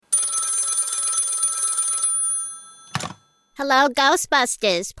Hello,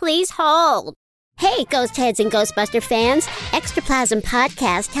 Ghostbusters. Please hold. Hey, Ghost Heads and Ghostbuster fans. Extraplasm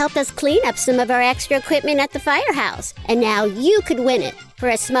Podcast helped us clean up some of our extra equipment at the firehouse. And now you could win it for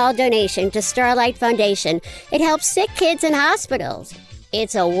a small donation to Starlight Foundation. It helps sick kids in hospitals.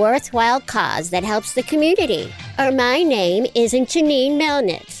 It's a worthwhile cause that helps the community. Or my name isn't Janine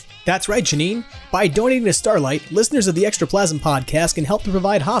Melnitz. That's right, Janine. By donating to Starlight, listeners of the Extraplasm Podcast can help to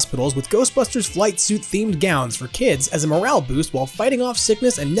provide hospitals with Ghostbusters flight suit-themed gowns for kids as a morale boost while fighting off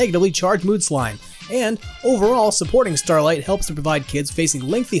sickness and negatively charged mood slime. And overall, supporting Starlight helps to provide kids facing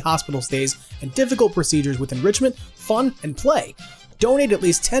lengthy hospital stays and difficult procedures with enrichment, fun, and play. Donate at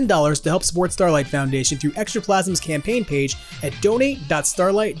least $10 to help support Starlight Foundation through Extraplasm's campaign page at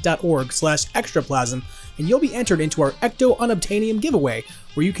donate.starlight.org/extraplasm, and you'll be entered into our Ecto Unobtainium giveaway,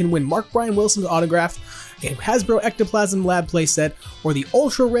 where you can win Mark Bryan Wilson's autograph, a Hasbro Ectoplasm Lab playset, or the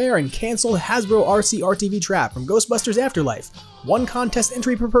ultra-rare and canceled Hasbro RC RTV trap from Ghostbusters Afterlife. One contest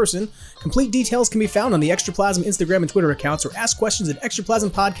entry per person. Complete details can be found on the Extraplasm Instagram and Twitter accounts, or ask questions at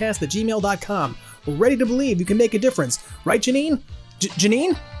extraplasampodcast@gmail.com. We're ready to believe you can make a difference. Right, Janine?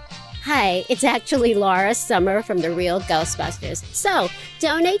 Janine? Hi, it's actually Laura Summer from the Real Ghostbusters. So,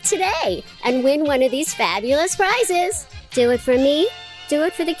 donate today and win one of these fabulous prizes. Do it for me, do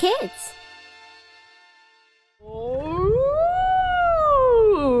it for the kids.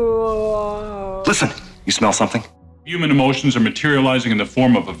 Listen, you smell something? Human emotions are materializing in the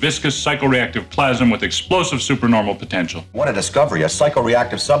form of a viscous psychoreactive plasm with explosive supernormal potential. What a discovery, a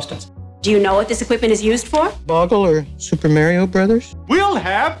psychoreactive substance. Do you know what this equipment is used for? Boggle or Super Mario Brothers? We'll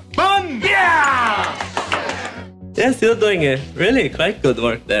have fun! Yeah! They're still doing it. Really quite good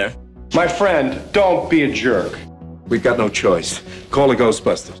work there. My friend, don't be a jerk. We've got no choice. Call the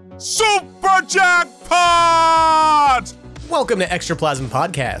Ghostbusters. Super Jackpot! Welcome to Extraplasm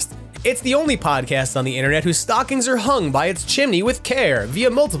Podcast. It's the only podcast on the internet whose stockings are hung by its chimney with care via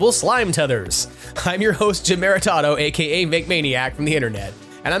multiple slime tethers. I'm your host, Jim Maritato, aka McManiac from the internet,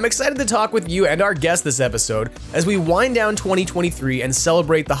 and I'm excited to talk with you and our guest this episode as we wind down 2023 and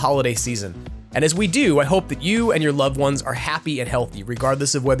celebrate the holiday season. And as we do, I hope that you and your loved ones are happy and healthy,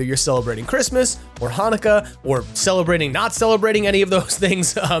 regardless of whether you're celebrating Christmas or Hanukkah or not celebrating any of those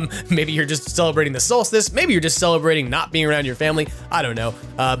things. Maybe you're just celebrating the solstice. Maybe you're just celebrating not being around your family. I don't know.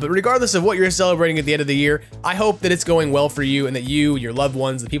 But regardless of what you're celebrating at the end of the year, I hope that it's going well for you and that you, your loved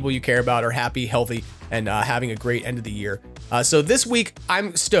ones, the people you care about are happy, healthy, and having a great end of the year. So this week,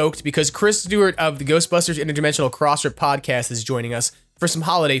 I'm stoked because Chris Stewart of the Ghostbusters Interdimensional Crossripped podcast is joining us for some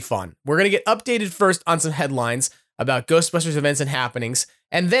holiday fun. We're going to get updated first on some headlines about Ghostbusters events and happenings,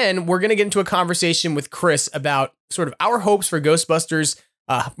 and then we're going to get into a conversation with Chris about sort of our hopes for Ghostbusters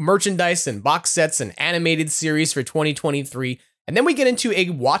merchandise and box sets and animated series for 2023. And then we get into a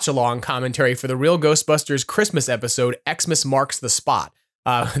watch-along commentary for the Real Ghostbusters Christmas episode, Xmas Marks the Spot,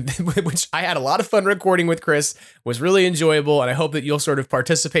 which I had a lot of fun recording with Chris, was really enjoyable, and I hope that you'll sort of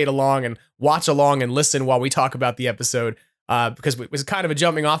participate along and watch along and listen while we talk about the episode. Because it was kind of a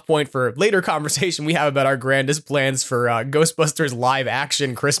jumping off point for later conversation we have about our grandest plans for Ghostbusters live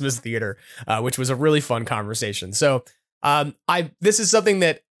action Christmas theater, which was a really fun conversation. So this is something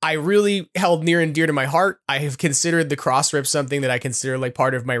that I really held near and dear to my heart. I have considered the Crossripped something that I consider like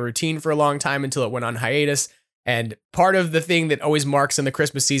part of my routine for a long time until it went on hiatus. And part of the thing that always marks in the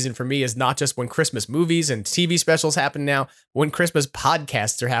Christmas season for me is not just when Christmas movies and TV specials happen now, but when Christmas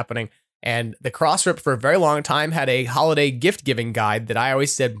podcasts are happening. And the Crossripped for a very long time had a holiday gift giving guide that I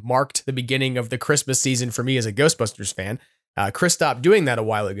always said marked the beginning of the Christmas season for me as a Ghostbusters fan. Chris stopped doing that a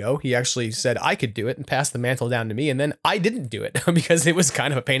while ago. He actually said I could do it and passed the mantle down to me. And then I didn't do it because it was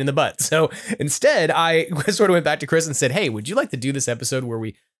kind of a pain in the butt. So instead, I sort of went back to Chris and said, hey, would you like to do this episode where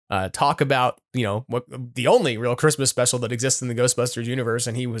we talk about, what the only real Christmas special that exists in the Ghostbusters universe?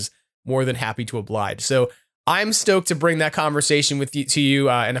 And he was more than happy to oblige. So I'm stoked to bring that conversation to you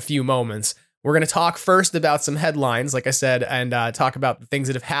in a few moments. We're going to talk first about some headlines, like I said, and talk about the things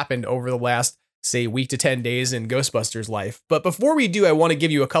that have happened over the last, say, week to 10 days in Ghostbusters life. But before we do, I want to give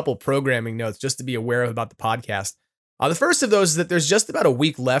you a couple programming notes just to be aware of about the podcast. The first of those is that there's just about a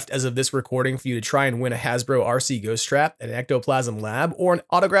week left as of this recording for you to try and win a Hasbro RC Ghost Trap, an Ectoplasm Lab, or an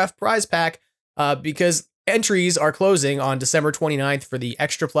autographed prize pack, because entries are closing on December 29th for the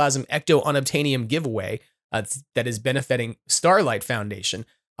Extraplasm Ecto Unobtainium giveaway. That is benefiting Starlight Foundation.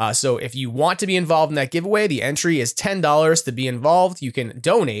 So if you want to be involved in that giveaway, the entry is $10 to be involved. You can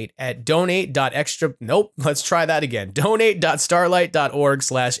donate at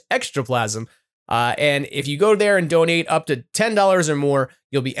donate.starlight.org/extraplasm. And if you go there and donate up to $10 or more,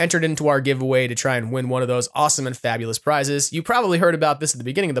 you'll be entered into our giveaway to try and win one of those awesome and fabulous prizes. You probably heard about this at the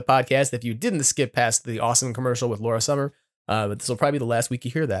beginning of the podcast if you didn't skip past the awesome commercial with Laura Summer. but this will probably be the last week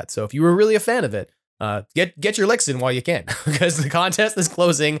you hear that. So if you were really a fan of it, get your licks in while you can, because the contest is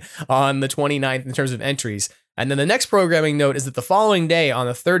closing on the 29th in terms of entries. And then the next programming note is that the following day, on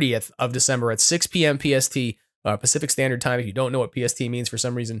the 30th of December at 6 p.m. PST, Pacific Standard Time, if you don't know what PST means for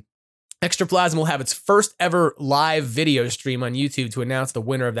some reason, Extraplasm will have its first ever live video stream on YouTube to announce the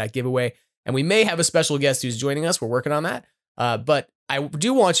winner of that giveaway. And we may have a special guest who's joining us. We're working on that. But I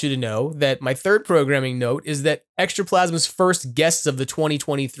do want you to know that my third programming note is that Extraplasm's first guests of the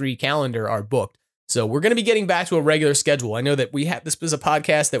 2023 calendar are booked. So we're going to be getting back to a regular schedule. I know that this was a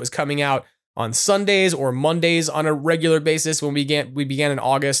podcast that was coming out on Sundays or Mondays on a regular basis when we began in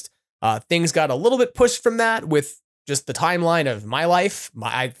August. Things got a little bit pushed from that with just the timeline of my life.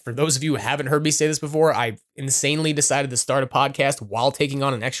 For those of you who haven't heard me say this before, I insanely decided to start a podcast while taking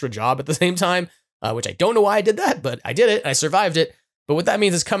on an extra job at the same time, which I don't know why I did that, but I did it. I survived it. But what that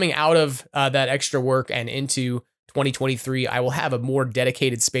means is coming out of that extra work and into 2023, I will have a more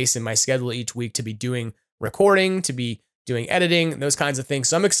dedicated space in my schedule each week to be doing recording, to be doing editing, those kinds of things.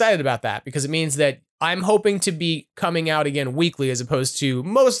 So I'm excited about that because it means that I'm hoping to be coming out again weekly as opposed to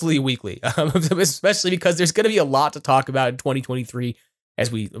mostly weekly, especially because there's going to be a lot to talk about in 2023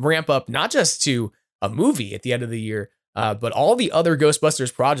 as we ramp up, not just to a movie at the end of the year, but all the other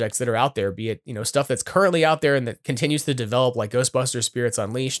Ghostbusters projects that are out there, be it, stuff that's currently out there and that continues to develop, like Ghostbusters Spirits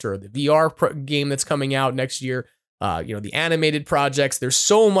Unleashed or the VR game that's coming out next year, the animated projects. There's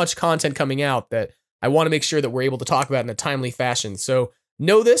so much content coming out that I want to make sure that we're able to talk about in a timely fashion. So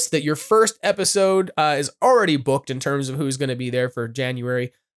know this, that your first episode is already booked in terms of who's going to be there for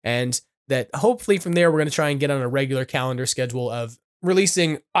January, and that hopefully from there, we're going to try and get on a regular calendar schedule of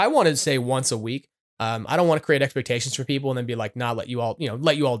releasing, I want to say once a week. I don't want to create expectations for people and then be like, let you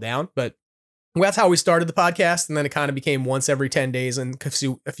all down. But that's how we started the podcast. And then it kind of became once every 10 days and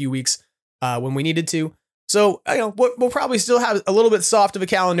a few weeks when we needed to. So, we'll probably still have a little bit soft of a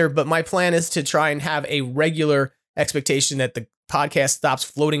calendar, but my plan is to try and have a regular expectation that the podcast stops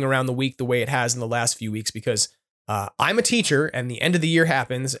floating around the week the way it has in the last few weeks, because I'm a teacher and the end of the year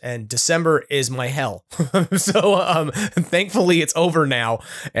happens and December is my hell. So thankfully it's over now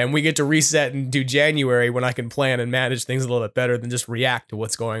and we get to reset and do January when I can plan and manage things a little bit better than just react to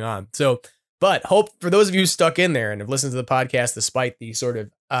what's going on. So, but hope for those of you who stuck in there and have listened to the podcast despite the sort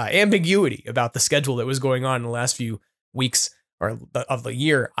of ambiguity about the schedule that was going on in the last few weeks of the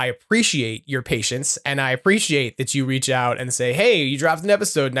year, I appreciate your patience, and I appreciate that you reach out and say, hey, you dropped an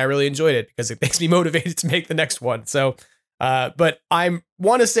episode and I really enjoyed it, because it makes me motivated to make the next one. So, but I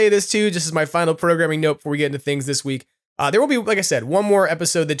want to say this too, just as my final programming note before we get into things this week. There will be, like I said, one more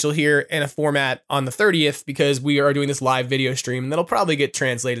episode that you'll hear in a format on the 30th, because we are doing this live video stream that'll probably get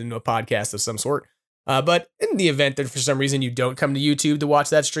translated into a podcast of some sort. But in the event that for some reason you don't come to YouTube to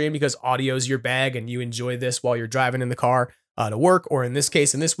watch that stream because audio is your bag and you enjoy this while you're driving in the car to work, or in this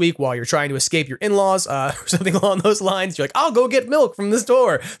case, in this week, while you're trying to escape your in-laws, or something along those lines, you're like, I'll go get milk from the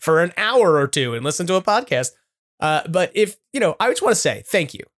store for an hour or two and listen to a podcast. But if, I just want to say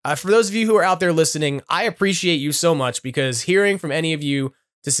thank you. For those of you who are out there listening, I appreciate you so much, because hearing from any of you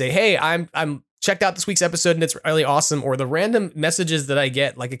to say, hey, I'm checked out this week's episode and it's really awesome, or the random messages that I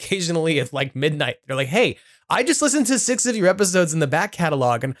get, like occasionally at like midnight, they're like, hey, I just listened to 6 of your episodes in the back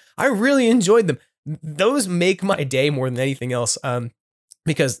catalog and I really enjoyed them. Those make my day more than anything else,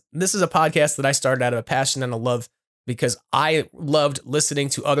 because this is a podcast that I started out of a passion and a love, because I loved listening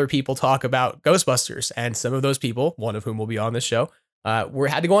to other people talk about Ghostbusters, and some of those people, one of whom will be on this show,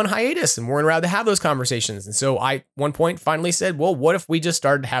 had to go on hiatus and weren't allowed to have those conversations. And so I, one point, finally said, well, what if we just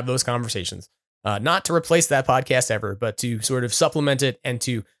started to have those conversations? Not to replace that podcast ever, but to sort of supplement it and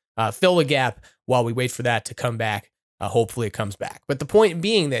to fill the gap while we wait for that to come back. Hopefully it comes back. But the point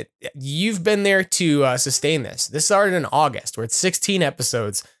being that you've been there to sustain this. This started in August. We're at 16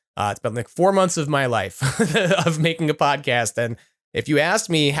 episodes. It's been like 4 months of my life of making a podcast. And if you asked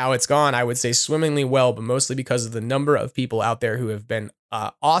me how it's gone, I would say swimmingly well, but mostly because of the number of people out there who have been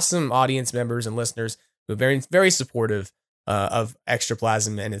awesome audience members and listeners who are very, very supportive of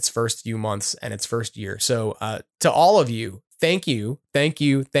Extraplasm and its first few months and its first year. So to all of you, thank you, thank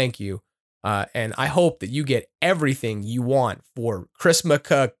you, thank you. And I hope that you get everything you want for Christmas,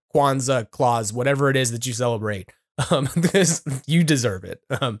 Kwanzaa, Claus, whatever it is that you celebrate, because you deserve it.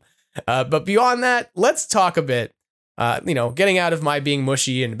 But beyond that, let's talk a bit, getting out of my being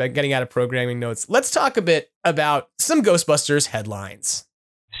mushy and getting out of programming notes. Let's talk a bit about some Ghostbusters headlines.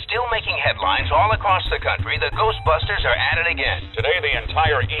 Still making headlines all across the country, the Ghostbusters are at it again. Today, the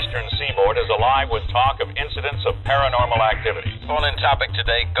entire eastern seaboard is alive with talk of incidents of paranormal activity. Phone-in topic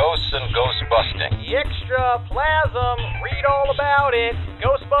today, ghosts and ghost busting. Extraplasm, read all about it.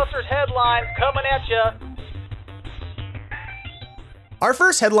 Ghostbusters headlines coming at you. Our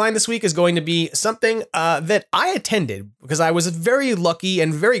first headline this week is going to be something that I attended because I was very lucky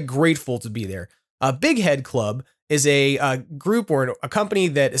and very grateful to be there. Big Head Club is a group or a company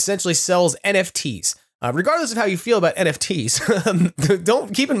that essentially sells NFTs. Regardless of how you feel about NFTs,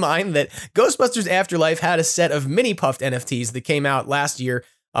 don't keep in mind that Ghostbusters Afterlife had a set of mini puffed NFTs that came out last year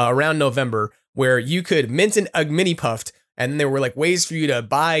around November, where you could mint a mini puffed, and there were like ways for you to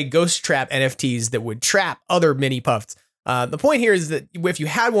buy ghost trap NFTs that would trap other mini puffs. The point here is that if you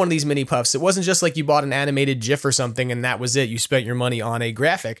had one of these mini puffs, it wasn't just like you bought an animated GIF or something and that was it. You spent your money on a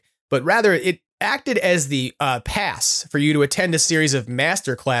graphic, but rather it acted as the pass for you to attend a series of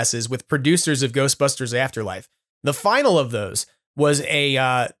master classes with producers of Ghostbusters Afterlife. The final of those was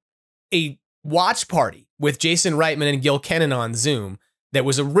a watch party with Jason Reitman and Gil Kenan on Zoom that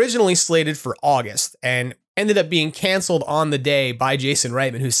was originally slated for August and ended up being canceled on the day by Jason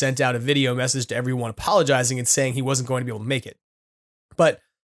Reitman, who sent out a video message to everyone apologizing and saying he wasn't going to be able to make it. But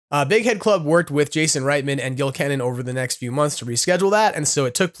Big Head Club worked with Jason Reitman and Gil Kenan over the next few months to reschedule that, and so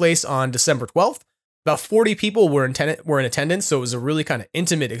it took place on December 12th. About 40 people were in attendance, so it was a really kind of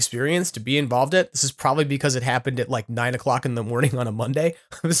intimate experience to be involved in. This is probably because it happened at like 9 o'clock in the morning on a Monday,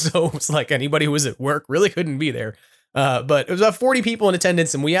 so it was like anybody who was at work really couldn't be there. But it was about 40 people in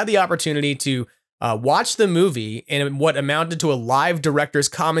attendance, and we had the opportunity to watch the movie in what amounted to a live director's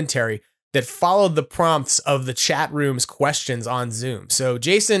commentary that followed the prompts of the chat room's questions on Zoom. So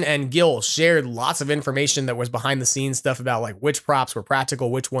Jason and Gil shared lots of information that was behind the scenes stuff about like which props were practical,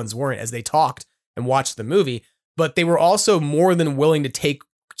 which ones weren't as they talked and watched the movie. But they were also more than willing to take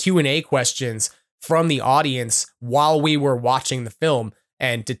Q&A questions from the audience while we were watching the film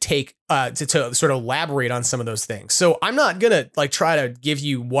and to take to sort of elaborate on some of those things. So I'm not gonna like try to give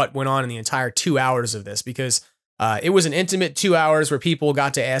you what went on in the entire 2 hours of this because it was an intimate 2 hours where people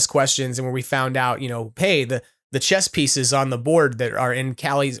got to ask questions and where we found out, you know, hey, the chess pieces on the board that are in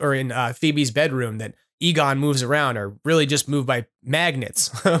Callie's or in Phoebe's bedroom that Egon moves around are really just moved by magnets,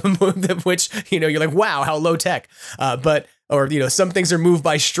 which, you know, you're like, wow, how low tech. Or, you know, some things are moved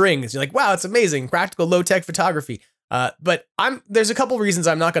by strings. You're like, wow, it's amazing. Practical low tech photography. But there's a couple reasons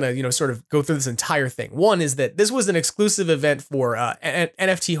I'm not going to, you know, sort of go through this entire thing. One is that this was an exclusive event for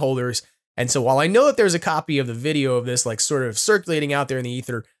NFT holders. And so while I know that there's a copy of the video of this, like sort of circulating out there in the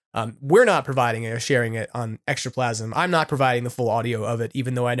ether, we're not providing it or sharing it on Extraplasm. I'm not providing the full audio of it,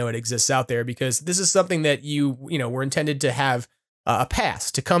 even though I know it exists out there, because this is something that you know, were intended to have a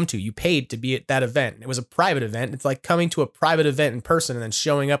pass to come to. You paid to be at that event. It was a private event. It's like coming to a private event in person and then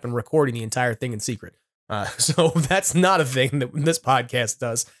showing up and recording the entire thing in secret. So that's not a thing that this podcast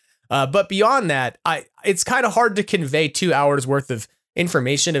does. But beyond that, it's kind of hard to convey 2 hours worth of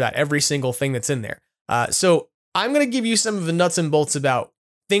information about every single thing that's in there. So I'm going to give you some of the nuts and bolts about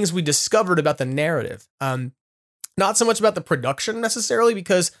things we discovered about the narrative. Not so much about the production necessarily,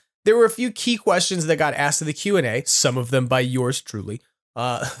 because there were a few key questions that got asked in the Q&A, some of them by yours truly,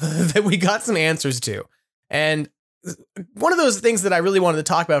 that we got some answers to. And one of those things that I really wanted to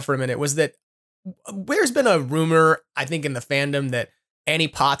talk about for a minute was that there's been a rumor, I think, in the fandom that Annie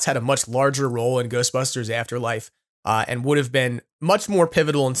Potts had a much larger role in Ghostbusters Afterlife and would have been much more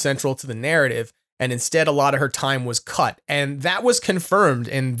pivotal and central to the narrative. And instead, a lot of her time was cut. And that was confirmed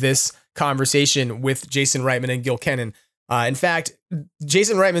in this conversation with Jason Reitman and Gil Kenan. In fact,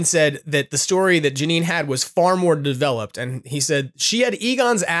 Jason Reitman said that the story that Janine had was far more developed. And he said she had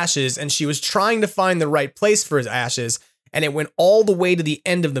Egon's ashes and she was trying to find the right place for his ashes. And it went all the way to the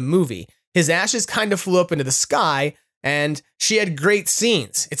end of the movie. His ashes kind of flew up into the sky and she had great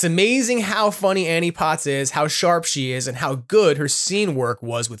scenes. It's amazing how funny Annie Potts is, how sharp she is, and how good her scene work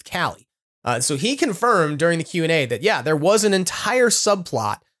was with Callie. So he confirmed during the Q&A that, yeah, there was an entire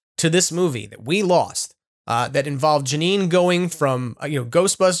subplot to this movie that we lost that involved Janine going from,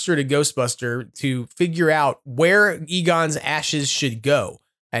 Ghostbuster to Ghostbuster to figure out where Egon's ashes should go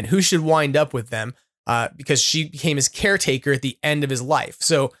and who should wind up with them because she became his caretaker at the end of his life.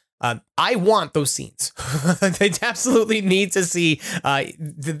 So I want those scenes. They absolutely need to see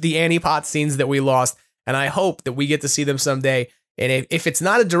the Annie Potts scenes that we lost. And I hope that we get to see them someday. And if it's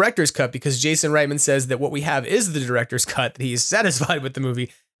not a director's cut, because Jason Reitman says that what we have is the director's cut, that he's satisfied with the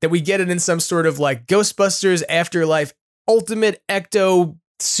movie, that we get it in some sort of like Ghostbusters Afterlife Ultimate Ecto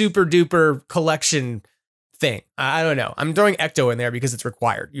Super Duper Collection thing. I don't know. I'm throwing Ecto in there because it's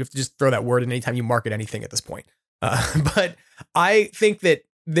required. You have to just throw that word in anytime you market anything at this point. But I think that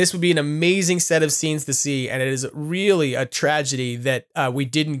this would be an amazing set of scenes to see. And it is really a tragedy that we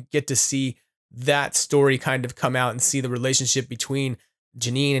didn't get to see that story kind of come out and see the relationship between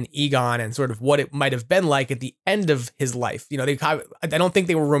Janine and Egon and sort of what it might have been like at the end of his life. You know, I don't think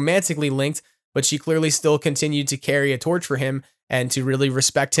they were romantically linked, but she clearly still continued to carry a torch for him and to really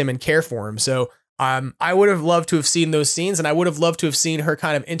respect him and care for him. So I would have loved to have seen those scenes, and I would have loved to have seen her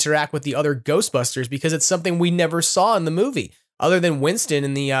kind of interact with the other Ghostbusters, because it's something we never saw in the movie. Other than Winston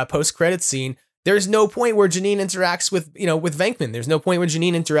in the post-credits scene, there's no point where Janine interacts with Venkman. There's no point where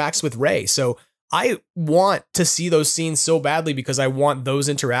Janine interacts with Ray. So I want to see those scenes so badly because I want those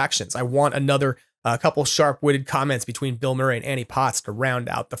interactions. I want another couple sharp-witted comments between Bill Murray and Annie Potts to round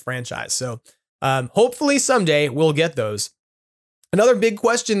out the franchise. So hopefully someday we'll get those. Another big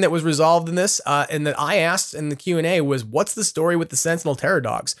question that was resolved in this and that I asked in the Q&A was, what's the story with the Sentinel Terror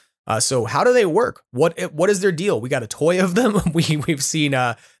Dogs? So how do they work? What is their deal? We got a toy of them. We've seen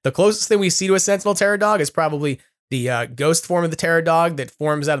the closest thing we see to a Sentinel Terror Dog is probably the ghost form of the Terror Dog that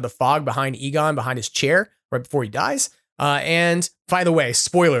forms out of the fog behind Egon, behind his chair, right before he dies. And by the way,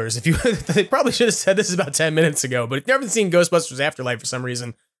 spoilers, they probably should have said this about 10 minutes ago, but if you haven't seen Ghostbusters Afterlife for some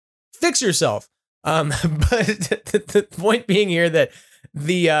reason, fix yourself. But the point being here that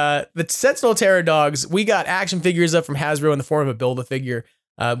the Sentinel Terror Dogs, we got action figures up from Hasbro in the form of a Build-A-Figure.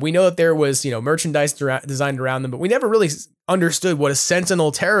 We know that there was, merchandise designed around them, but we never really understood what a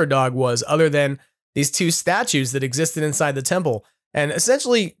Sentinel Terror Dog was, other than these two statues that existed inside the temple. And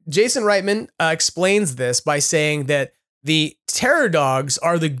essentially, Jason Reitman explains this by saying that the Terror Dogs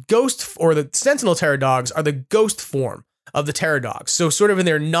are the ghost, or the Sentinel Terror Dogs are the ghost form of the Terror Dogs. So sort of in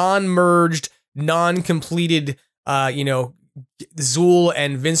their non-merged, non-completed, Zool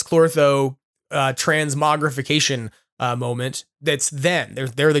and Vince Clortho transmogrification moment, that's them.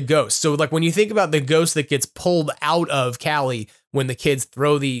 They're the ghosts. So like when you think about the ghost that gets pulled out of Callie when the kids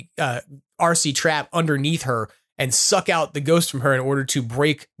throw the RC trap underneath her and suck out the ghost from her in order to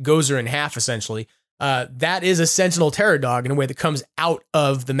break Gozer in half, essentially, that is a Sentinel Terror Dog in a way that comes out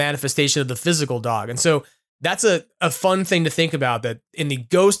of the manifestation of the physical dog. And so that's a fun thing to think about, that in the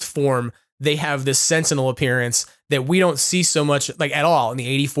ghost form, they have this Sentinel appearance that we don't see so much like at all in the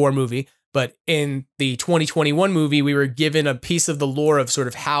 84 movie. But in the 2021 movie, we were given a piece of the lore of sort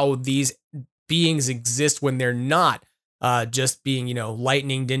of how these beings exist when they're not just being,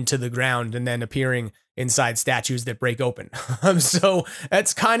 lightninged into the ground and then appearing inside statues that break open. So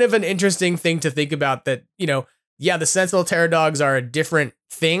that's kind of an interesting thing to think about, that, the Sentinel Terror Dogs are a different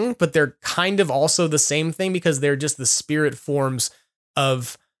thing, but they're kind of also the same thing because they're just the spirit forms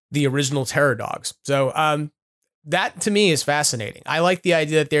of the original Terror Dogs. So that to me is fascinating. I like the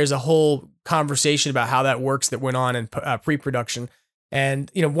idea that there's a whole conversation about how that works that went on in pre-production.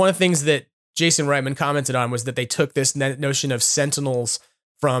 And, one of the things that Jason Reitman commented on was that they took this notion of sentinels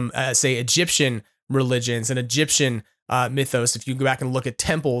from, say, Egyptian religions and Egyptian mythos. If you go back and look at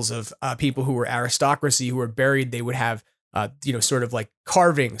temples of people who were aristocracy, who were buried, they would have, sort of like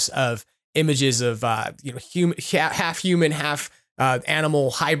carvings of images of, half human, half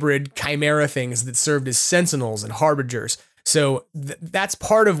animal hybrid chimera things that served as sentinels and harbingers. So that's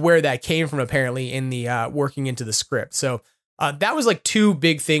part of where that came from, apparently, in the working into the script. So that was like two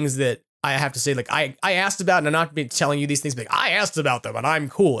big things that I have to say, like I asked about, and I'm not telling you these things, but I asked about them and I'm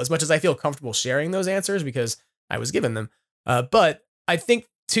cool, as much as I feel comfortable sharing those answers because I was given them. But I think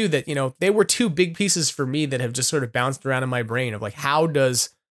too that, they were two big pieces for me that have just sort of bounced around in my brain of like, how does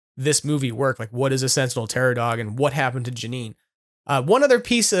this movie work? Like, what is a Sentinel Terror Dog and what happened to Janine? One other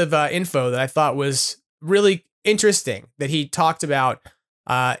piece of info that I thought was really interesting that he talked about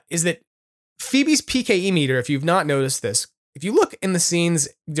is that Phoebe's PKE meter, if you've not noticed this, if you look in the scenes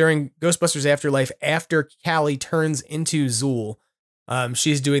during Ghostbusters Afterlife, after Callie turns into Zool,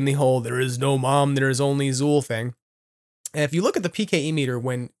 she's doing the whole "there is no mom, there is only Zool" thing. And if you look at the PKE meter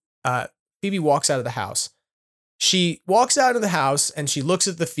when Phoebe walks out of the house, she walks out of the house and she looks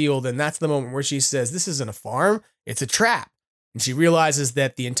at the field, and that's the moment where she says, "This isn't a farm, it's a trap." And she realizes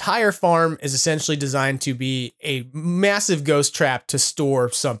that the entire farm is essentially designed to be a massive ghost trap to store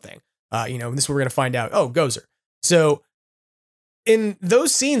something. This is where we're going to find out. Oh, Gozer. So in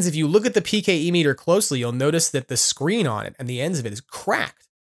those scenes, if you look at the PKE meter closely, you'll notice that the screen on it and the ends of it is cracked.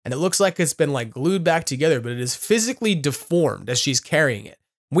 And it looks like it's been like glued back together, but it is physically deformed as she's carrying it.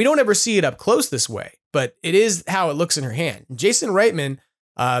 We don't ever see it up close this way, but it is how it looks in her hand. Jason Reitman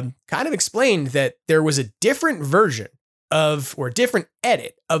kind of explained that there was a different version or different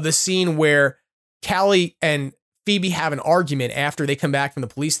edit of the scene where Callie and Phoebe have an argument after they come back from the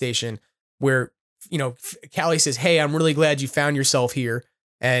police station, where, Callie says, "Hey, I'm really glad you found yourself here."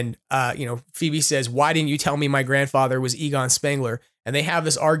 And, Phoebe says, "Why didn't you tell me my grandfather was Egon Spengler?" And they have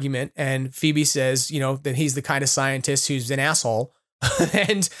this argument, and Phoebe says, that he's the kind of scientist who's an asshole.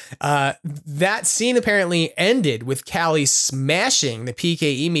 And that scene apparently ended with Callie smashing the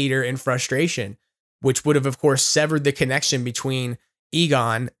PKE meter in frustration, which would have, of course, severed the connection between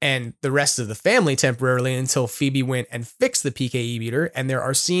Egon and the rest of the family temporarily until Phoebe went and fixed the PKE meter. And there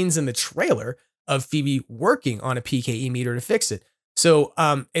are scenes in the trailer of Phoebe working on a PKE meter to fix it. So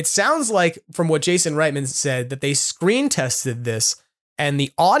it sounds like, from what Jason Reitman said, that they screen tested this and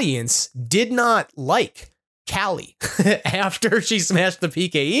the audience did not like Callie. After she smashed the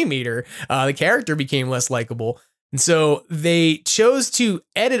PKE meter, the character became less likable. And so they chose to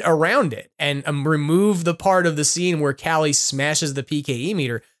edit around it and remove the part of the scene where Callie smashes the PKE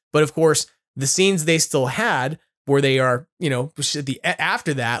meter. But of course, the scenes they still had where they are,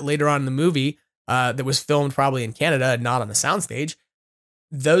 after that, later on in the movie, that was filmed probably in Canada, not on a soundstage,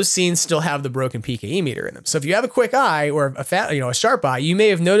 those scenes still have the broken PKE meter in them. So if you have a quick eye or a sharp eye, you may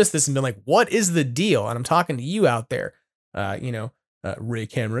have noticed this and been like, what is the deal? And I'm talking to you out there, Ray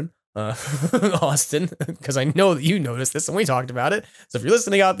Cameron. Austin, because I know that you noticed this and we talked about it. So if you're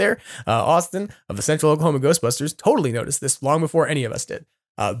listening out there, Austin of the Central Oklahoma Ghostbusters totally noticed this long before any of us did.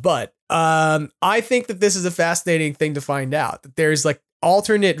 But I think that this is a fascinating thing to find out, that there's like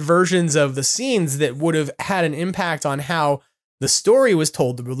alternate versions of the scenes that would have had an impact on how the story was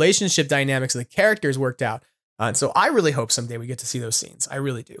told, the relationship dynamics of the characters worked out. And so I really hope someday we get to see those scenes. I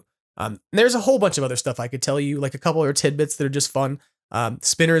really do. There's a whole bunch of other stuff I could tell you, like a couple other tidbits that are just fun.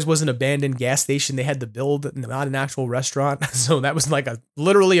 Spinners was an abandoned gas station they had to build, not an actual restaurant. So that was like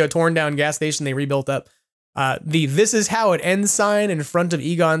literally a torn down gas station they rebuilt up. The "This is how it ends" sign in front of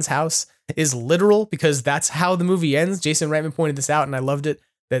Egon's house is literal because that's how the movie ends. Jason Reitman pointed this out and I loved it,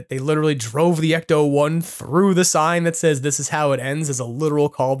 that they literally drove the Ecto-1 through the sign that says "This is how it ends" as a literal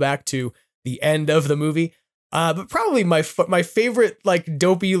callback to the end of the movie. But probably my favorite, like,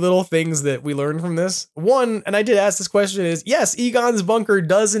 dopey little things that we learned from this. One, and I did ask this question, is yes, Egon's bunker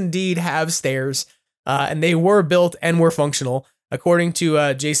does indeed have stairs, and they were built and were functional. According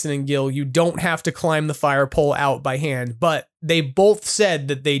to Jason and Gil, you don't have to climb the fire pole out by hand, but they both said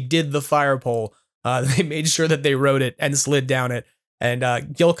that they did the fire pole. They made sure that they rode it and slid down it.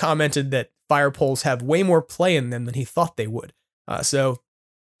 And Gil commented that fire poles have way more play in them than he thought they would.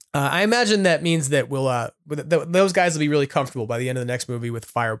 I imagine that means that those guys will be really comfortable by the end of the next movie with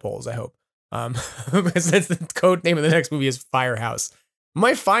fire poles, I hope. Because that's the code name of the next movie is Firehouse.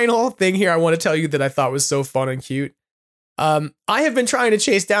 My final thing here I want to tell you that I thought was so fun and cute. I have been trying to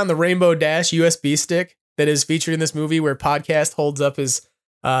chase down the Rainbow Dash USB stick that is featured in this movie, where Podcast holds up his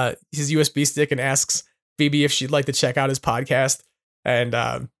USB stick and asks Phoebe if she'd like to check out his podcast.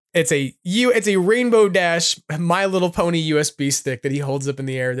 And it's a Rainbow Dash My Little Pony USB stick that he holds up in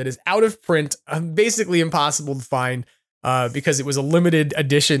the air that is out of print, basically impossible to find because it was a limited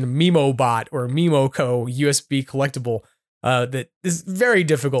edition MemoBot or MemoCo USB collectible that is very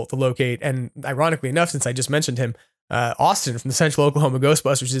difficult to locate. And ironically enough, since I just mentioned him, Austin from the Central Oklahoma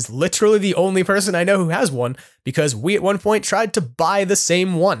Ghostbusters is literally the only person I know who has one, because we at one point tried to buy the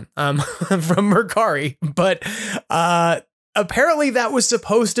same one from Mercari, but apparently that was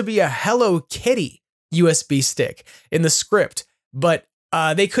supposed to be a Hello Kitty USB stick in the script, but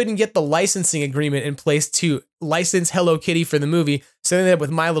they couldn't get the licensing agreement in place to license Hello Kitty for the movie, so they ended up with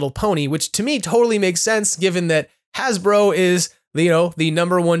My Little Pony, which to me totally makes sense given that Hasbro is the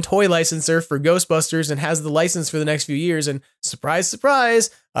number one toy licensor for Ghostbusters and has the license for the next few years. And surprise, surprise,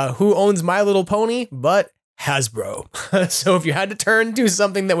 who owns My Little Pony but Hasbro? So if you had to turn to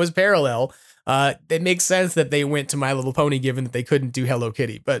something that was parallel, it makes sense that they went to My Little Pony, given that they couldn't do Hello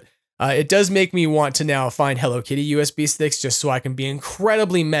Kitty. But it does make me want to now find Hello Kitty USB sticks just so I can be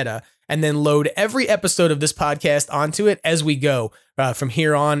incredibly meta and then load every episode of this podcast onto it as we go from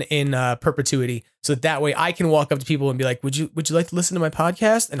here on in perpetuity. So that way I can walk up to people and be like, would you like to listen to my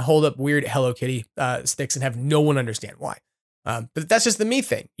podcast? And hold up weird Hello Kitty sticks and have no one understand why. But that's just the me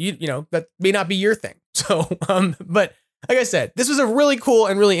thing. You know, that may not be your thing. So, but like I said, this was a really cool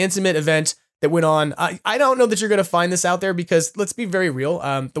and really intimate event that went on. I don't know that you're going to find this out there because let's be very real.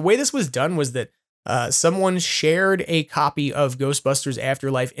 The way this was done was that someone shared a copy of Ghostbusters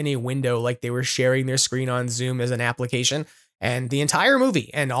Afterlife in a window, like they were sharing their screen on Zoom as an application, and the entire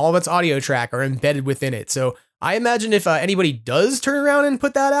movie and all of its audio track are embedded within it. So I imagine if anybody does turn around and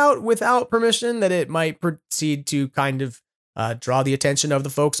put that out without permission, that it might proceed to kind of draw the attention of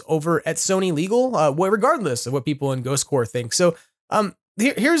the folks over at Sony Legal, regardless of what people in Ghost Corps think. So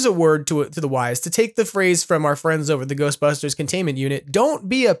here's a word to the wise, to take the phrase from our friends over at the Ghostbusters Containment Unit: don't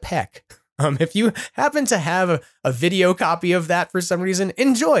be a peck. If you happen to have a video copy of that for some reason,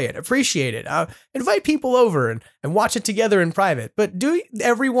 enjoy it, appreciate it, invite people over and watch it together in private. But do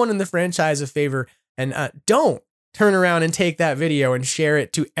everyone in the franchise a favor and don't turn around and take that video and share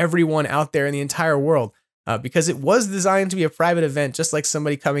it to everyone out there in the entire world, because it was designed to be a private event, just like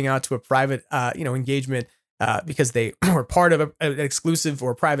somebody coming out to a private engagement because they were part of an exclusive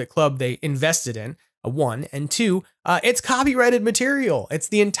or private club they invested in. One, and two, it's copyrighted material. It's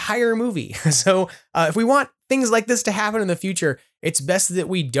the entire movie. So if we want things like this to happen in the future, it's best that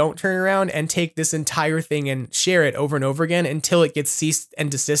we don't turn around and take this entire thing and share it over and over again until it gets ceased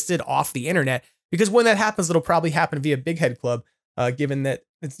and desisted off the internet. Because when that happens, it'll probably happen via Big Head Club, given that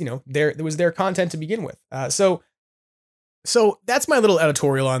it's, there was their content to begin with. So that's my little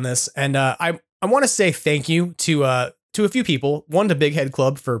editorial on this, and I want to say thank you to a few people. One, to Big Head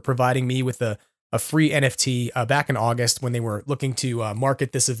Club for providing me with a free NFT back in August when they were looking to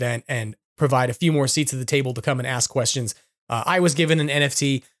market this event and provide a few more seats at the table to come and ask questions. I was given an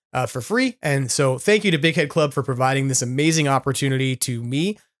NFT for free. And so thank you to Big Head Club for providing this amazing opportunity to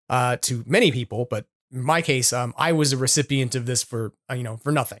me, to many people. But in my case, I was a recipient of this for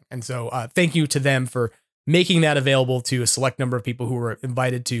nothing. And so thank you to them for making that available to a select number of people who were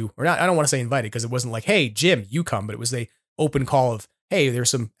invited to, or not, I don't want to say invited because it wasn't like, hey, Jim, you come, but it was a open call of, hey, there's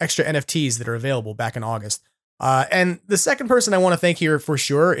some extra NFTs that are available back in August. And the second person I want to thank here for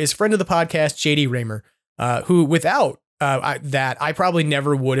sure is friend of the podcast, JD Raymer, who without that, I probably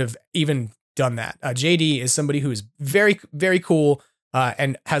never would have even done that. JD is somebody who is very, very cool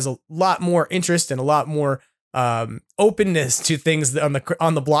and has a lot more interest and a lot more openness to things on the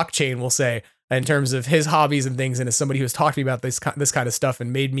blockchain, we'll say, in terms of his hobbies and things. And as somebody who has talked to me about this kind of stuff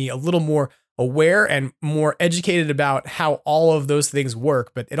and made me a little more aware and more educated about how all of those things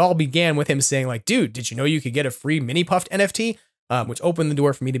work. But it all began with him saying like, dude, did you know you could get a free mini puffed NFT? Which opened the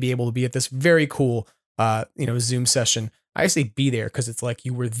door for me to be able to be at this very cool, Zoom session. I say be there because it's like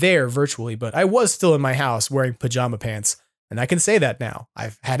you were there virtually, but I was still in my house wearing pajama pants. And I can say that now.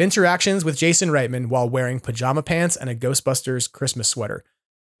 I've had interactions with Jason Reitman while wearing pajama pants and a Ghostbusters Christmas sweater.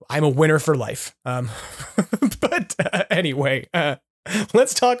 I'm a winner for life. But anyway,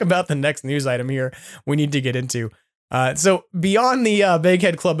 let's talk about the next news item here we need to get into. So beyond the Big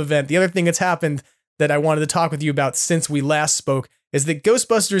Head Club event, the other thing that's happened that I wanted to talk with you about since we last spoke is that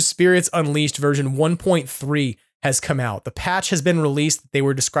Ghostbusters Spirits Unleashed version 1.3 has come out. The patch has been released that they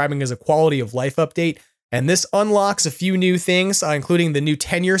were describing as a quality of life update. And this unlocks a few new things, including the new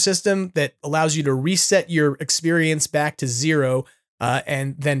tenure system that allows you to reset your experience back to 0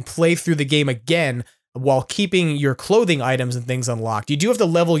 and then play through the game again while keeping your clothing items and things unlocked. You do have to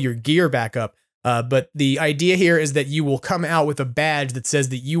level your gear back up, but the idea here is that you will come out with a badge that says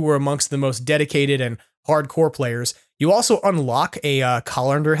that you were amongst the most dedicated and hardcore players. You also unlock a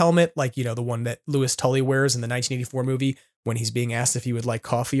colander helmet, like, the one that Louis Tully wears in the 1984 movie when he's being asked if he would like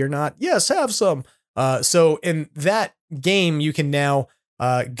coffee or not. Yes, have some. So in that game, you can now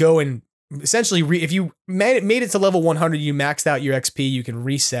go and essentially, if you made it to level 100, you maxed out your XP, you can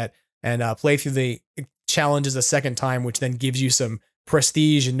reset and play through the challenges a second time, which then gives you some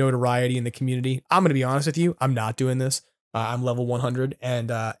prestige and notoriety in the community. I'm going to be honest with you. I'm not doing this. I'm level 100,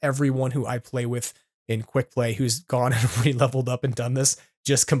 and everyone who I play with in Quick Play who's gone and re-leveled up and done this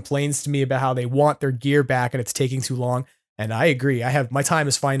just complains to me about how they want their gear back and it's taking too long. And I agree. My time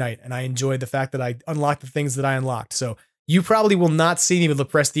is finite, and I enjoy the fact that I unlocked the things that I unlocked. So you probably will not see me with a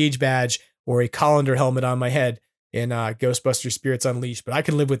prestige badge or a colander helmet on my head in Ghostbusters Spirits Unleashed, but I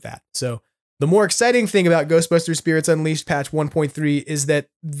can live with that. So the more exciting thing about Ghostbusters Spirits Unleashed patch 1.3 is that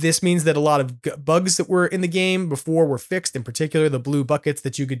this means that a lot of bugs that were in the game before were fixed. In particular, the blue buckets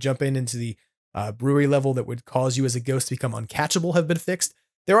that you could jump into the brewery level that would cause you as a ghost to become uncatchable have been fixed.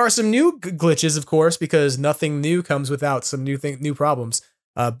 There are some new glitches, of course, because nothing new comes without some new problems.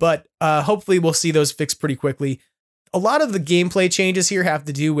 But hopefully we'll see those fixed pretty quickly. A lot of the gameplay changes here have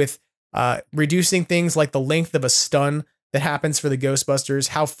to do with reducing things like the length of a stun that happens for the Ghostbusters,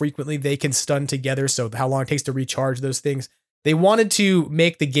 how frequently they can stun together, so how long it takes to recharge those things. They wanted to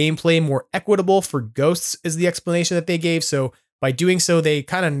make the gameplay more equitable for ghosts, is the explanation that they gave. So by doing so, they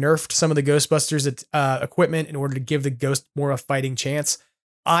kind of nerfed some of the Ghostbusters equipment in order to give the ghost more of a fighting chance.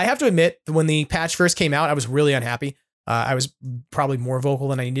 I have to admit, when the patch first came out, I was really unhappy. I was probably more vocal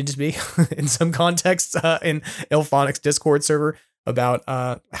than I needed to be in some contexts in Ilphonic's Discord server about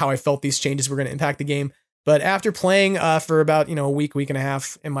how I felt these changes were going to impact the game. But after playing for about a week and a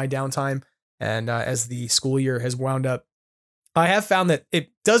half in my downtime, and as the school year has wound up, I have found that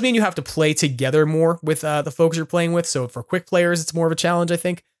it does mean you have to play together more with the folks you're playing with. So for quick players, it's more of a challenge, I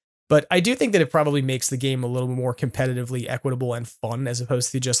think. But I do think that it probably makes the game a little more competitively equitable and fun, as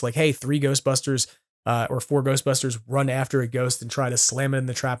opposed to just like, hey, 3 Ghostbusters or 4 Ghostbusters run after a ghost and try to slam it in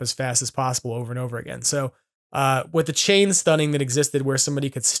the trap as fast as possible over and over again. So with the chain stunning that existed where somebody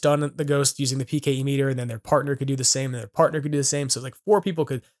could stun the ghost using the PKE meter and then their partner could do the same and their partner could do the same. So like 4 people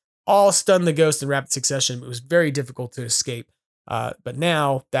could all stun the ghost in rapid succession. It was very difficult to escape. But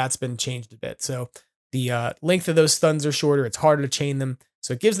now that's been changed a bit. So The length of those stuns are shorter. It's harder to chain them.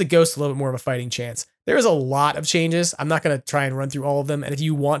 So it gives the ghost a little bit more of a fighting chance. There's a lot of changes. I'm not going to try and run through all of them. And if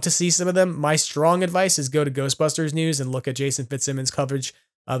you want to see some of them, my strong advice is go to Ghostbusters News and look at Jason Fitzsimmons' coverage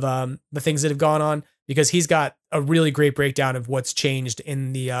of the things that have gone on, because he's got a really great breakdown of what's changed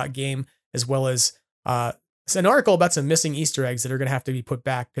in the game, as well as an article about some missing Easter eggs that are going to have to be put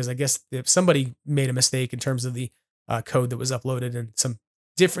back, because I guess if somebody made a mistake in terms of the code that was uploaded, and some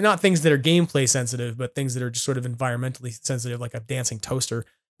different, not things that are gameplay sensitive, but things that are just sort of environmentally sensitive, like a dancing toaster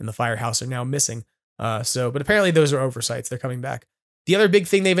in the firehouse, are now missing. But apparently those are oversights. They're coming back. The other big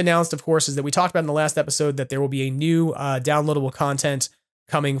thing they've announced, of course, is that we talked about in the last episode that there will be a new downloadable content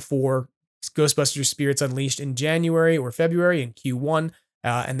coming for Ghostbusters Spirits Unleashed in January or February in Q1.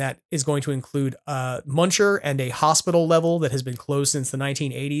 And that is going to include a Muncher and a hospital level that has been closed since the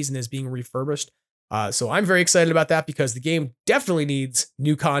 1980s and is being refurbished. So I'm very excited about that, because the game definitely needs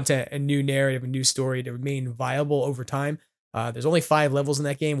new content and new narrative and new story to remain viable over time. There's only 5 levels in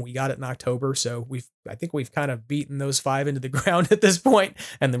that game. We got it in October, so I think we've kind of beaten those 5 into the ground at this point.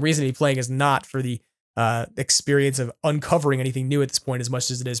 And the reason to be playing is not for the experience of uncovering anything new at this point, as much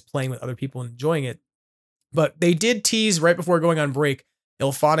as it is playing with other people and enjoying it. But they did tease right before going on break.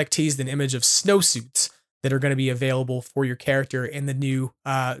 Ilphonic teased an image of snowsuits that are going to be available for your character in the new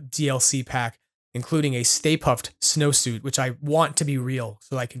DLC pack, including a Stay Puft snowsuit, which I want to be real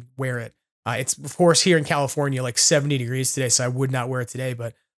so I can wear it. It's, of course, here in California, like 70 degrees today, so I would not wear it today,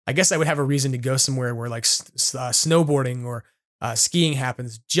 but I guess I would have a reason to go somewhere where like snowboarding or skiing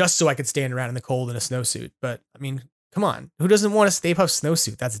happens, just so I could stand around in the cold in a snowsuit. But I mean, come on, who doesn't want a Stay Puft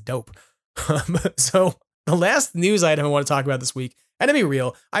snowsuit? That's dope. So the last news item I want to talk about this week, and to be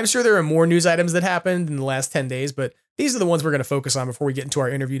real, I'm sure there are more news items that happened in the last 10 days, but these are the ones we're going to focus on before we get into our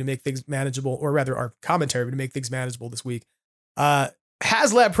interview to make things manageable, or rather our commentary to make things manageable this week.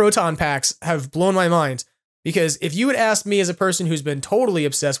 HasLab Proton Packs have blown my mind, because if you had asked me, as a person who's been totally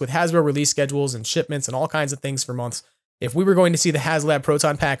obsessed with Hasbro release schedules and shipments and all kinds of things for months, if we were going to see the HasLab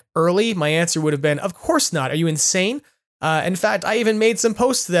Proton Pack early, my answer would have been, of course not. Are you insane? In fact, I even made some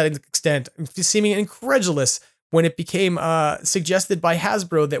posts to that extent, seeming incredulous when it became suggested by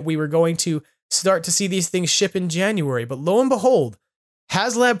Hasbro that we were going to start to see these things ship in January. But lo and behold,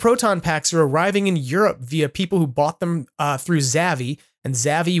 HasLab Proton Packs are arriving in Europe via people who bought them through Zavvi. And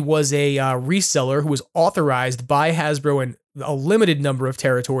Zavvi was a reseller who was authorized by Hasbro in a limited number of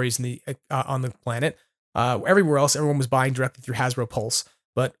territories in the on the planet. Everywhere else, everyone was buying directly through Hasbro Pulse.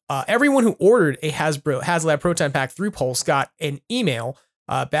 But everyone who ordered a HasLab Proton Pack through Pulse got an email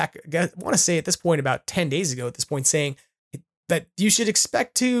back, I want to say at this point, about 10 days ago at this point, saying that you should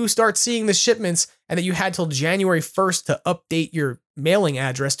expect to start seeing the shipments, and that you had till January 1st to update your mailing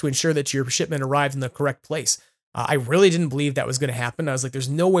address to ensure that your shipment arrived in the correct place. I really didn't believe that was going to happen. I was like, there's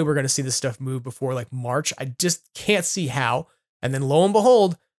no way we're going to see this stuff move before like March. I just can't see how. And then lo and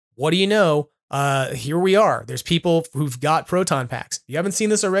behold, what do you know? Here we are. There's people who've got Proton Packs. If you haven't seen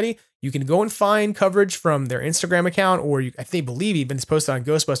this already, you can go and find coverage from their Instagram account, or I believe even it's posted on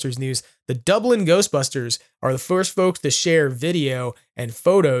Ghostbusters News. The Dublin Ghostbusters are the first folks to share video and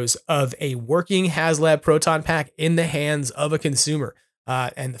photos of a working HasLab Proton Pack in the hands of a consumer.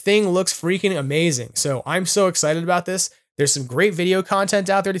 And the thing looks freaking amazing. So I'm so excited about this. There's some great video content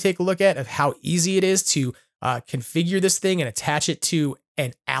out there to take a look at of how easy it is to configure this thing and attach it to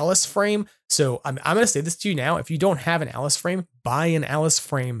an Alice frame. So I'm going to say this to you now. If you don't have an Alice frame, buy an Alice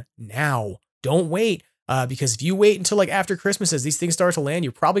frame now. Don't wait. Because if you wait until like after Christmas, as these things start to land,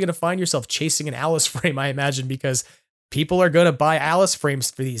 you're probably going to find yourself chasing an Alice frame, I imagine, because people are going to buy Alice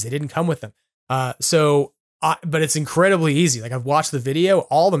frames for these. They didn't come with them. But it's incredibly easy. Like, I've watched the video,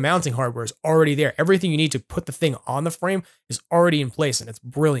 all the mounting hardware is already there. Everything you need to put the thing on the frame is already in place, and it's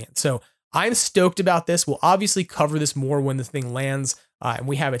brilliant. So I'm stoked about this. We'll obviously cover this more when the thing lands, and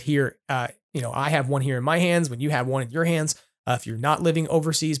we have it here. I have one here in my hands when you have one in your hands, if you're not living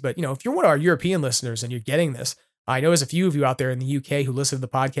overseas. But, if you're one of our European listeners and you're getting this, I know there's a few of you out there in the UK who listen to the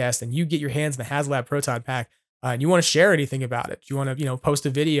podcast, and you get your hands in the HasLab Proton Pack, and you want to share anything about it. You want to, post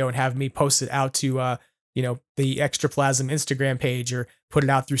a video and have me post it out to, the Extraplasm Instagram page, or put it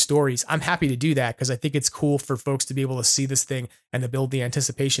out through stories. I'm happy to do that, because I think it's cool for folks to be able to see this thing and to build the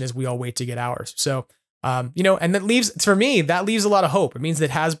anticipation as we all wait to get ours. So, and that leaves a lot of hope. It means that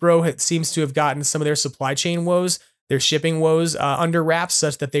Hasbro seems to have gotten some of their supply chain woes, their shipping woes under wraps,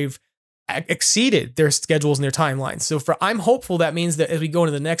 such that they've exceeded their schedules and their timelines. So I'm hopeful that means that as we go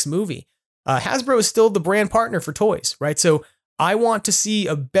into the next movie, Hasbro is still the brand partner for toys, right? So I want to see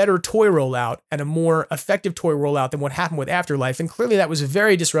a better toy rollout and a more effective toy rollout than what happened with Afterlife. And clearly that was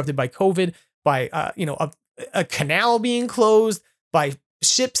very disrupted by COVID, by, a canal being closed, by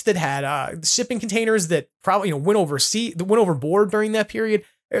ships that had shipping containers that probably went overboard during that period.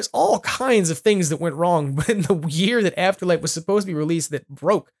 There's all kinds of things that went wrong in the year that Afterlife was supposed to be released that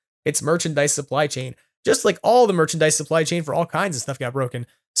broke its merchandise supply chain. Just like all the merchandise supply chain for all kinds of stuff got broken.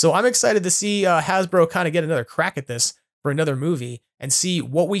 So I'm excited to see Hasbro kind of get another crack at this for another movie and see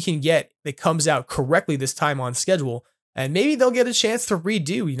what we can get that comes out correctly this time on schedule. And maybe they'll get a chance to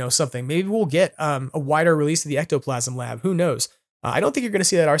redo, something. Maybe we'll get a wider release of the Ectoplasm Lab. Who knows? I don't think you're going to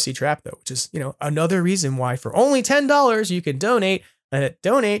see that RC Trap, though, which is, another reason why for only $10 you can donate at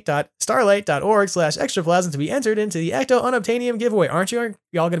donate.starlight.org/extraplasm to be entered into the Ecto Unobtainium giveaway. Aren't you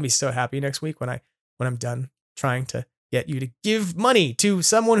all going to be so happy next week when I'm done trying to get you to give money to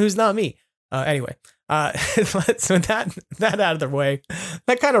someone who's not me? Anyway, let's with that out of the way.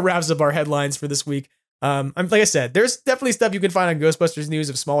 That kind of wraps up our headlines for this week. Like I said, there's definitely stuff you can find on Ghostbusters News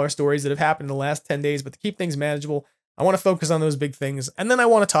of smaller stories that have happened in the last 10 days, but to keep things manageable, I want to focus on those big things. And then I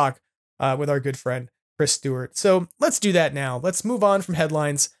want to talk with our good friend, Chris Stewart. So let's do that now. Let's move on from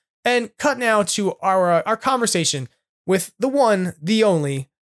headlines and cut now to our conversation with the one, the only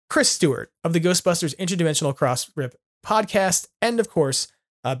Chris Stewart of the Ghostbusters Interdimensional Crossripped podcast. And of course,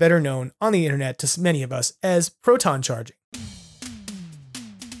 better known on the internet to many of us as Proton Charging.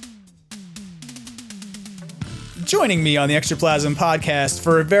 Joining me on the Extraplasm podcast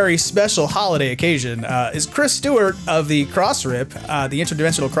for a very special holiday occasion is Chris Stewart of the Crossripped, the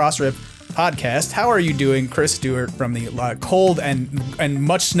Interdimensional Crossripped podcast. How are you doing, Chris Stewart, from the cold and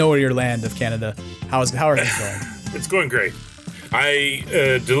much snowier land of Canada? How are things going? It's going great.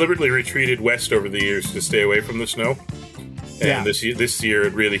 I deliberately retreated west over the years to stay away from the snow, and this year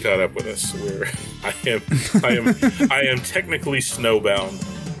it really caught up with us. I am technically snowbound.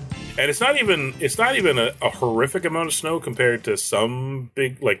 And it's not even a horrific amount of snow compared to some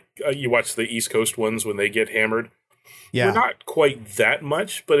big, you watch the East Coast ones when they get hammered. Yeah. We're not quite that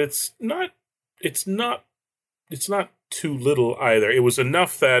much, but it's not too little either. It was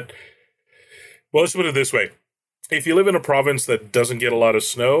enough that, well, let's put it this way. If you live in a province that doesn't get a lot of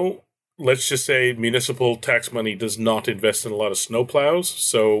snow, let's just say municipal tax money does not invest in a lot of snow plows.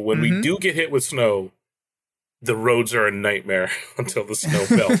 So when we do get hit with snow, the roads are a nightmare until the snow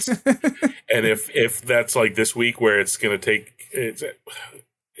melts. And if that's like this week where it's going to take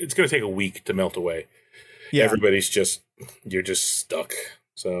a week to melt away. Yeah. You're just stuck.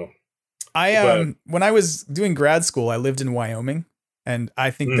 So when I was doing grad school, I lived in Wyoming, and I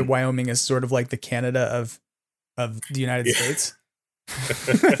think that Wyoming is sort of like the Canada of the United States.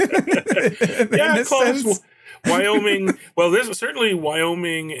 Yeah, close. Wyoming. Well, there's certainly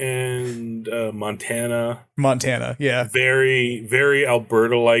Wyoming and Montana. Montana, yeah. Very, very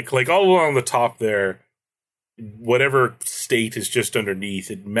Alberta-like. Like all along the top there, whatever state is just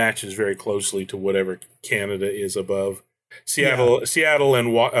underneath, it matches very closely to whatever Canada is above. Seattle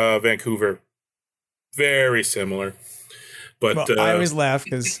and Vancouver, very similar. But I always laugh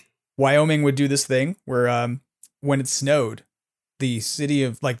because Wyoming would do this thing where when it snowed, the city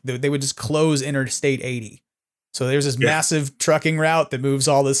of they would just close Interstate 80. So there's this massive trucking route that moves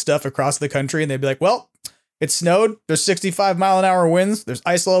all this stuff across the country, and they'd be like, well, it snowed. There's 65-mile-an-hour winds. There's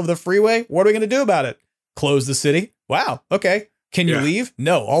ice all over the freeway. What are we going to do about it? Close the city. Wow. Okay. Can you leave?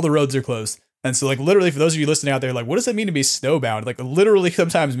 No, all the roads are closed. And so literally for those of you listening out there, what does it mean to be snowbound? Literally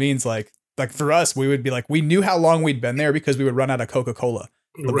sometimes means like for us, we would be we knew how long we'd been there because we would run out of Coca-Cola.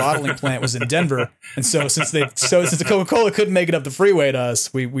 The bottling plant was in Denver, and so since the Coca-Cola couldn't make it up the freeway to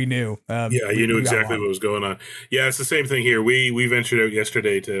us, we knew. You knew exactly what was going on. Yeah, it's the same thing here. We ventured out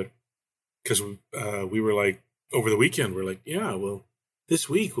yesterday because we were over the weekend. We're well, this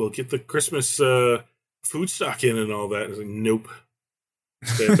week we'll get the Christmas food stock in and all that. I was nope.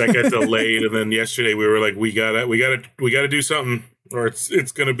 That got delayed, and then yesterday we were we gotta do something, or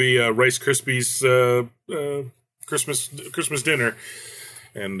it's gonna be Rice Krispies Christmas dinner.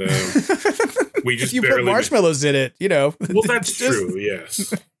 And we just you put marshmallows in it, Well, that's true.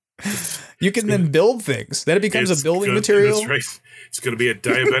 Yes, you can then build things. Then it becomes a building material. That's right. It's going to be a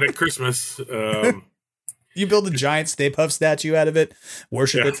diabetic Christmas. You build a giant Stay Puft statue out of it.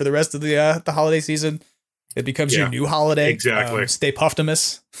 Worship it for the rest of the holiday season. It becomes your new holiday. Exactly. Stay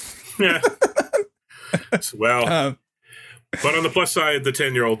Puftimus. Yeah. Well, but on the plus side, the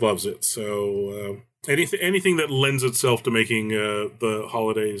 10-year-old loves it. So. Anything that lends itself to making the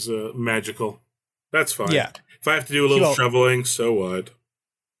holidays magical, that's fine. Yeah. If I have to do a little shoveling, so what?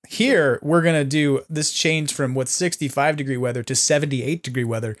 Here, we're going to do this change from 65-degree weather to 78-degree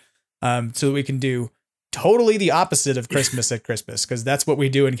weather so that we can do totally the opposite of Christmas at Christmas, because that's what we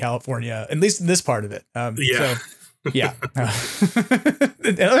do in California, at least in this part of it. So Yeah.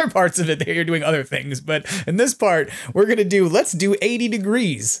 In other parts of it, you're doing other things. But in this part, we're going to let's do 80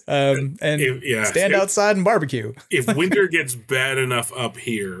 degrees and stand outside and barbecue. If winter gets bad enough up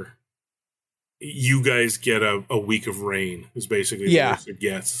here, you guys get a week of rain is basically the worst it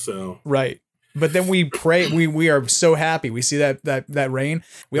gets. So right. But then we pray. We are so happy. We see that rain.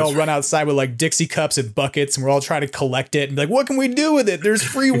 We all run outside with like Dixie cups and buckets, and we're all trying to collect it and be like, what can we do with it? There's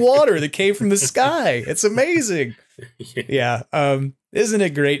free water that came from the sky. It's amazing. Yeah. Isn't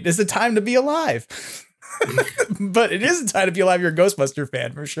it great? It's the time to be alive. But it is a time to be alive. You're a Ghostbuster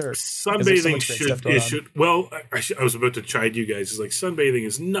fan for sure. Sunbathing should. Well, I was about to chide you guys. It's like sunbathing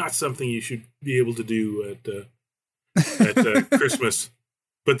is not something you should be able to do at Christmas.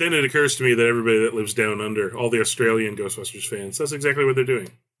 But then it occurs to me that everybody that lives down under, all the Australian Ghostbusters fans, that's exactly what they're doing.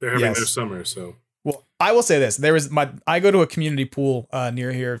 They're having their summer. So, well, I will say this: I go to a community pool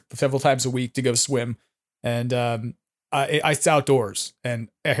near here several times a week to go swim, and it's outdoors. And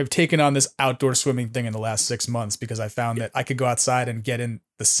I have taken on this outdoor swimming thing in the last 6 months because I found that I could go outside and get in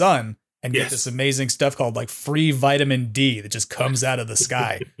the sun and get this amazing stuff called like free vitamin D that just comes out of the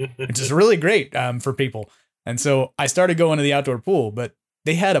sky, which is really great for people. And so I started going to the outdoor pool, but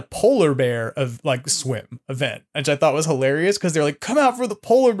they had a polar bear swim event, which I thought was hilarious because they're like, come out for the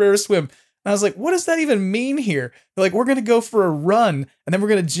polar bear swim. And I was like, what does that even mean here? They're like, we're going to go for a run and then we're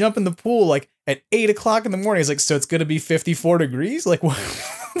going to jump in the pool like at 8 o'clock in the morning. It's like, so it's going to be 54 degrees? Like, what?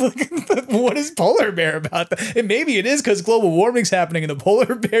 What is polar bear about? And maybe it is because global warming's happening and the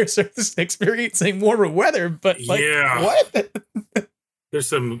polar bears are experiencing warmer weather, but what? There's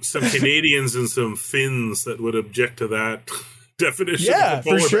some Canadians and some Finns that would object to that definition. Yeah,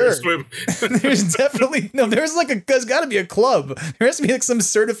 for sure. There's definitely there's got to be a club. There has to be like some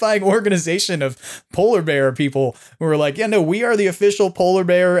certifying organization of polar bear people who are like, we are the official polar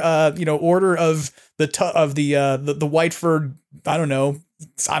bear, order of the white fur. I don't know.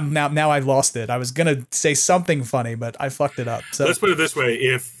 I'm now I've lost it. I was gonna say something funny, but I fucked it up. So let's put it this way: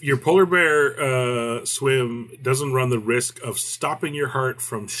 if your polar bear swim doesn't run the risk of stopping your heart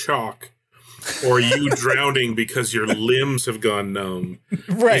from shock, or you drowning because your limbs have gone numb.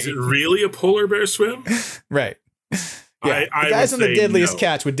 Right. Is it really a polar bear swim? Right. Yeah. The guys in the Deadliest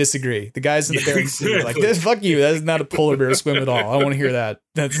Catch would disagree. The guys in the Bering Sea are like, fuck you. That is not a polar bear swim at all. I don't want to hear that.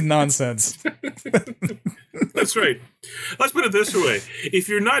 That's nonsense. That's right. Let's put it this way. If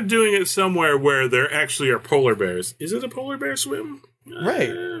you're not doing it somewhere where there actually are polar bears, is it a polar bear swim? Right.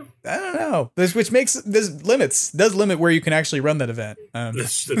 I don't know. Does limit where you can actually run that event.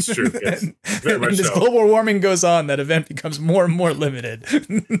 That's true. Yes. Very much and as global warming goes on, that event becomes more and more limited.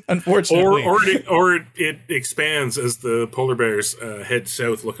 Unfortunately, or it expands as the polar bears head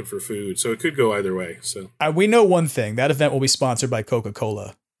south looking for food. So it could go either way. So we know one thing: that event will be sponsored by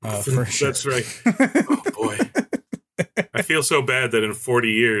Coca-Cola. For sure. That's right. Oh boy. I feel so bad that in 40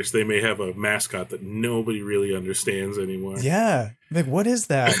 years they may have a mascot that nobody really understands anymore. Yeah. Like, what is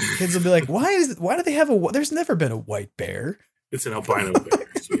that? Kids will be like, why do they have there's never been a white bear. It's an albino bear,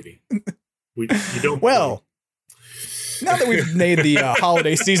 sweetie. You don't. Well, now that we've made the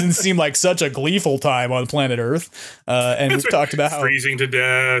holiday season seem like such a gleeful time on planet Earth, and we've talked about how freezing to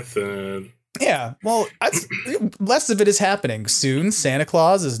death. Yeah, well, less of it is happening soon. Santa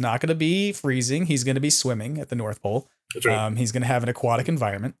Claus is not going to be freezing. He's going to be swimming at the North Pole. That's right. He's going to have an aquatic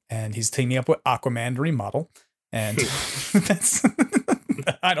environment, and he's teaming up with Aquaman to remodel. And that's,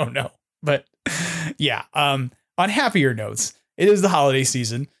 I don't know. But yeah, on happier notes, it is the holiday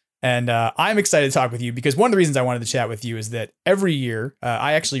season. And I'm excited to talk with you because one of the reasons I wanted to chat with you is that every year,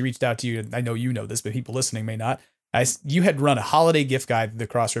 I actually reached out to you. And I know you know this, but people listening may not. You had run a holiday gift guide to the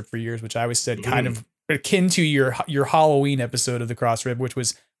Crossripped for years, which I always said kind of akin to your Halloween episode of the Crossripped, which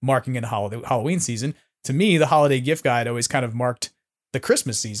was marking in Halloween season. To me, the holiday gift guide always kind of marked the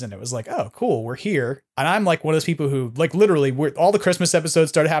Christmas season. It was like, oh, cool, we're here. And I'm like one of those people who like literally all the Christmas episodes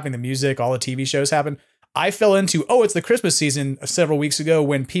started happening, the music, all the TV shows happened. I fell into, it's the Christmas season several weeks ago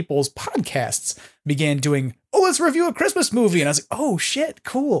when people's podcasts began doing, let's review a Christmas movie. And I was like, oh shit,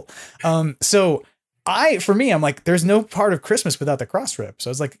 cool. So I'm like, there's no part of Christmas without the Crossripped. So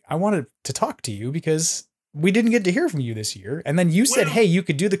I was like, I wanted to talk to you because we didn't get to hear from you this year. And then you said, hey, you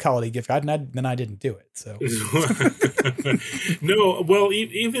could do the holiday gift guide. And then I didn't do it. So no, well,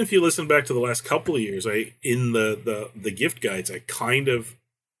 even if you listen back to the last couple of years, in the gift guides, I kind of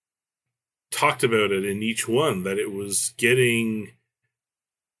talked about it in each one that it was getting,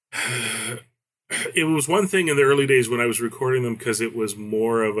 it was one thing in the early days when I was recording them because it was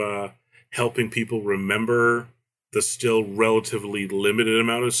more of a helping people remember the still relatively limited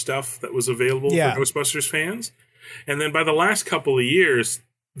amount of stuff that was available for Ghostbusters fans. And then by the last couple of years,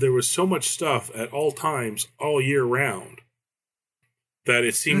 there was so much stuff at all times, all year round, that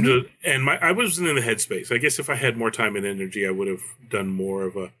it seemed to, and I wasn't in the headspace. I guess if I had more time and energy, I would have done more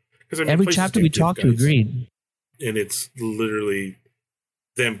of a, because every chapter we talked to agreed. And it's literally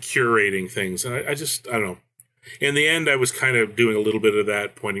them curating things. And I don't know. In the end, I was kind of doing a little bit of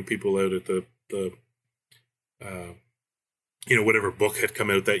that, pointing people out at the whatever book had come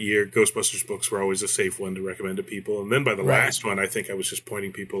out that year. Ghostbusters books were always a safe one to recommend to people. And then by the last one, I think I was just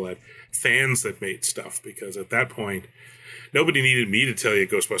pointing people at fans that made stuff, because at that point, nobody needed me to tell you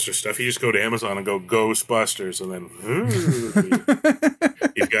Ghostbusters stuff. You just go to Amazon and go Ghostbusters, and then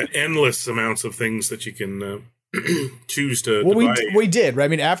you've got endless amounts of things that you can choose to buy. We did, right? I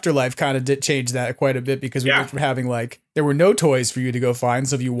mean, Afterlife kind of did change that quite a bit, because we went from having there were no toys for you to go find,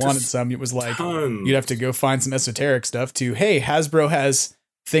 so if you wanted some, it was you'd have to go find some esoteric stuff, to, hey, Hasbro has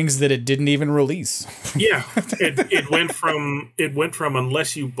things that it didn't even release. Yeah, it went from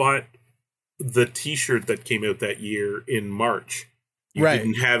unless you bought the T-shirt that came out that year in March, you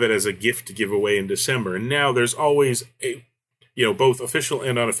didn't have it as a gift to give away in December, and now there's always both official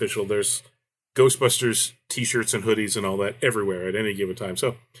and unofficial. There's Ghostbusters T-shirts and hoodies and all that everywhere at any given time.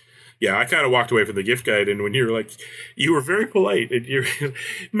 So, yeah, I kind of walked away from the gift guide, and when you were like, you were very polite, and you're,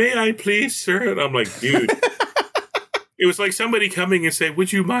 may I please, sir? And I'm like, dude, it was like somebody coming and say,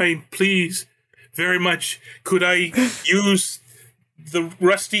 would you mind, please, very much, could I use the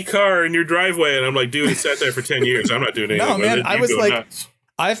rusty car in your driveway? And I'm like, dude, it sat there for 10 years. I'm not doing anything. No, man, I was like, nuts.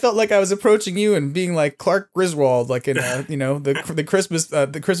 I felt like I was approaching you and being like Clark Griswold, like in the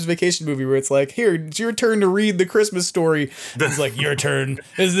Christmas Vacation movie, where it's like, here, it's your turn to read the Christmas story. It's like, your turn.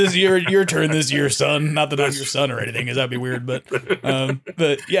 Is this your turn this year, son? Not that I'm your son or anything, because that'd be weird, but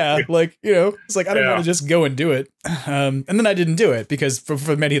yeah, it's like, I don't want to just go and do it, and then I didn't do it because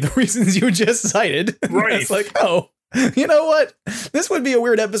for many of the reasons you just cited. Right. It's like, oh, you know what? This would be a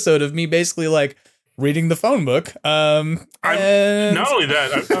weird episode of me basically reading the phone book. Not only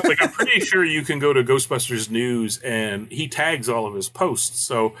that, I'm pretty sure you can go to Ghostbusters News and he tags all of his posts.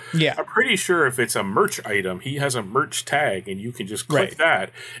 So yeah, I'm pretty sure if it's a merch item, he has a merch tag, and you can just click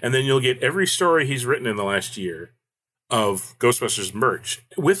that, and then you'll get every story he's written in the last year of Ghostbusters merch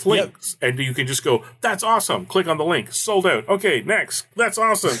with links, and you can just go, that's awesome, click on the link, sold out, okay, next, that's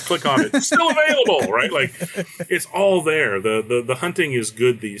awesome, click on it, still available, right? Like, it's all there. The hunting is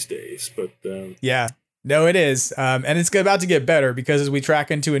good these days, but yeah, no, it is, and it's about to get better, because as we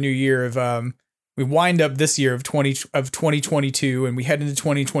track into a new year of we wind up this year of 2022 and we head into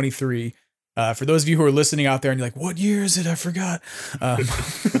 2023. For those of you who are listening out there and you're like, what year is it? I forgot.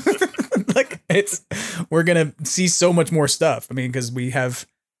 We're gonna see so much more stuff. I mean, because we have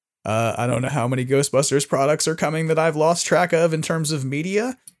I don't know how many Ghostbusters products are coming that I've lost track of in terms of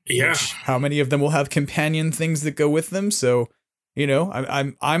media. Yeah, how many of them will have companion things that go with them? So,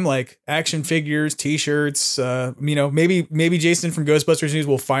 I'm like action figures, T-shirts. Maybe Jason from Ghostbusters News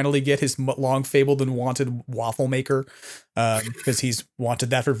will finally get his long fabled and wanted waffle maker, because he's wanted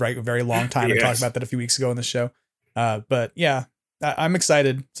that for a very long time. Yes. I talked about that a few weeks ago on the show. But yeah, I'm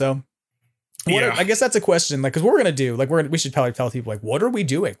excited. So. I guess that's a question, because what we're gonna do, we should probably tell people, what are we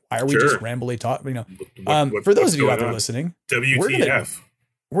doing? Why are we just rambly talking? For those of you out there listening, WTF?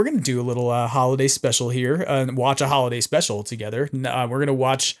 We're gonna do a little holiday special here and watch a holiday special together. We're gonna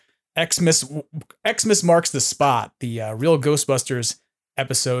watch Xmas Marks the Spot, the Real Ghostbusters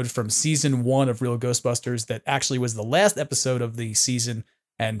episode from season 1 of Real Ghostbusters that actually was the last episode of the season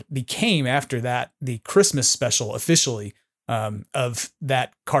and became after that the Christmas special officially. Of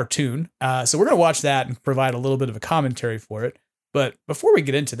that cartoon. So we're going to watch that and provide a little bit of a commentary for it. But before we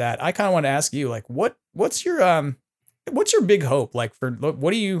get into that, I kind of want to ask you, what's your big hope? What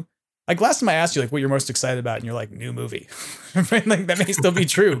do you, last time I asked you, what you're most excited about, and you're like, new movie. That may still be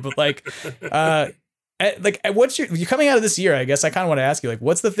true, but what's you're coming out of this year, I guess I kind of want to ask you,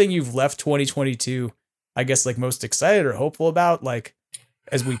 what's the thing you've left 2022, I guess, most excited or hopeful about,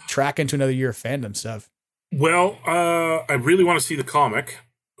 as we track into another year of fandom stuff? Well, I really want to see the comic.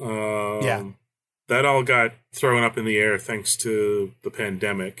 That all got thrown up in the air thanks to the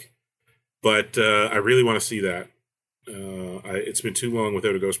pandemic. But I really want to see that. It's been too long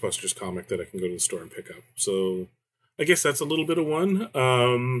without a Ghostbusters comic that I can go to the store and pick up. So I guess that's a little bit of one.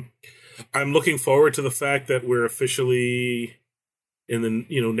 I'm looking forward to the fact that we're officially in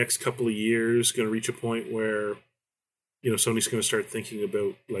the next couple of years going to reach a point where Sony's going to start thinking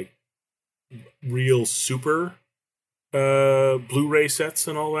about real super Blu-ray sets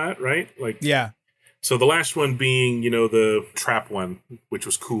and all that, right? So the last one being the trap one, which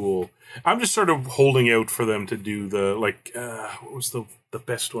was cool. I'm just sort of holding out for them to do the what was the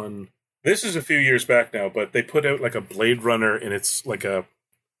best one? This is a few years back now, but they put out a Blade Runner, and it's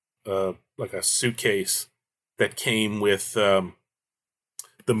like a suitcase that came with the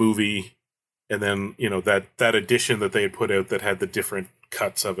movie, and then that edition that they had put out that had the different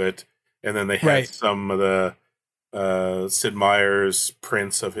cuts of it, and then they had some of the Sid Meier's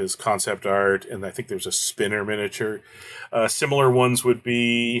prints of his concept art, and I think there's a spinner miniature. Similar ones would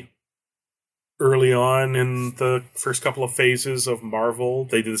be early on in the first couple of phases of Marvel.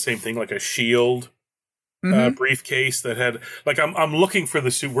 They did the same thing, like a Shield briefcase that had, like, I'm looking for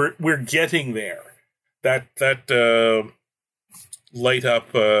the suit. We're getting there. That light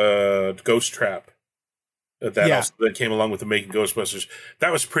up Ghost Trap that came along with the Making Ghostbusters.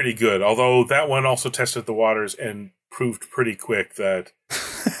 That was pretty good, although that one also tested the waters and proved pretty quick that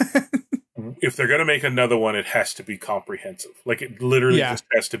if they're going to make another one, it has to be comprehensive. Like, it literally just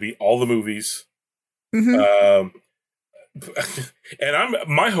has to be all the movies. And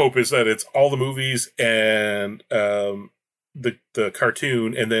my hope is that it's all the movies and the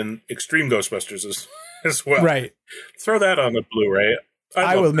cartoon, and then Extreme Ghostbusters as well. Right. Throw that on the Blu-ray.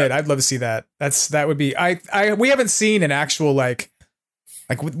 I will admit, I'd love to see that. That would be. We haven't seen an actual like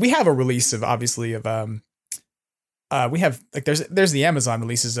we have a release of obviously of we have like there's the Amazon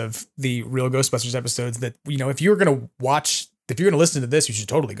releases of the real Ghostbusters episodes that if you're gonna listen to this, you should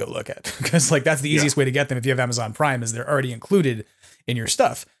totally go look at, because like that's the easiest way to get them if you have Amazon Prime, is they're already included in your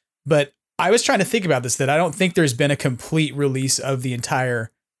stuff. But I was trying to think about this, that I don't think there's been a complete release of the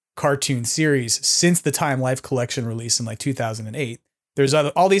entire cartoon series since the Time Life collection release in like 2008. There's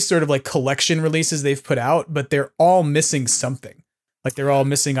all these sort of like collection releases they've put out, but they're all missing something. Like they're all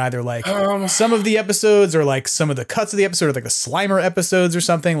missing either like some of the episodes, or like some of the cuts of the episode, or like the Slimer episodes or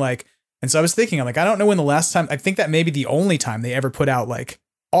something like. And so I was thinking, I'm like, I don't know when the last time, I think that may be the only time they ever put out like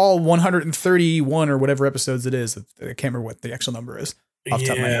all 131 or whatever episodes it is. I can't remember what the actual number is off the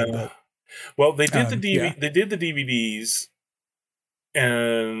top of my head. But, well, they did they did the DVDs.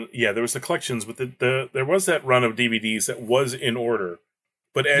 And there was the collections, but there was that run of DVDs that was in order,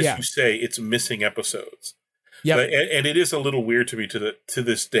 but as you say, it's missing episodes. Yeah, and it is a little weird to me to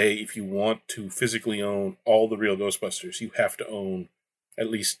this day. If you want to physically own all the real Ghostbusters, you have to own at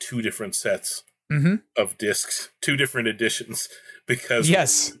least 2 different sets of discs, 2 different editions,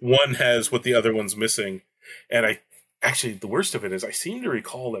 because one has what the other one's missing. And the worst of it is, I seem to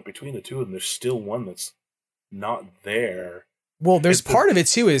recall that between the two of them, there's still one that's not there. Well, there's part of it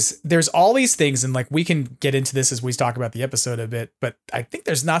too, is there's all these things, and like we can get into this as we talk about the episode a bit, but I think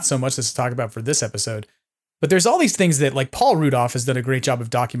there's not so much to talk about for this episode. But there's all these things that like Paul Rudolph has done a great job of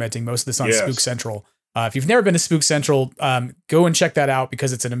documenting most of this on Spook Central. If you've never been to Spook Central, go and check that out,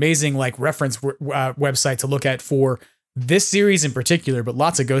 because it's an amazing like reference website to look at for this series in particular, but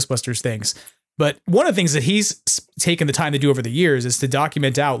lots of Ghostbusters things. But one of the things that he's taken the time to do over the years is to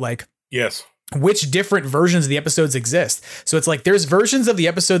document out like which different versions of the episodes exist. So it's like there's versions of the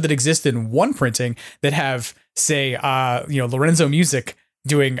episode that exist in one printing that have, say, Lorenzo Music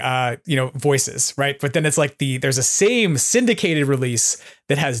doing voices, right? But then it's like there's a same syndicated release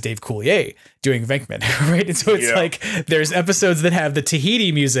that has Dave Coulier doing Venkman, right? And so it's like there's episodes that have the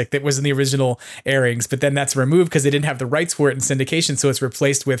Tahiti music that was in the original airings, but then that's removed because they didn't have the rights for it in syndication, so it's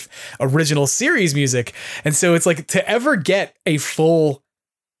replaced with original series music. And so it's like, to ever get a full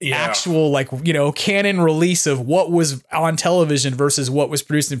actual canon release of what was on television versus what was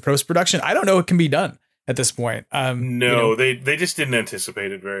produced in post-production, I don't know it can be done at this point. They just didn't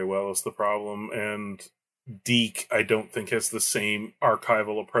anticipate it very well is the problem. And Deke, I don't think, has the same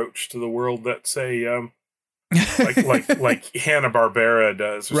archival approach to the world that, say, like Hanna-Barbera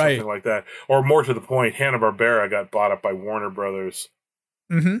does, or something like that. Or more to the point, Hanna-Barbera got bought up by Warner Brothers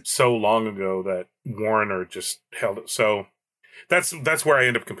so long ago that Warner just held it. So that's where I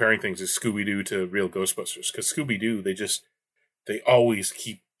end up comparing things, is Scooby-Doo to real Ghostbusters, because Scooby-Doo, they always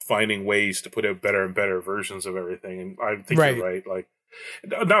keep finding ways to put out better and better versions of everything. And I think you're right. Like,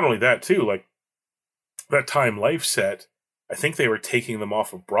 not only that too, like that Time Life set, I think they were taking them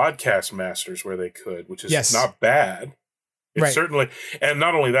off of Broadcast Masters where they could, which is not bad. It certainly, and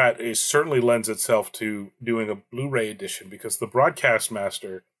not only that, it certainly lends itself to doing a Blu-ray edition, because the Broadcast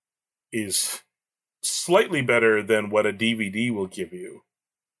Master is slightly better than what a DVD will give you.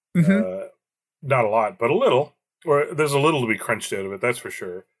 Not a lot, but a little. Or there's a little to be crunched out of it, that's for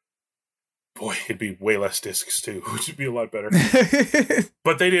sure. Boy, it'd be way less discs too, which would be a lot better.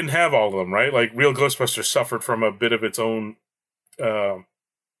 But they didn't have all of them, right? Like, Real Ghostbusters suffered from a bit of its own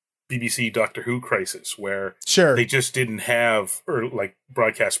BBC Doctor Who crisis, where they just didn't have like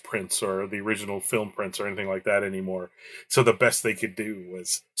broadcast prints or the original film prints or anything like that anymore. So the best they could do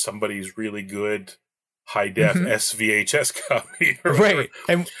was somebody's really good high def SVHS copy. Right.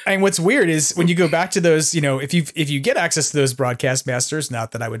 And what's weird is when you go back to those, if you get access to those broadcast masters,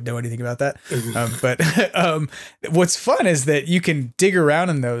 not that I would know anything about that, but what's fun is that you can dig around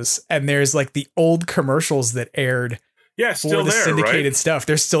in those, and there's like the old commercials that aired. Yeah, still there, syndicated right? stuff.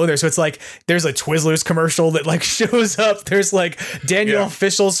 They're still in there. So it's like there's a Twizzlers commercial that like shows up. There's like Danielle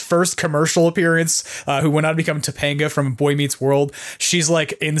Fishel's first commercial appearance, who went on to become Topanga from Boy Meets World. She's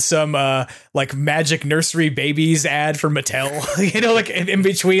like in some like Magic Nursery Babies ad for Mattel, like in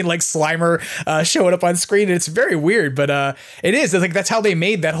between like Slimer showing up on screen. And it's very weird, but it is. It's like that's how they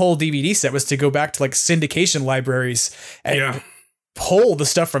made that whole DVD set, was to go back to like syndication libraries and pull the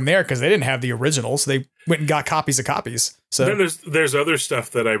stuff from there, because they didn't have the originals. They went and got copies of copies. So then there's other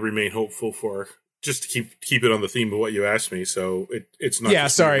stuff that I remain hopeful for, just to keep it on the theme of what you asked me. So it's not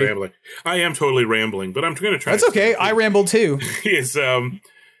just rambling. I am totally rambling, but I'm going to try. That's okay. I rambled too. Is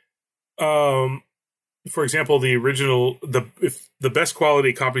for example, the original, the best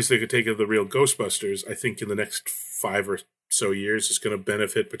quality copies they could take of the real Ghostbusters, I think in the next 5 or so years is going to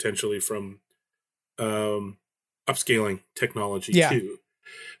benefit potentially from upscaling technology too,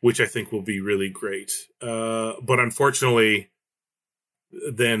 which I think will be really great. But unfortunately,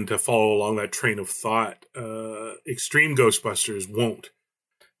 then to follow along that train of thought, Extreme Ghostbusters won't.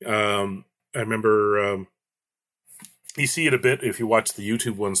 I remember you see it a bit if you watch the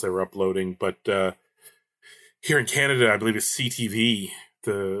YouTube ones they were uploading, but here in Canada, I believe it's CTV,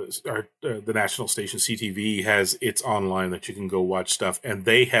 the national station CTV has its online that you can go watch stuff, and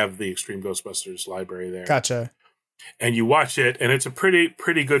they have the Extreme Ghostbusters library there. Gotcha. And you watch it, and it's a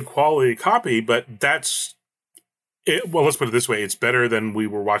pretty good quality copy, but that's it. Well, let's put it this way. It's better than we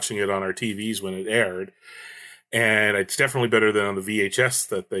were watching it on our TVs when it aired. And it's definitely better than on the VHS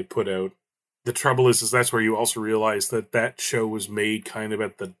that they put out. The trouble is that's where you also realize that show was made kind of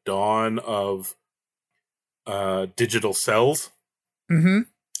at the dawn of digital cells. Mm-hmm.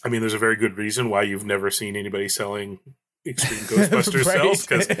 I mean, there's a very good reason why you've never seen anybody selling Extreme Ghostbusters cells,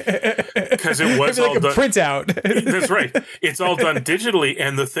 because it was like all a done printout. That's right. It's all done digitally,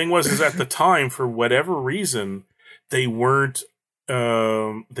 and the thing was at the time, for whatever reason, they weren't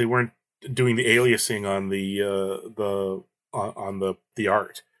doing the aliasing on the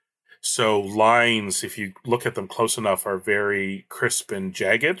art. So lines, if you look at them close enough, are very crisp and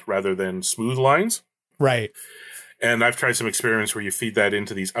jagged rather than smooth lines. Right. And I've tried some experiments where you feed that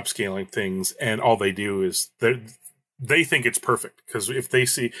into these upscaling things, and all they do is they think it's perfect, because if they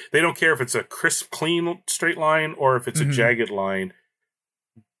don't care if it's a crisp, clean, straight line or if it's a jagged line,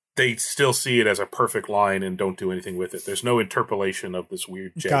 they still see it as a perfect line and don't do anything with it. There's no interpolation of this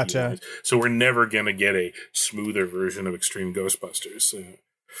weird jagged lines. So we're never going to get a smoother version of Extreme Ghostbusters.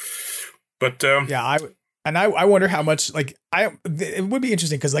 But I wonder how much, like, it would be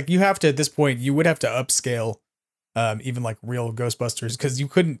interesting, because like you have to, at this point, you would have to upscale even like real Ghostbusters, because you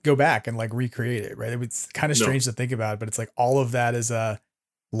couldn't go back and like recreate it, right? It's kind of strange to think about, but it's like all of that is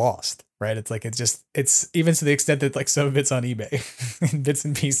lost, right? It's like it's even to the extent that like some of it's on eBay in bits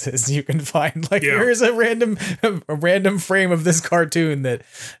and pieces. You can find like here's a random frame of this cartoon that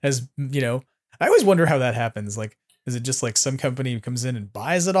has, I always wonder how that happens. Like, is it just like some company comes in and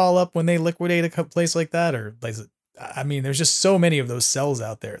buys it all up when they liquidate a place like that, or like, I mean, there's just so many of those cells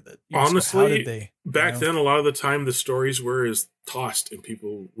out there that honestly, how did they, back then, a lot of the time the stories were tossed, and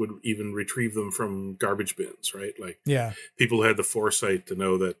people would even retrieve them from garbage bins, right? Like, people had the foresight to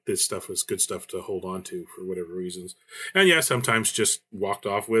know that this stuff was good stuff to hold on to for whatever reasons. And sometimes just walked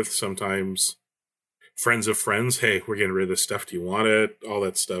off with, sometimes friends of friends, hey, we're getting rid of this stuff. Do you want it? All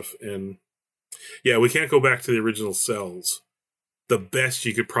that stuff. And we can't go back to the original cells. The best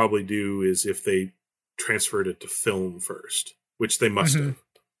you could probably do is if they transferred it to film first, which they must have.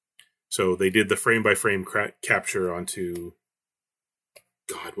 So they did the frame by frame capture onto,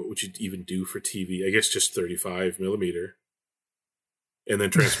 God, what would you even do for TV? I guess just 35 millimeter, and then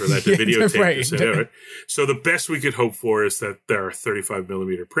transfer that to videotape. Right. So the best we could hope for is that there are 35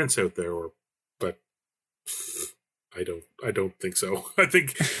 millimeter prints out there, but I don't think so. I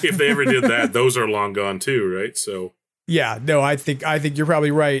think if they ever did that, those are long gone too, right? So I think you're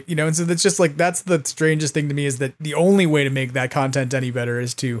probably right. And so that's just like, that's the strangest thing to me, is that the only way to make that content any better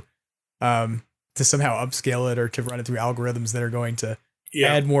is to somehow upscale it, or to run it through algorithms that are going to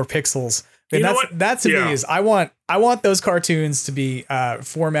add more pixels. And that to me is, I want those cartoons to be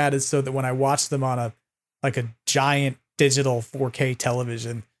formatted so that when I watch them on a giant digital 4K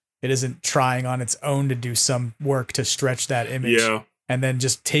television, it isn't trying on its own to do some work to stretch that image. Yeah. And then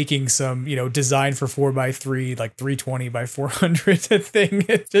just taking some, design for 4x3, like 320 by 400 thing,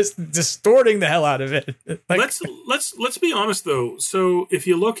 it just distorting the hell out of it. Like, let's be honest though. So if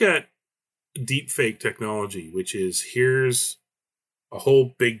you look at deep fake technology, which is here's a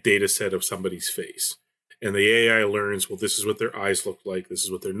whole big data set of somebody's face. And the AI learns, well, this is what their eyes look like. This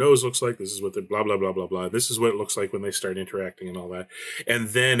is what their nose looks like. This is what their blah, blah, blah, blah, blah. This is what it looks like when they start interacting and all that. And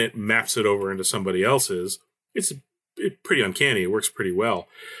then it maps it over into somebody else's. It's pretty uncanny. It works pretty well.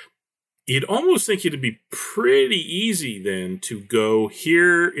 You'd almost think it'd be pretty easy then to go,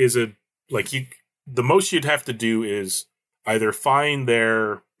 here is the most you'd have to do is either find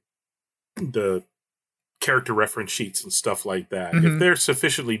the character reference sheets and stuff like that. If they're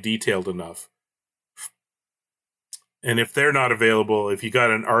sufficiently detailed enough, and if they're not available, if you got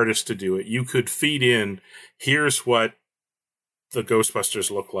an artist to do it, you could feed in, here's what the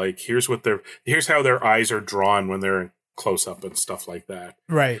Ghostbusters look like. Here's how their eyes are drawn when they're in close up and stuff like that.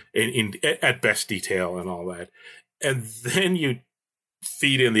 Right. In at best detail and all that. And then you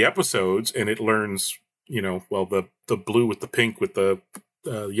feed in the episodes and it learns, the blue with the pink with the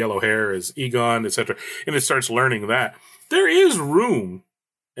yellow hair is Egon, etc. And it starts learning that. There is room,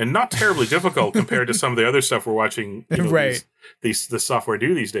 and not terribly difficult compared to some of the other stuff we're watching, right? The software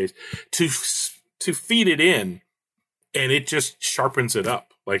do these days to feed it in, and it just sharpens it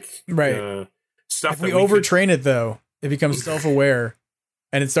up. Right. Stuff. If we overtrain it, though, it becomes self-aware,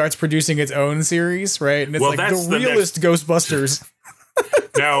 and it starts producing its own series, right? And it's the realist Ghostbusters.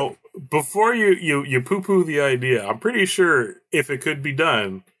 Now, before you poo-poo the idea, I'm pretty sure if it could be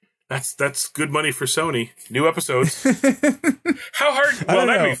done, that's good money for Sony. New episodes. How hard? Well,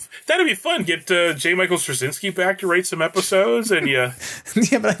 that'd be fun. Get J. Michael Straczynski back to write some episodes, and yeah,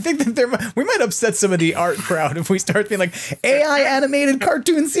 but I think that we might upset some of the art crowd if we start being like AI animated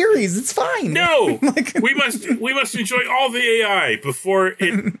cartoon series. It's fine. No, we must enjoy all the AI before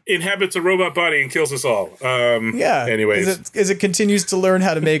it inhabits a robot body and kills us all. Yeah. Anyways, as it continues to learn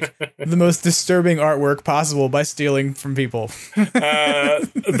how to make the most disturbing artwork possible by stealing from people.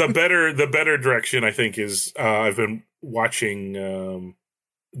 The better direction, I think, is I've been watching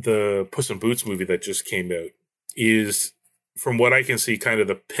the Puss in Boots movie that just came out, is, from what I can see, kind of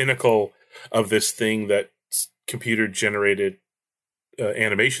the pinnacle of this thing that computer-generated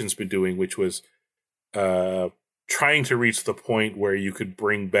animation's been doing, which was trying to reach the point where you could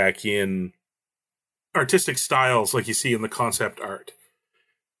bring back in artistic styles like you see in the concept art.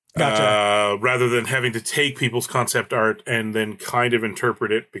 Gotcha. Rather than having to take people's concept art and then kind of interpret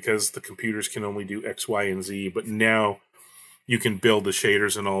it because the computers can only do X, Y, and Z. But now you can build the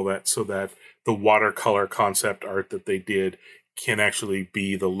shaders and all that so that the watercolor concept art that they did can actually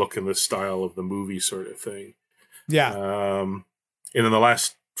be the look and the style of the movie sort of thing. Yeah. And in the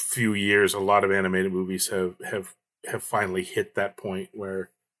last few years, a lot of animated movies have finally hit that point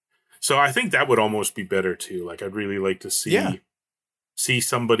where. So I think that would almost be better too. Like, I'd really like to see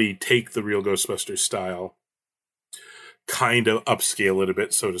somebody take the real Ghostbusters style, kind of upscale it a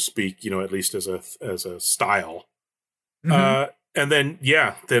bit, so to speak, at least as a style. And then,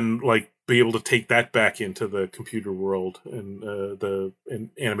 be able to take that back into the computer world and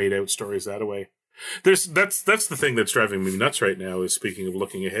animate out stories that way. That's the thing that's driving me nuts right now, is, speaking of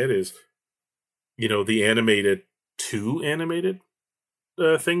looking ahead, is, the animated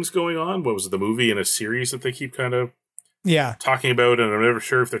things going on. What was it, the movie and a series that they keep kind of talking about, and I'm never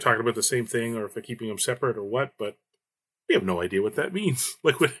sure if they're talking about the same thing or if they're keeping them separate or what, but we have no idea what that means.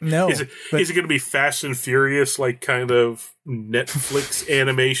 Like, is it going to be Fast and Furious, like kind of Netflix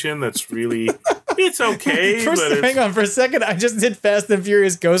animation that's really, it's okay. Hang on for a second. I just did Fast and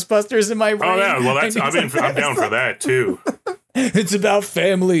Furious Ghostbusters in my brain. Oh yeah, well I'm down for that too. It's about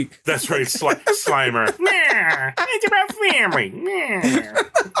family. That's right, Slimer. It's about family.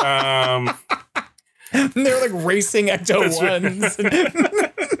 They're like racing Ecto-1s.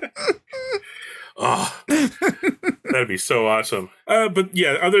 Oh, that'd be so awesome. But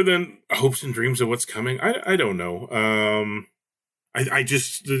yeah, other than hopes and dreams of what's coming, I don't know. I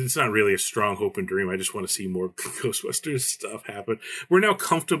just, it's not really a strong hope and dream. I just want to see more Ghostbusters stuff happen. We're now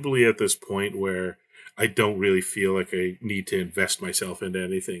comfortably at this point where I don't really feel like I need to invest myself into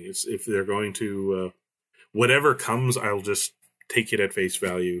anything. It's, if they're going to, whatever comes, I'll just take it at face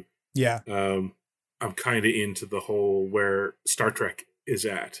value. Yeah. I'm kind of into the whole where Star Trek is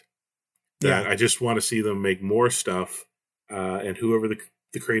at. Yeah. I just want to see them make more stuff, and whoever the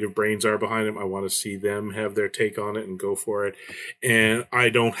creative brains are behind them, I want to see them have their take on it and go for it. And I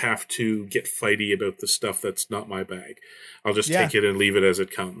don't have to get fighty about the stuff that's not my bag. I'll just take it and leave it as it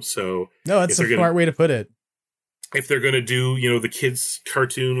comes. So no, that's a smart way to put it. If they're going to do, the kids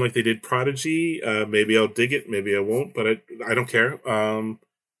cartoon like they did Prodigy, maybe I'll dig it, maybe I won't, but I don't care.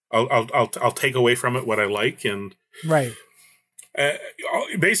 I'll take away from it what I like, and right.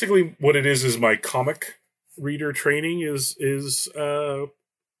 Basically, what it is my comic reader training is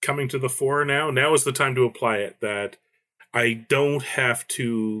coming to the fore now. Now is the time to apply it, that I don't have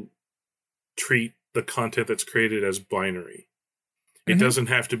to treat the content that's created as binary. It doesn't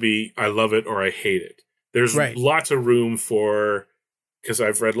have to be I love it or I hate it. There's lots of room for, because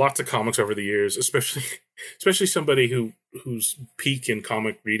I've read lots of comics over the years, especially somebody whose peak in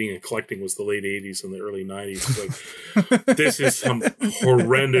comic reading and collecting was the late 80s and the early 90s. It's like, this is some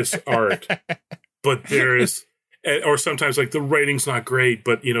horrendous art, but there is, or sometimes like the writing's not great,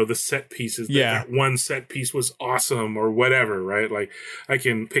 but you know, the set pieces, that one set piece was awesome or whatever, right? Like I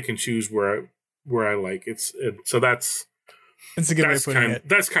can pick and choose where I like so that's a good way of putting it.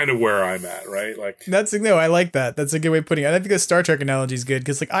 That's kind of where I'm at, right? Like I like that. That's a good way of putting it. I think the Star Trek analogy is good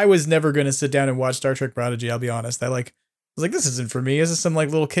because like I was never going to sit down and watch Star Trek Prodigy. I'll be honest. I was like, this isn't for me. This is some like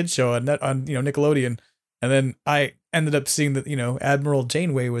little kid show on Nickelodeon. And then I ended up seeing that, Admiral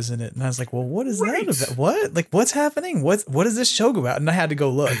Janeway was in it. And I was like, well, what is that about? What? Like, what's happening? What is this show about? And I had to go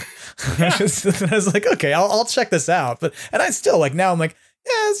look. I was like, okay, I'll check this out. And I still like, now I'm like,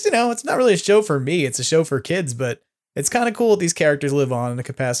 yeah, it's not really a show for me. It's a show for kids, but it's kind of cool that these characters live on in a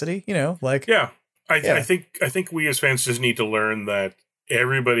capacity, I think we as fans just need to learn that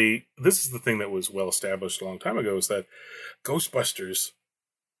everybody, this is the thing that was well established a long time ago, is that Ghostbusters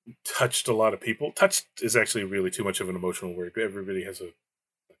touched a lot of people. Touched is actually really too much of an emotional word. Everybody has a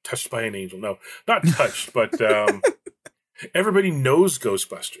touched by an angel. No, not touched, but everybody knows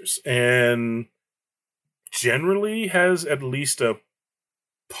Ghostbusters and generally has at least a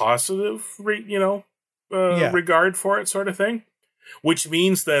positive, regard for it, sort of thing. Which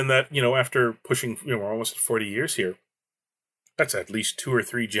means then that, after pushing, we're almost 40 years here, that's at least 2 or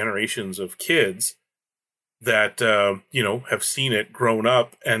 3 generations of kids that, have seen it, grown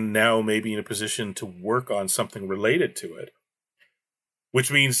up, and now maybe in a position to work on something related to it. Which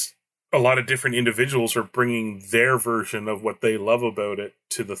means a lot of different individuals are bringing their version of what they love about it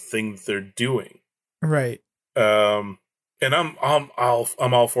to the thing that they're doing. Right. And I'm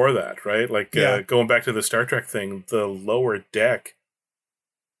all for that, right? Like going back to the Star Trek thing, the Lower Deck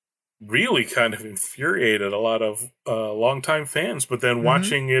really kind of infuriated a lot of longtime fans. But then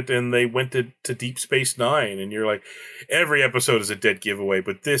watching it, and they went to Deep Space Nine, and you're like, every episode is a dead giveaway,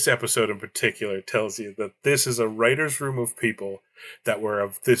 but this episode in particular tells you that this is a writer's room of people that were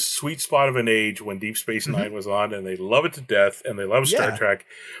of this sweet spot of an age when Deep Space Nine was on, and they love it to death, and they love Star Trek,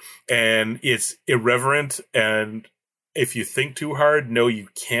 and it's irreverent, and if you think too hard, no, you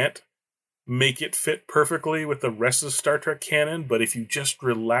can't make it fit perfectly with the rest of Star Trek canon. But if you just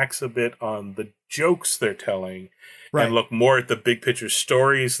relax a bit on the jokes they're telling and look more at the big picture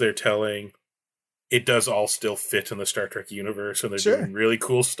stories they're telling, it does all still fit in the Star Trek universe. And they're doing really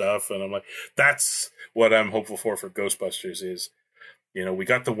cool stuff. And I'm like, that's what I'm hopeful for Ghostbusters is, we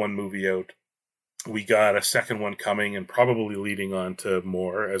got the one movie out. We got a second one coming and probably leading on to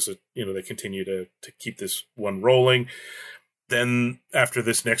more as they continue to keep this one rolling. Then after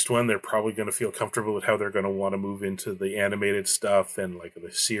this next one, they're probably going to feel comfortable with how they're going to want to move into the animated stuff and like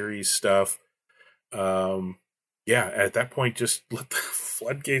the series stuff. At that point, just let the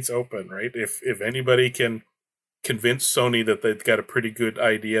floodgates open, right? If anybody can convince Sony that they've got a pretty good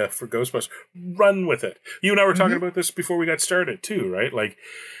idea for Ghostbusters, run with it. You and I were talking about this before we got started too, right? Like,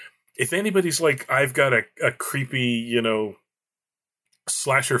 if anybody's like, I've got a creepy,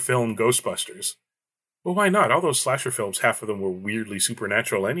 slasher film Ghostbusters, well, why not? All those slasher films, half of them were weirdly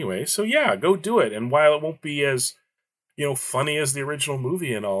supernatural anyway. So yeah, go do it. And while it won't be as, funny as the original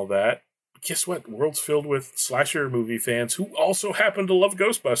movie and all that, guess what? The world's filled with slasher movie fans who also happen to love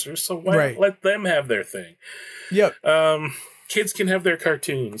Ghostbusters. So why not let them have their thing? Yep. Kids can have their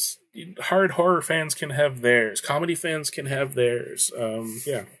cartoons. Hard horror fans can have theirs. Comedy fans can have theirs.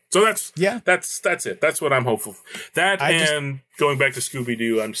 So that's it. That's what I'm hopeful for. Going back to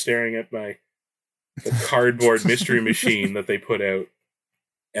Scooby-Doo, I'm staring at the cardboard mystery machine that they put out.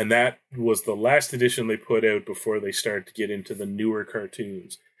 And that was the last edition they put out before they started to get into the newer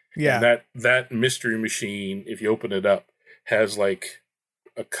cartoons. Yeah. And that mystery machine, if you open it up, has like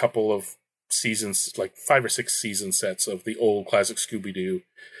a couple of seasons, like 5 or 6 season sets of the old classic Scooby-Doo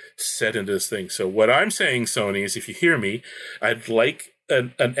set into this thing. So what I'm saying, Sony, is if you hear me, I'd like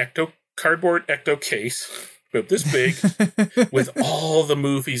an cardboard ecto case about this big with all the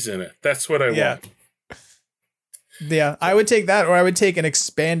movies in it. That's what I want. Yeah, I would take that, or I would take an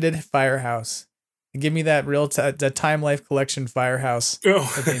expanded Firehouse. Give me that real the Time Life Collection Firehouse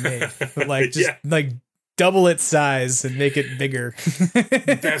that they made, but like double its size and make it bigger.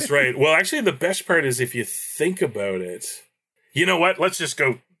 That's right. Well, actually, the best part is if you think about it. You know what? Let's just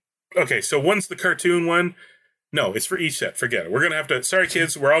go. Okay, so one's the cartoon one. No, it's for each set. Forget it. We're going to have to... Sorry,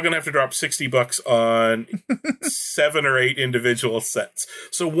 kids. We're all going to have to drop $60 on 7 or 8 individual sets.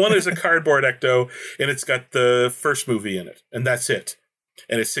 So one is a cardboard ecto, and it's got the first movie in it. And that's it.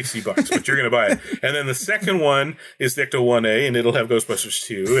 And it's $60, but you're going to buy it. And then the second one is the Ecto 1A, and it'll have Ghostbusters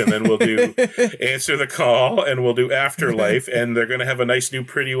 2. And then we'll do Answer the Call, and we'll do Afterlife. And they're going to have a nice new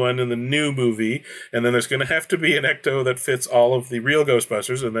pretty one in the new movie. And then there's going to have to be an Ecto that fits all of the real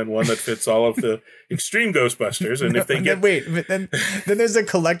Ghostbusters, and then one that fits all of the extreme Ghostbusters. And if they get... Then there's a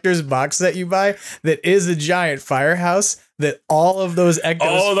collector's box that you buy that is a giant firehouse that all of those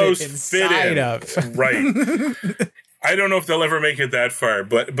Ectos fit inside of. Right. I don't know if they'll ever make it that far,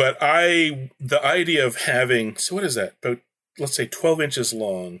 but the idea of having, so what is that? About, let's say 12 inches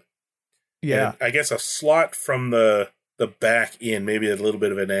long. Yeah. I guess a slot from the back in, maybe a little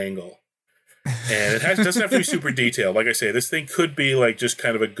bit of an angle. And it doesn't have to be super detailed. Like I say, this thing could be like just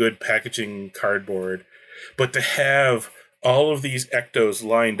kind of a good packaging cardboard, but to have all of these Ectos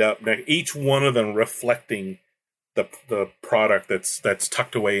lined up, each one of them reflecting the product that's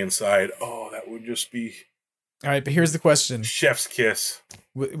tucked away inside. Oh, that would just be... All right, but here's the question. Chef's kiss.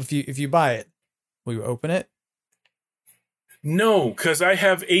 If you buy it, will you open it? No, because I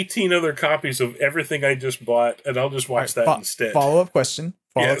have 18 other copies of everything I just bought, and I'll just watch that instead. Follow-up question.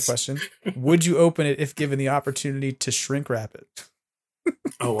 Question. Would you open it if given the opportunity to shrink wrap it?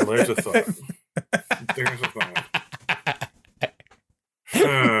 Oh, well, there's a thought.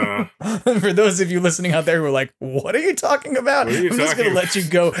 For those of you listening out there who are like, what are you talking about? I'm just going to let you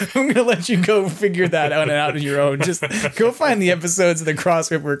go. I'm going to let you go figure that out on your own. Just go find the episodes of the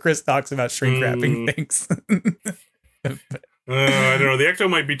Crossripped where Chris talks about shrink wrapping things. I don't know. The Ecto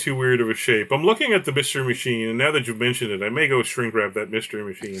might be too weird of a shape. I'm looking at the mystery machine, and now that you've mentioned it, I may go shrink wrap that mystery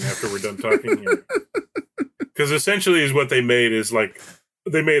machine after we're done talking here. Because essentially is what they made is like,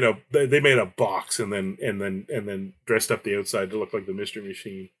 they made a box and then dressed up the outside to look like the mystery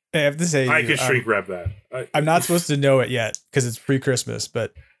machine. I have to say, I could shrink wrap that. I'm not supposed to know it yet because it's pre-Christmas,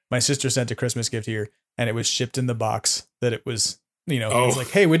 but my sister sent a Christmas gift here, and it was shipped in the box that it was. It was like,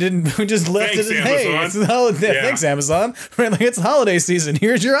 hey, we just left Thanks, it. Amazon. Hey, it's the holiday. Yeah. Thanks, Amazon. Right, like it's holiday season.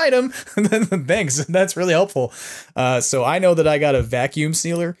 Here's your item. Thanks. That's really helpful. So I know that I got a vacuum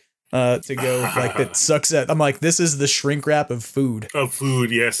sealer. To go like that sucks at. I'm like, this is the shrink wrap of food. Of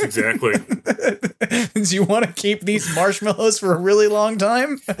food, yes, exactly. Do you want to keep these marshmallows for a really long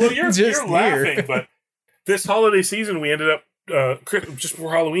time? Well, you're laughing, but this holiday season we ended up just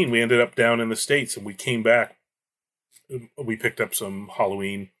before Halloween. We ended up down in the States, and we came back. We picked up some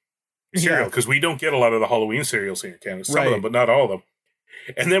Halloween cereal because we don't get a lot of the Halloween cereals here in Canada. Some of them, but not all of them.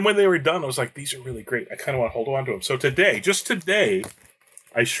 And then when they were done, I was like, these are really great. I kind of want to hold on to them. So just today.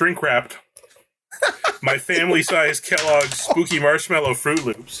 I shrink wrapped my family-sized Kellogg's Spooky Marshmallow Fruit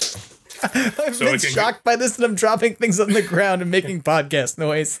Loops. I've been shocked by this, and I'm dropping things on the ground and making podcast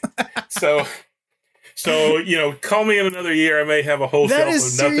noise. so call me in another year. I may have a whole shelf of nothing. That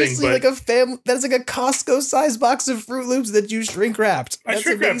is seriously like a family. That is like a Costco-sized box of Fruit Loops that you shrink wrapped. I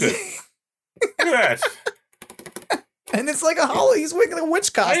shrink wrapped it. Look at that. And it's like he's wearing a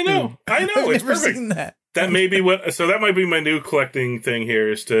witch costume. I know. I've never seen that. That may be that might be my new collecting thing here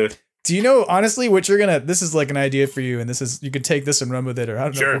is to... Do you know, honestly, what you're going to... This is like an idea for you, and you can take this and run with it, or I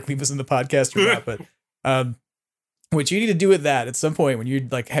don't know if we'll leave this in the podcast or not, but what you need to do with that at some point when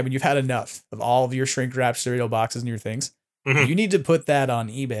you've had enough of all of your shrink wrap cereal boxes and your things, you need to put that on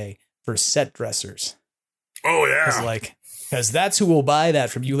eBay for set dressers. Oh, yeah. Because that's who will buy that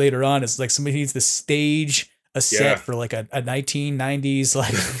from you later on. It's like somebody needs to stage a set for like a 1990s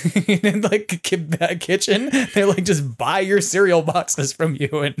kitchen. They're like, just buy your cereal boxes from you.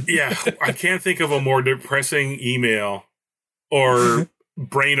 And I can't think of a more depressing email or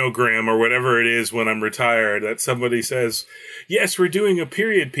brainogram or whatever it is when I'm retired that somebody says, yes, we're doing a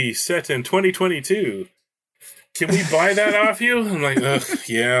period piece set in 2022. Can we buy that off you? I'm like, ugh,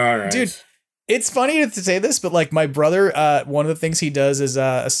 yeah, all right. Dude, it's funny to say this, but like my brother, one of the things he does is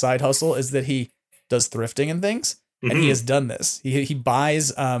a side hustle is that he does thrifting and things. And he has done this. He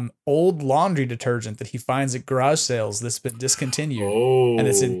buys old laundry detergent that he finds at garage sales that's been discontinued. Oh. And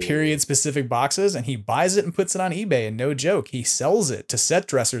it's in period specific boxes. And he buys it and puts it on eBay. And no joke, he sells it to set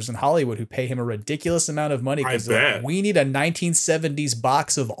dressers in Hollywood who pay him a ridiculous amount of money because we need a 1970s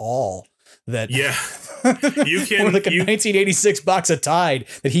box of all. That you can or like a 1986 box of Tide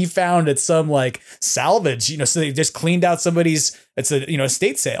that he found at some like salvage, so they just cleaned out somebody's, it's a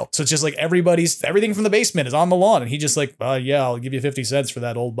estate sale, so it's just like everything from the basement is on the lawn, and he just like, I'll give you 50 cents for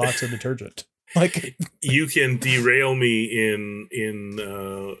that old box of detergent. Like, you can derail me in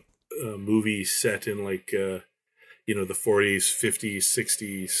a movie set in like the 40s, 50s,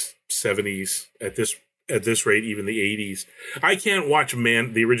 60s, 70s at this rate, even the 80s. I can't watch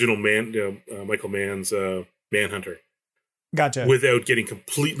the original Michael Mann's Manhunter. Gotcha. Without getting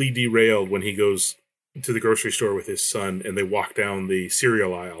completely derailed when he goes to the grocery store with his son and they walk down the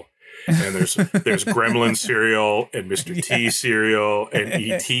cereal aisle. And there's Gremlin cereal and Mr. T cereal and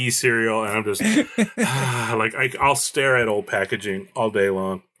E.T. cereal. And I'm just I'll stare at old packaging all day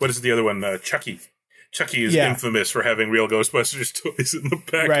long. What is the other one? Chucky. Chucky is infamous for having real Ghostbusters toys in the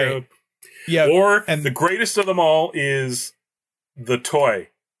background. Right. Yeah. Or the greatest of them all is the toy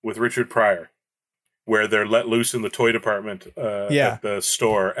with Richard Pryor, where they're let loose in the toy department at the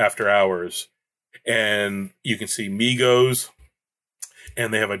store after hours. And you can see Migos,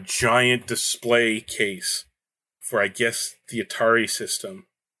 and they have a giant display case for, I guess, the Atari system,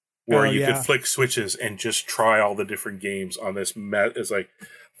 where you could flick switches and just try all the different games on this. It's like,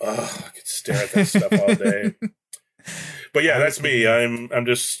 I could stare at that stuff all day. But yeah, that's me. I'm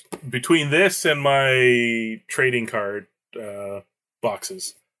just between this and my trading card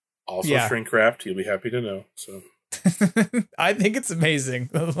boxes, also shrink wrapped. You'll be happy to know. So I think it's amazing.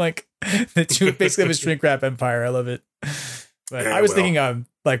 Like that you basically have a shrink wrap empire. I love it. But I was thinking,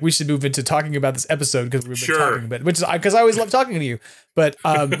 like we should move into talking about this episode because we've been talking about it, which is because I always love talking to you. But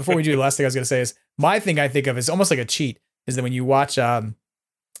before we do, the last thing I was going to say is my thing I think of is almost like a cheat is that when you watch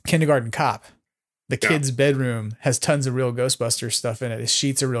Kindergarten Cop, the kid's bedroom has tons of real Ghostbusters stuff in it. His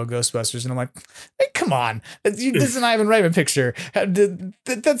sheets are real Ghostbusters. And I'm like, hey, come on. This is an Ivan Reitman picture.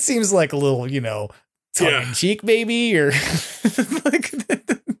 That seems like a little, tongue in cheek, maybe. Or what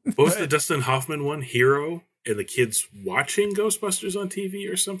was the Dustin Hoffman one? Hero? And the kid's watching Ghostbusters on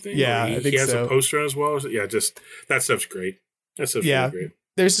TV or something? Yeah, I think he has a poster on his wall. Yeah, just that stuff's great. That stuff's really great.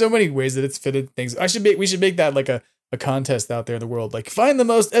 There's so many ways that it's fitted things. We should make that like a contest out there in the world, like find the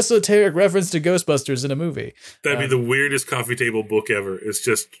most esoteric reference to Ghostbusters in a movie. That'd be the weirdest coffee table book ever. It's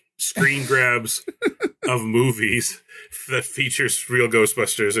just screen grabs of movies that features real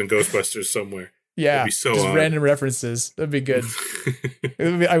Ghostbusters and Ghostbusters somewhere. Yeah, that'd be so just odd. Random references. That'd be good.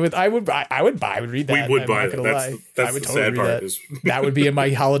 I would read that. We would buy that. That's I would the totally sad read part. That. That would be in my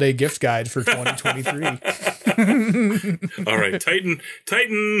holiday gift guide for 2023. All right, Titan,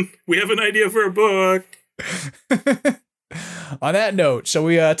 we have an idea for a book. On that note, shall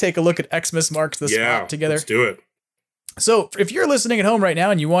we take a look at Xmas Marks the Spot together? Let's do it. So if you're listening at home right now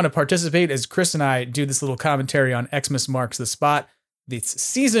and you want to participate as Chris and I do this little commentary on Xmas Marks the Spot, it's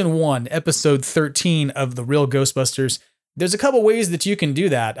season 1, episode 13 of The Real Ghostbusters. There's a couple ways that you can do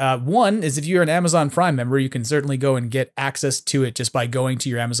that. One is if you're an Amazon Prime member, you can certainly go and get access to it just by going to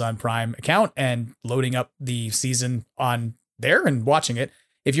your Amazon Prime account and loading up the season on there and watching it.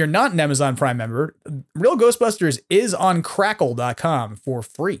 If you're not an Amazon Prime member, Real Ghostbusters is on crackle.com for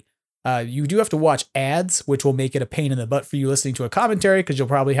free. You do have to watch ads, which will make it a pain in the butt for you listening to a commentary because you'll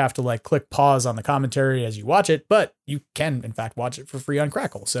probably have to click pause on the commentary as you watch it, but you can in fact watch it for free on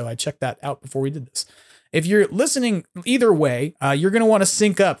Crackle. So I checked that out before we did this. If you're listening either way, you're going to want to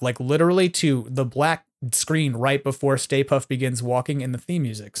sync up literally to the black screen right before Stay Puft Begins Walking in the theme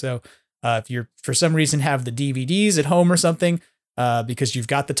music. So if you're for some reason have the DVDs at home or something, because you've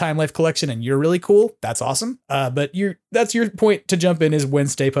got the Time Life collection and you're really cool, that's awesome. But that's your point to jump in is when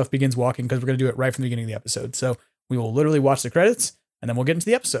Stay Puft Begins Walking, because we're going to do it right from the beginning of the episode. So we will literally watch the credits and then we'll get into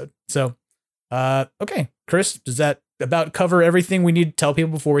the episode. So, okay, Chris, does that about cover everything we need to tell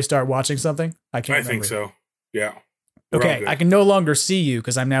people before we start watching something? I think so. Yeah. Okay, I can no longer see you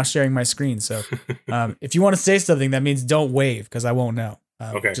because I'm now sharing my screen. So if you want to say something, that means don't wave because I won't know.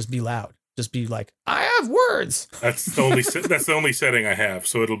 Okay. Just be loud. Just be like, I have words. That's the only setting I have,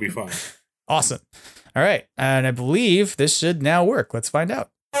 so it'll be fine. Awesome. All right. And I believe this should now work. Let's find out.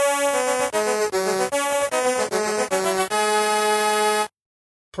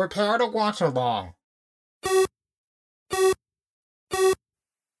 Prepare to watch along.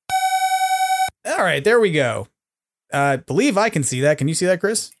 All right, there we go. I believe I can see that. Can you see that,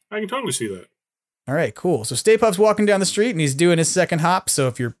 Chris? I can totally see that. All right, cool. So Stay Puft's walking down the street and he's doing his second hop. So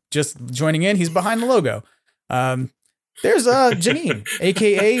if you're just joining in, he's behind the logo. There's Janine,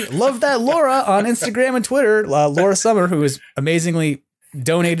 aka Love That Laura on Instagram and Twitter. Laura Summer, who has amazingly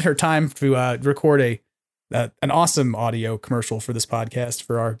donated her time to record an awesome audio commercial for this podcast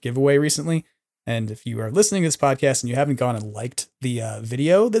for our giveaway recently. And if you are listening to this podcast and you haven't gone and liked the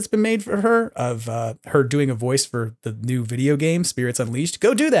video that's been made for her of her doing a voice for the new video game Spirits Unleashed,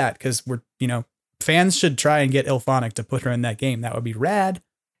 go do that because we're, fans should try and get Ilphonic to put her in that game. That would be rad.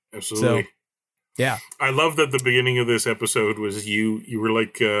 Absolutely. So, yeah. I love that the beginning of this episode was you were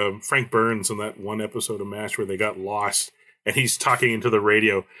like Frank Burns in that one episode of MASH where they got lost and he's talking into the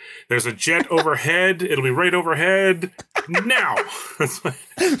radio. There's a jet overhead. It'll be right overhead now.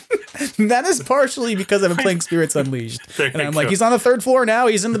 That is partially because I'm playing Spirits Unleashed. And I'm like, go. he's on the 3rd floor now.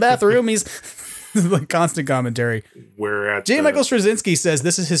 He's in the bathroom. He's like constant commentary. We're at J. Michael Straczynski says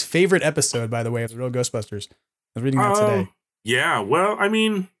this is his favorite episode, by the way, of The Real Ghostbusters. I was reading that today. Yeah, well, I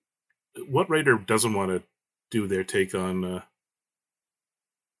mean, what writer doesn't want to do their take on the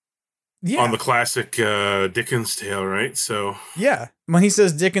classic Dickens tale, right? So yeah, when he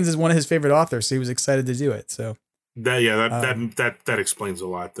says Dickens is one of his favorite authors, so he was excited to do it. So that explains a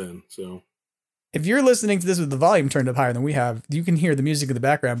lot. Then, so if you're listening to this with the volume turned up higher than we have, you can hear the music in the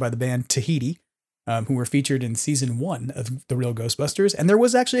background by the band Tahiti, who were featured in season 1 of The Real Ghostbusters, and there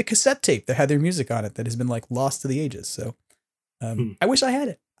was actually a cassette tape that had their music on it that has been like lost to the ages. So I wish I had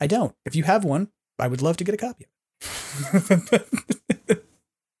it. I don't. If you have one, I would love to get a copy of it.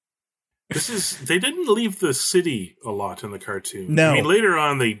 They didn't leave the city a lot in the cartoon. No. I mean, later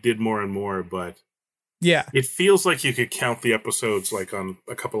on they did more and more, but yeah, it feels like you could count the episodes like on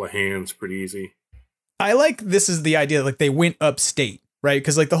a couple of hands pretty easy. I like this is the idea, like they went upstate, right?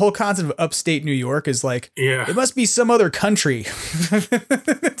 Because like the whole concept of upstate New York is like, it must be some other country.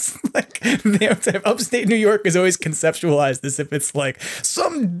 It's like they have to have upstate New York is always conceptualized as if it's like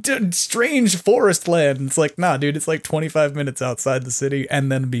some strange forest land. It's like, nah, dude, it's like 25 minutes outside the city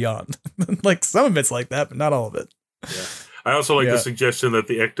and then beyond. Like some of it's like that, but not all of it. Yeah. I also like the suggestion that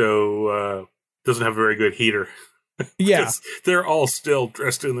the Ecto doesn't have a very good heater. Yeah. They're all still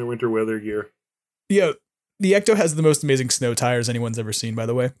dressed in their winter weather gear. Yeah. The Ecto has the most amazing snow tires anyone's ever seen, by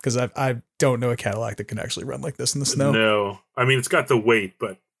the way, because I don't know a Cadillac that can actually run like this in the snow. No. I mean, it's got the weight,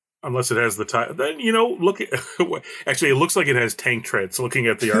 but unless it has the tire, then, look at, actually, it looks like it has tank treads looking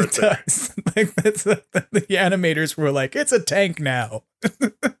at the art there. Like the animators were like, it's a tank now.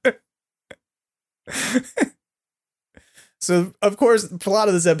 So, of course, the plot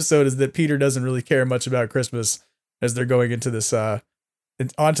of this episode is that Peter doesn't really care much about Christmas as they're going into this,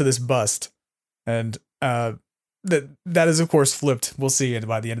 onto this bust. And that is, of course, flipped. We'll see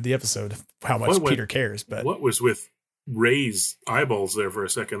by the end of the episode how much Peter cares. But what was with Ray's eyeballs there for a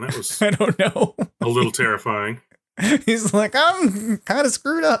second? That was I don't know. A little terrifying. He's like, I'm kind of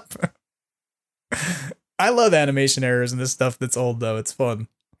screwed up. I love animation errors and this stuff that's old, though. It's fun.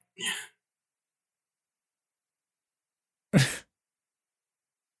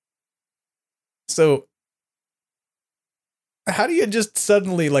 So, how do you just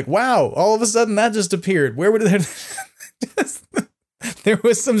suddenly like, wow, all of a sudden that just appeared? Where would it there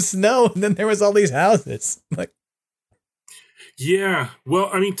was some snow and then there was all these houses. Like, yeah, well,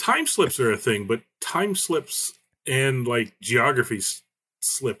 I mean, time slips are a thing, but time slips and like geography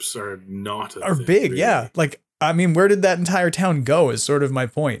slips are not a thing, big, really. Yeah. Like, I mean, where did that entire town go? Is sort of my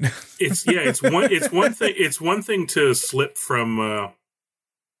point. It's one thing to slip from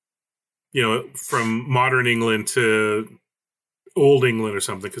from modern England to old England or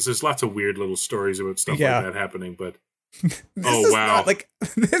something, because there's lots of weird little stories about stuff like that happening. But oh wow,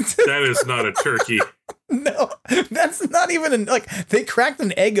 that is not a turkey. No, that's not even they cracked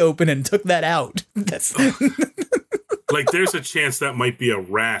an egg open and took that out. That's like there's a chance that might be a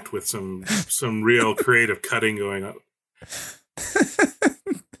rat with some real creative cutting going on.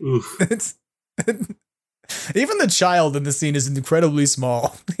 Oof. Even the child in the scene is incredibly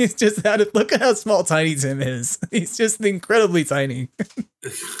small. He's just look at how small Tiny Tim is. He's just incredibly tiny.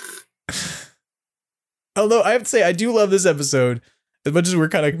 Although I have to say, I do love this episode as much as we're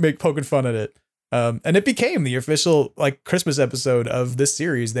kind of poking fun at it. And it became the official Christmas episode of this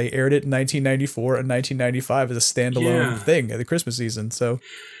series. They aired it in 1994 and 1995 as a standalone thing at the Christmas season. So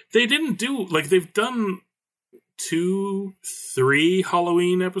they didn't do they've done 2-3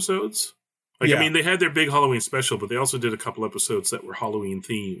 Halloween episodes. I mean, they had their big Halloween special, but they also did a couple episodes that were Halloween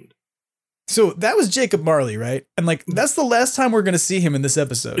themed. So that was Jacob Marley, right? And that's the last time we're going to see him in this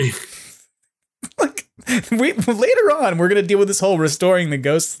episode. Later on, we're going to deal with this whole restoring the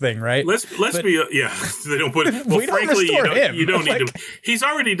ghosts thing, right? Let's be they don't put it. Well, we frankly, you don't need to. He's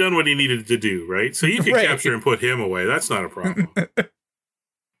already done what he needed to do, right? So you can capture and put him away. That's not a problem.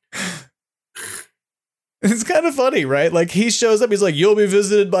 It's kind of funny, right? Like he shows up, he's like, "You'll be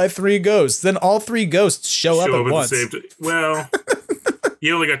visited by 3 ghosts." Then all 3 ghosts show up at once. The same time. Well,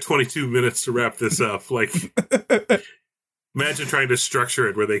 you only got 22 minutes to wrap this up. Imagine trying to structure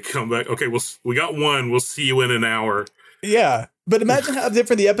it where they come back. Okay, we got 1. We'll see you in an hour. Yeah, but imagine how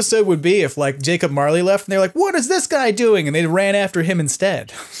different the episode would be if Jacob Marley left and they're like, "What is this guy doing?" And they ran after him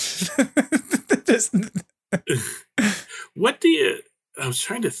instead. What do you? I was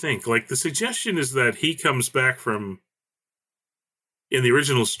trying to think. The suggestion is that he comes back from. In the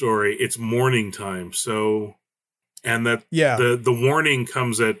original story, it's morning time, so And that the warning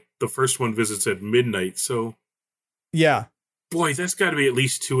comes at, the first one visits at midnight. So, yeah. Boy, that's got to be at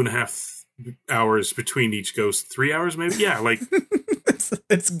least 2.5 hours between each ghost. 3 hours, maybe? Yeah, like...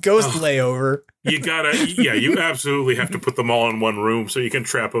 it's ghost layover. You absolutely have to put them all in one room so you can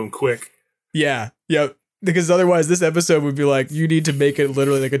trap them quick. Yeah, yep. Because otherwise this episode would be like, you need to make it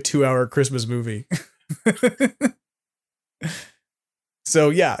literally like a 2-hour Christmas movie. So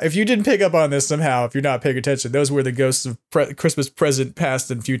yeah, if you didn't pick up on this somehow, if you're not paying attention, those were the ghosts of Christmas present,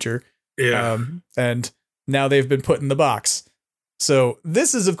 past, and future. Yeah. And now they've been put in the box. So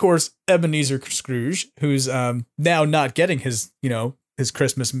this is, of course, Ebenezer Scrooge, who's now not getting his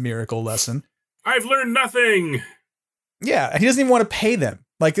Christmas miracle lesson. I've learned nothing. Yeah, he doesn't even want to pay them.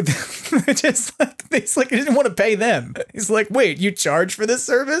 Like, it's like he didn't want to pay them. He's like, wait, you charge for this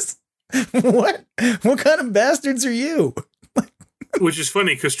service? What? What kind of bastards are you? Which is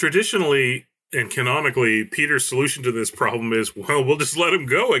funny, because traditionally and canonically, Peter's solution to this problem is, well, we'll just let him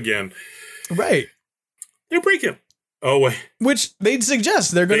go again. Right. They break him. Oh, wait. Which they'd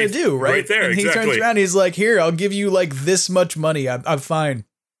suggest they're going to do, right? Right there, and he turns around, he's like, here, I'll give you like this much money. I'm fine.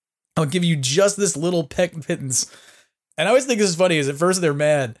 I'll give you just this little pittance. And I always think this is funny, is at first they're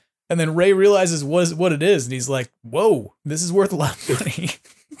mad, and then Ray realizes what it is, and he's like, whoa, this is worth a lot of money.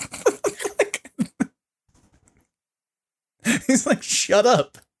 He's like, shut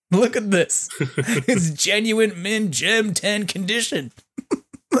up. Look at this. It's genuine mint gem 10 condition.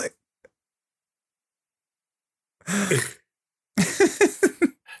 Like,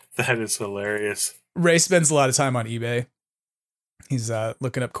 that is hilarious. Ray spends a lot of time on eBay. He's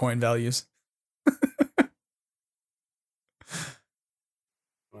looking up coin values.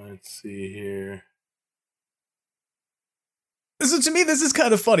 Let's see here. So to me, this is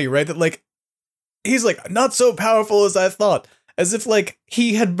kind of funny, right? That like, he's like, not so powerful as I thought. As if like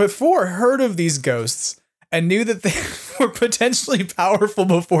he had before heard of these ghosts and knew that they were potentially powerful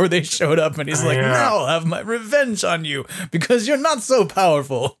before they showed up. And he's like, now I'll have my revenge on you because you're not so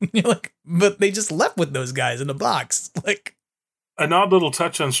powerful. You're like, but they just left with those guys in a box. Like, an odd little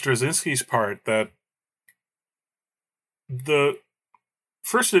touch on Straczynski's part, that the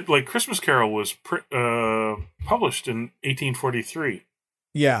first, like, Christmas Carol was published in 1843.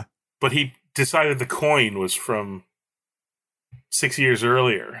 Yeah. But he decided the coin was from 6 years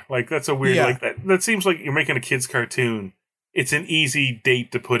earlier. Like, that's a weird, like, that seems like you're making a kid's cartoon. It's an easy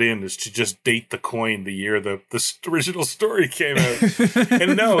date to put in, is to just date the coin the year the original story came out.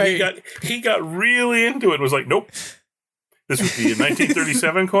 And no, right. he got really into it and was like, nope. This would be a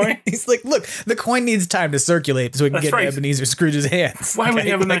 1937 coin? He's like, look, the coin needs time to circulate so it can get in Ebenezer Scrooge's hands. Why would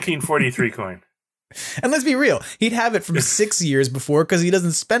he have a 1943 coin? And let's be real, he'd have it from 6 years before because he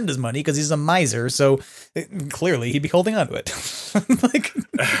doesn't spend his money because he's a miser. So clearly he'd be holding on to it. Like,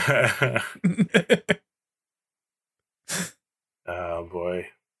 oh boy.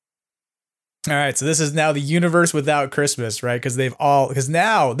 All right, so this is now the universe without Christmas, right? Because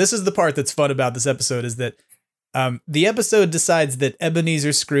now this is the part that's fun about this episode, is that the episode decides that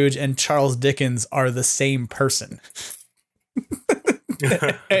Ebenezer Scrooge and Charles Dickens are the same person.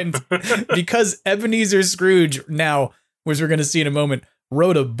 And because Ebenezer Scrooge, now, which we're going to see in a moment,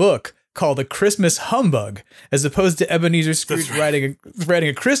 wrote a book called A Christmas Humbug, as opposed to Ebenezer Scrooge writing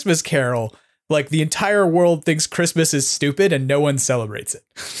a Christmas carol, like, the entire world thinks Christmas is stupid and no one celebrates it.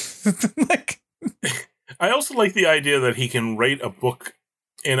 Like, I also like the idea that he can write a book,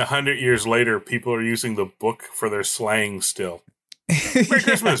 and 100 years later, people are using the book for their slang still. Merry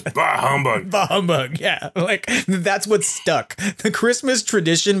Christmas, bah humbug. Bah humbug, yeah. Like, that's what stuck. The Christmas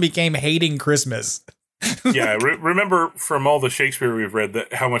tradition became hating Christmas. Yeah, remember from all the Shakespeare we've read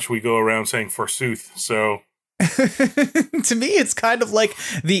that how much we go around saying forsooth, so... To me, it's kind of like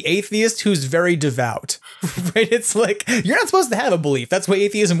the atheist who's very devout, right? It's like, you're not supposed to have a belief. That's why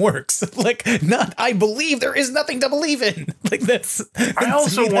atheism works. Like, not, I believe there is nothing to believe in. Like, that's I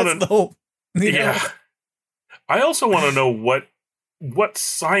also want to... Yeah. I also want to know what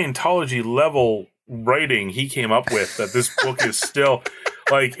Scientology level writing he came up with, that this book is still,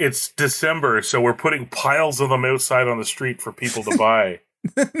 like, it's December, so we're putting piles of them outside on the street for people to buy.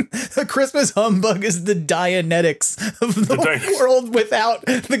 The Christmas Humbug is the Dianetics of the world without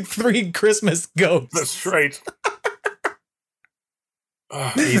the 3 Christmas ghosts. That's right.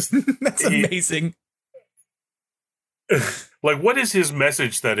 That's amazing. Like, what is his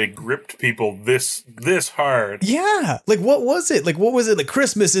message that it gripped people this hard? Yeah. Like, what was it? Like,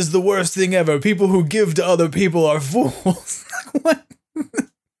 Christmas is the worst thing ever. People who give to other people are fools. Like, what?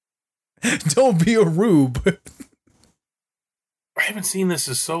 Don't be a rube. I haven't seen this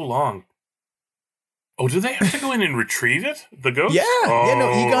in so long. Oh, do they have to go in and retrieve it? The ghost? Yeah.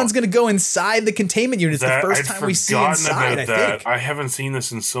 No, Egon's going to go inside the containment unit. It's the first time we see inside, I think. I haven't seen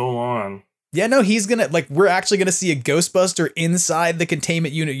this in so long. Yeah, no, he's going to, we're actually going to see a Ghostbuster inside the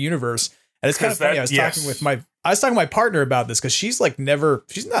containment unit universe. And it's kind of funny. I was talking with my partner about this because she's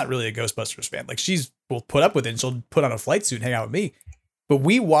she's not really a Ghostbusters fan. Will put up with it and she'll put on a flight suit and hang out with me. But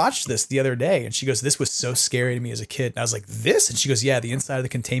we watched this the other day and she goes, this was so scary to me as a kid. And I was like, this? And she goes, yeah, the inside of the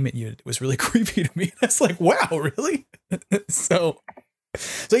containment unit was really creepy to me. And I was like, wow, really? So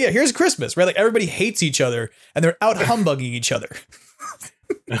yeah, here's Christmas, right? Like everybody hates each other and they're out humbugging each other.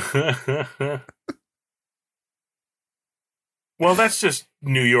 Well, that's just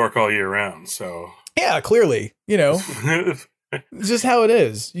New York all year round. So yeah, clearly, just how it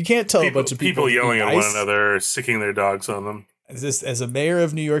is. You can't tell a bunch of people yelling at one another, sicking their dogs on them. As a mayor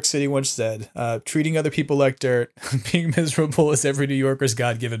of New York City once said, treating other people like dirt, being miserable is every New Yorker's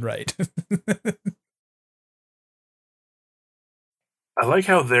God-given right. I like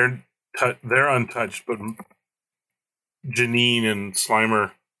how they're untouched, but Janine and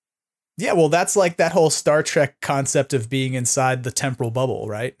Slimer. Yeah, well, that's like that whole Star Trek concept of being inside the temporal bubble,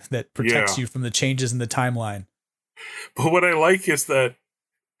 right? That protects you from the changes in the timeline. But what I like is that,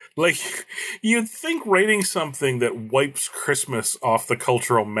 you'd think writing something that wipes Christmas off the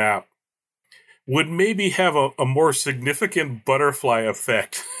cultural map would maybe have a more significant butterfly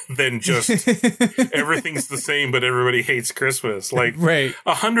effect than just everything's the same, but everybody hates Christmas. Right.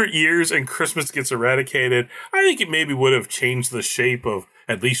 100 years and Christmas gets eradicated. I think it maybe would have changed the shape of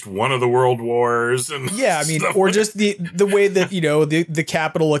at least one of the world wars. And or just the way that, the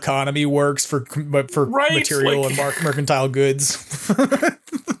capital economy works for material and mercantile goods.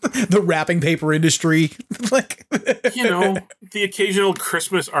 The wrapping paper industry. The occasional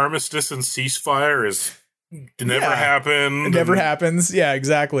Christmas armistice and ceasefire is never happened. It never happens. Yeah,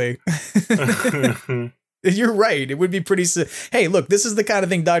 exactly. You're right. It would be pretty. Hey, look, this is the kind of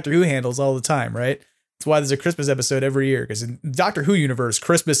thing Doctor Who handles all the time, right? That's why there's a Christmas episode every year, because in Doctor Who universe,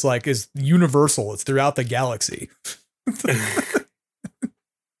 Christmas is universal. It's throughout the galaxy. All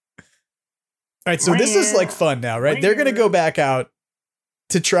right, so this is fun now, right? They're gonna go back out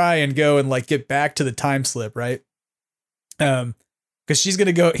to try and go and get back to the time slip, right? Because he's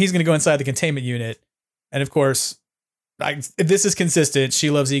gonna go inside the containment unit, and of course, this is consistent. She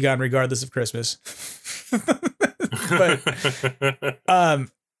loves Egon regardless of Christmas. But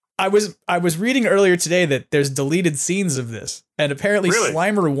I was reading earlier today that there's deleted scenes of this, and apparently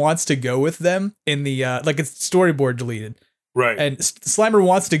Slimer wants to go with them in the it's storyboard deleted. Right. And Slimer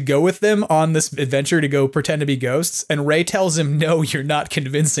wants to go with them on this adventure to go pretend to be ghosts, and Ray tells him, "No, you're not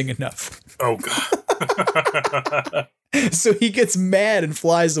convincing enough." Oh god. So he gets mad and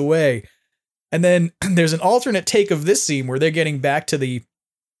flies away. And then there's an alternate take of this scene where they're getting back to the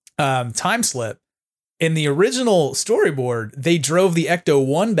time slip. In the original storyboard, they drove the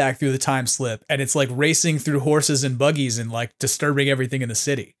Ecto-1 back through the time slip, and it's racing through horses and buggies and disturbing everything in the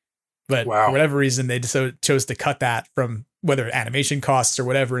city. But for whatever reason, they chose to cut that from whether animation costs or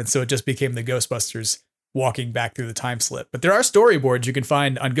whatever, and so it just became the Ghostbusters walking back through the time slip. But there are storyboards you can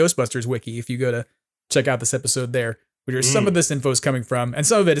find on Ghostbusters Wiki if you go to check out this episode there, where some of this info is coming from, and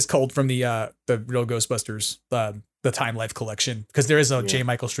some of it is culled from the real Ghostbusters, the Time Life collection, because there is a J.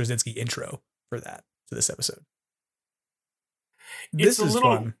 Michael Straczynski intro for that. This episode. This is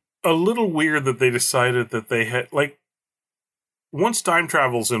fun. A little weird that they decided that they had once time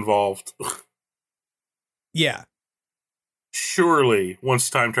travel's involved. Yeah. Surely, once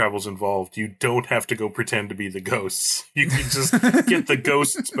time travel's involved, you don't have to go pretend to be the ghosts. You can just get the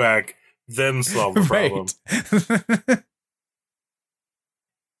ghosts back, then solve the problem. Right.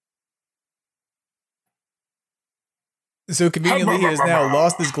 So conveniently, he has now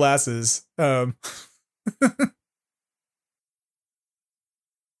lost his glasses.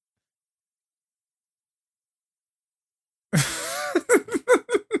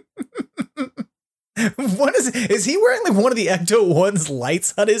 What is he wearing one of the Ecto-1's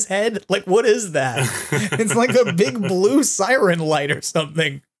lights on his head? What is that? It's like a big blue siren light or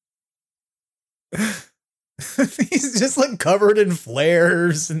something. He's just covered in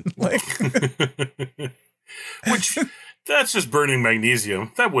flares and which that's just burning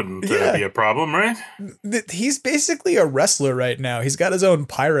magnesium. That wouldn't be a problem, right? He's basically a wrestler right now. He's got his own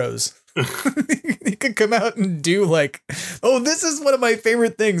pyros. He could come out and do this is one of my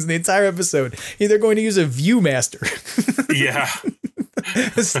favorite things in the entire episode. They're going to use a Viewmaster. Yeah.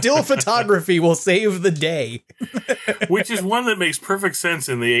 Still photography will save the day. Which is one that makes perfect sense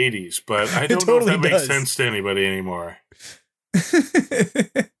in the 80s, but I don't know if that makes sense to anybody anymore.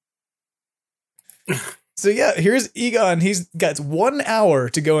 So yeah, here's Egon. He's got 1 hour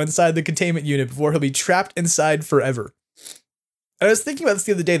to go inside the containment unit before he'll be trapped inside forever. I was thinking about this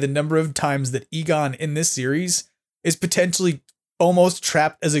the other day, the number of times that Egon in this series is potentially almost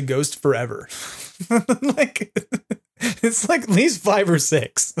trapped as a ghost forever. Like, it's like at least 5 or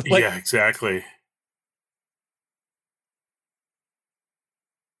 6. Like, yeah, exactly.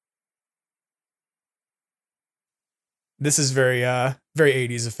 This is very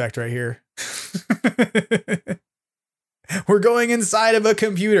 80s effect right here. We're going inside of a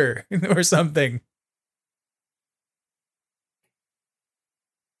computer or something.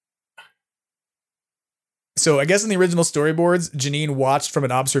 So I guess in the original storyboards, Janine watched from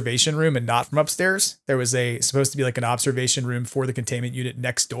an observation room and not from upstairs. There was supposed to be like an observation room for the containment unit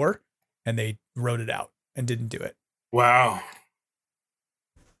next door, and they wrote it out and didn't do it. Wow.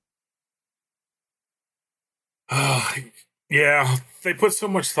 Oh, yeah. They put so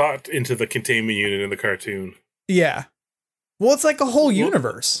much thought into the containment unit in the cartoon. Yeah. Well, it's like a whole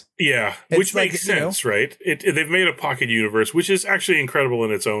universe. Yeah, It's which like, makes sense, right? They've made a pocket universe, which is actually incredible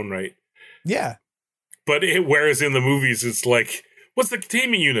in its own right. Yeah. But whereas in the movies, it's like, what's the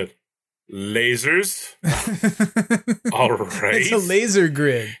containment unit? Lasers? All right. It's a laser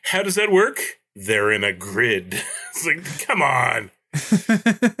grid. How does that work? They're in a grid. It's like, come on.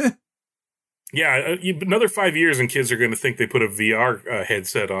 Yeah, another 5 years and kids are going to think they put a VR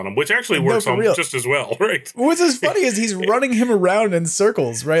headset on them, which actually works just as well, right? What's as funny is he's running him around in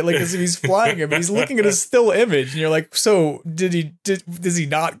circles, right? Like as if he's flying him. He's looking at a still image, and you're like, so does he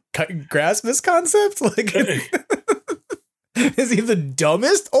not grasp this concept? Like, is he the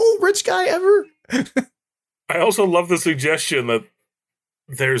dumbest old rich guy ever? I also love the suggestion that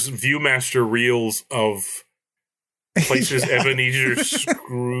there's Viewmaster reels of places Ebenezer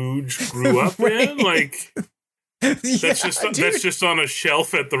Scrooge grew up in, like that's just on a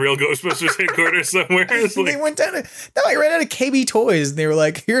shelf at the Real Ghostbusters headquarters somewhere. It's they went down. I ran out of KB Toys, and they were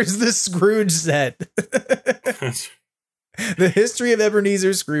like, "Here's the Scrooge set." The history of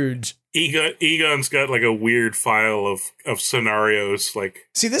Ebenezer Scrooge. Egon's got like a weird file of scenarios. Like,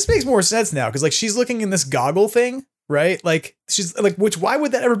 see, this makes more sense now because like she's looking in this goggle thing, right? Like she's like, why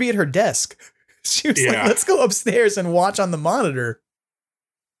would that ever be at her desk? She was like, let's go upstairs and watch on the monitor.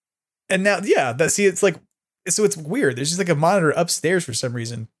 And now, it's like, so it's weird. There's just like a monitor upstairs for some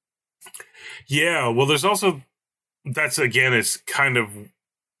reason. Yeah. Well, there's also, it's kind of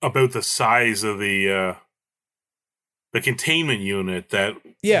about the size of the containment unit that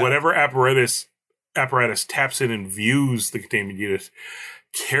whatever apparatus taps in and views the containment unit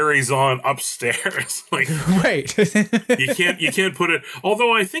carries on upstairs. Like, right. you can't put it,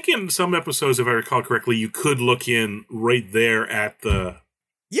 although I think in some episodes, if I recall correctly, you could look in right there at the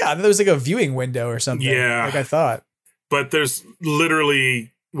there was like a viewing window or something. Like I thought. But there's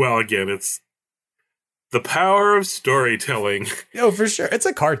literally, well, again, it's the power of storytelling. Oh, for sure. It's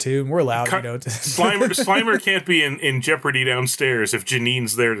a cartoon. We're allowed, Slimer can't be in jeopardy downstairs if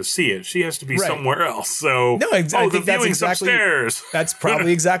Janine's there to see it. She has to be somewhere else. So, no, exactly. The viewing's upstairs. That's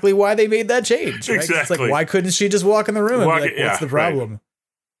probably exactly why they made that change. Right? Exactly. It's like, why couldn't she just walk in the room and be like, what's the problem? Right.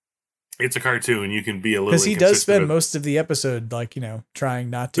 It's a cartoon. You can be a little, because he does spend most of the episode, like, trying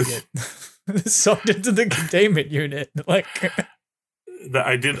not to get sucked into the containment unit. Like,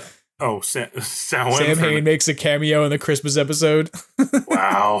 I did. Oh, Sam Hain makes a cameo in the Christmas episode.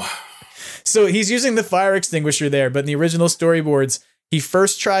 Wow. So he's using the fire extinguisher there, but in the original storyboards, he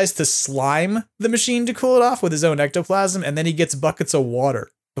first tries to slime the machine to cool it off with his own ectoplasm, and then he gets buckets of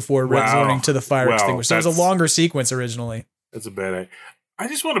water before resorting to the fire extinguisher. So it was a longer sequence originally. That's a bad idea. I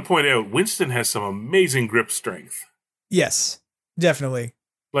just want to point out, Winston has some amazing grip strength. Yes, definitely.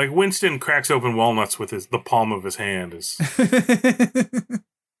 Like, Winston cracks open walnuts with the palm of his hand.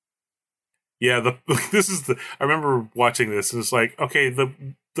 Yeah, I remember watching this, and it's like, okay,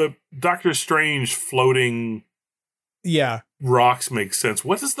 the Doctor Strange floating rocks make sense.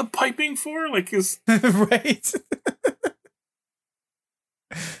 What is the piping for? Like, right.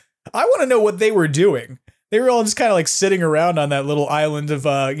 I want to know what they were doing. They were all just kind of like sitting around on that little island of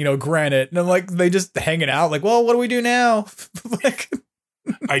granite, and I'm like, they just hanging out. Like, well, what do we do now? Like,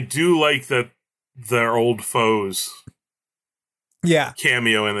 I do like that their old foes.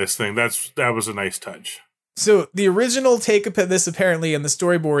 Cameo in this thing. That was a nice touch. So the original take of this apparently in the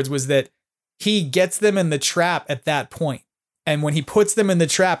storyboards was that he gets them in the trap at that point. And when he puts them in the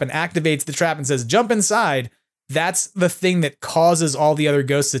trap and activates the trap and says, jump inside, that's the thing that causes all the other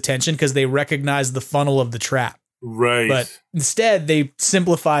ghosts' attention because they recognize the funnel of the trap. Right. But instead they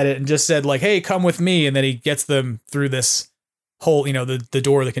simplified it and just said like, hey, come with me. And then he gets them through this hole, the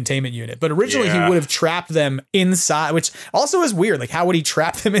door of the containment unit. But originally he would have trapped them inside, which also is weird. Like, how would he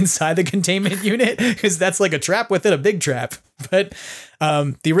trap them inside the containment unit? Because that's like a trap within a big trap. But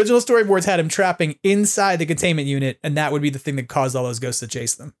the original storyboards had him trapping inside the containment unit, and that would be the thing that caused all those ghosts to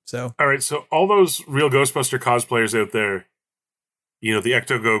chase them. So, all right. So all those real Ghostbuster cosplayers out there, the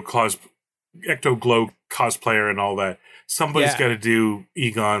Ecto-Glow cosplayer and all that, somebody's got to do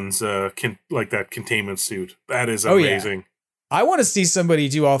Egon's that containment suit. That is amazing. Yeah. I want to see somebody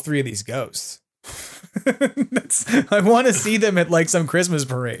do all three of these ghosts. I want to see them at like some Christmas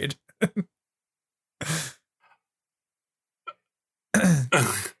parade.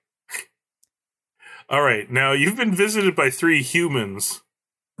 All right, now you've been visited by 3 humans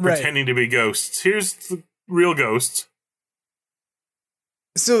pretending to be ghosts. Here's the real ghosts.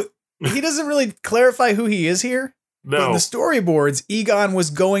 So he doesn't really clarify who he is here. No. But in the storyboards, Egon was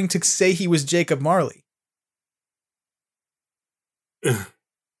going to say he was Jacob Marley.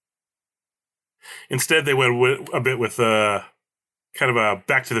 Instead, they went a bit with kind of a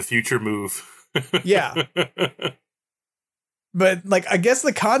Back to the Future move. Yeah. But like, I guess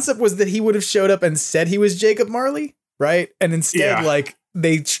the concept was that he would have showed up and said he was Jacob Marley, right? And instead, like,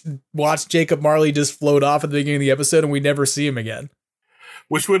 they watched Jacob Marley just float off at the beginning of the episode and we never see him again.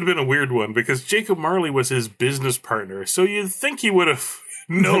 Which would have been a weird one because Jacob Marley was his business partner. So you'd think he would have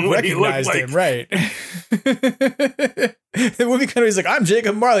known what he looked like. Him, right. It would be kind of, he's like, I'm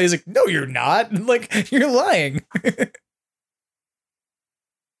Jacob Marley. He's like, no, you're not. Like, you're lying.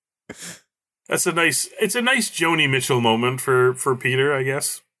 It's a nice Joni Mitchell moment for Peter, I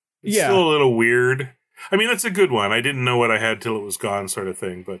guess. It's still a little weird. I mean, that's a good one. I didn't know what I had till it was gone sort of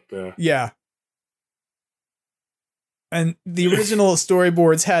thing, but yeah. And the original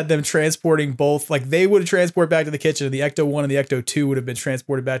storyboards had them transporting both, like they would have transported back to the kitchen, and the Ecto-1 and the Ecto-2 would have been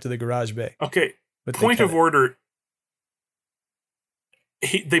transported back to the garage bay. Okay, but point of order.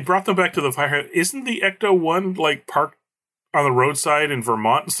 They brought them back to the firehouse. Isn't the Ecto-1 like parked on the roadside in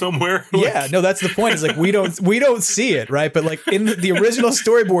Vermont somewhere? Yeah, no, that's the point. Is like we don't see it, right? But like in the original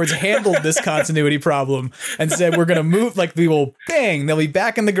storyboards handled this continuity problem and said we're gonna move, like we will they'll be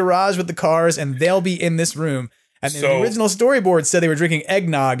back in the garage with the cars and they'll be in this room. And the original storyboard said they were drinking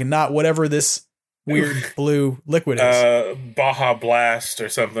eggnog and not whatever this weird blue liquid is. Baja Blast or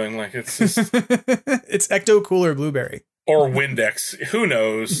something. Like it's just it's Ecto Cooler Blueberry. Or Windex. Who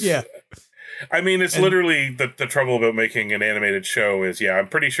knows? Yeah. I mean, it's literally the trouble about making an animated show is, I'm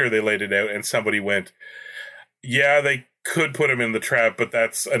pretty sure they laid it out and somebody went, they could put him in the trap, but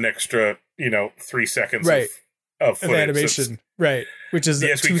that's an extra, 3 seconds of footage. An animation. Right. Which is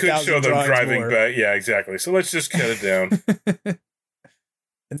yes, we could show them driving back. Yeah, exactly. So let's just cut it down.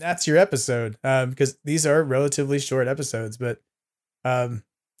 And that's your episode, because these are relatively short episodes, but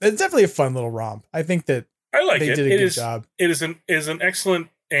it's definitely a fun little romp. I think that I like they it. did a good job. It is an excellent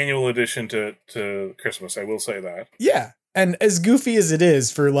annual addition to Christmas. I will say that. Yeah, and as goofy as it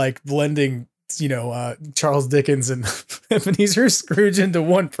is for like blending, Charles Dickens and Ebenezer Scrooge into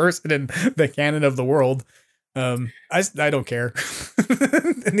one person in the canon of the world. I don't care.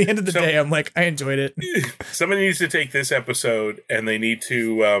 In the end of the day, I'm like, I enjoyed it. Somebody needs to take this episode and they need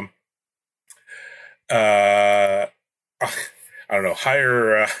to, I don't know,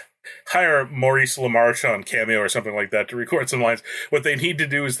 hire Maurice LaMarche on Cameo or something like that to record some lines. What they need to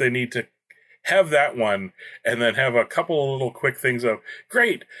do is they need to have that one and then have a couple of little quick things of,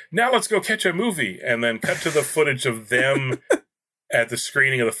 great, now let's go catch a movie, and then cut to the footage of them at the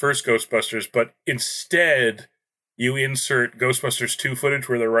screening of the first Ghostbusters, but instead you insert Ghostbusters 2 footage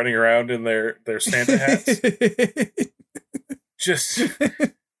where they're running around in their Santa hats. Just,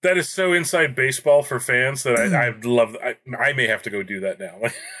 that is so inside baseball for fans that I love. I may have to go do that now.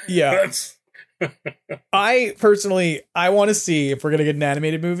 Yeah. I personally, I want to see if we're going to get an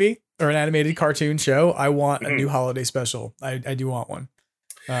animated movie or an animated cartoon show. I want a new holiday special. I do want one.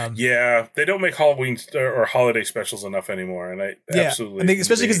 They don't make Halloween or holiday specials enough anymore, and I absolutely, I think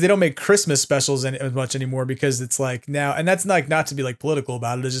especially because they don't make Christmas specials as much anymore, because it's like now, and that's like not to be like political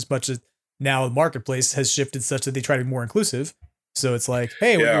about it, it's just much as now the marketplace has shifted such that they try to be more inclusive. So it's like,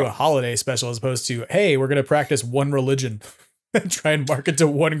 hey, we'll do a holiday special as opposed to, hey, we're going to practice one religion and try and market to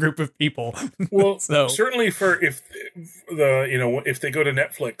one group of people. Well, certainly if they go to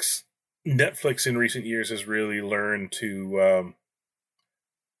Netflix in recent years has really learned to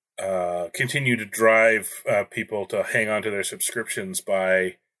continue to drive people to hang on to their subscriptions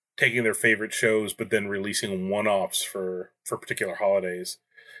by taking their favorite shows, but then releasing one-offs for particular holidays.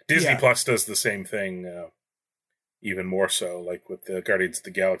 Disney Plus does the same thing. even more so, like with the Guardians of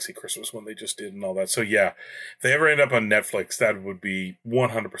the Galaxy Christmas one they just did and all that. So yeah, if they ever end up on Netflix, that would be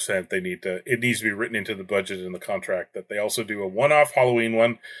 100%. It needs to be written into the budget and the contract that they also do a one-off Halloween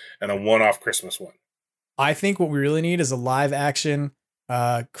one and a one-off Christmas one. I think what we really need is a live action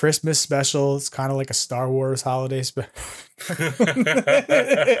Christmas special. It's kind of like a Star Wars holiday special.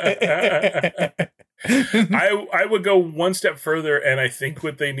 I would go one step further, and I think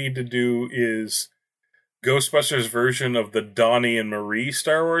what they need to do is Ghostbusters version of the Donnie and Marie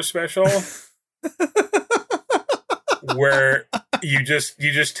Star Wars special, where you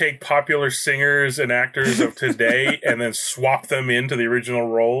just take popular singers and actors of today and then swap them into the original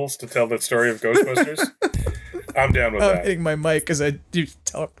roles to tell the story of Ghostbusters. I'm down with that. I'm hitting my mic because I do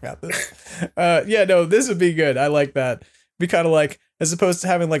talk about this. Yeah, no, this would be good. I like that. Be kind of like, as opposed to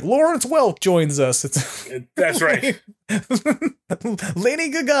having like Lawrence Welk joins us. That's right. Lady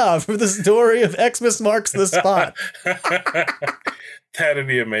Gaga for the story of Xmas Marks the Spot. That'd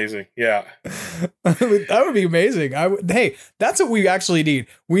be amazing. Yeah. That would be amazing. Hey, that's what we actually need.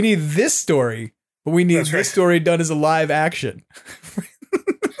 We need this story, but we need this story done as a live action.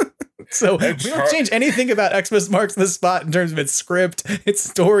 So we don't change anything about Xmas Marks the Spot in terms of its script, its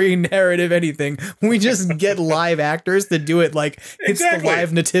story, narrative, anything. We just get live actors to do it like it's the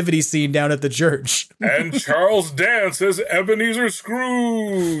live nativity scene down at the church. And Charles Dance as Ebenezer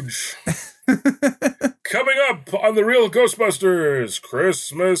Scrooge. Coming up on The Real Ghostbusters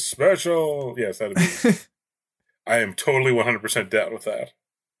Christmas Special. Yes, that'd be. I am totally 100% down with that.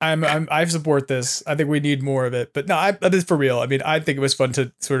 I support this. I think we need more of it. But no, that is for real. I mean, I think it was fun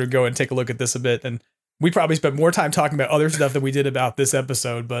to sort of go and take a look at this a bit. And we probably spent more time talking about other stuff than we did about this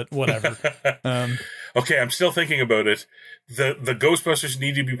episode, but whatever. Okay, I'm still thinking about it. The Ghostbusters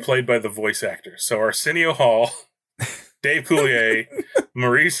need to be played by the voice actors. So Arsenio Hall, Dave Coulier,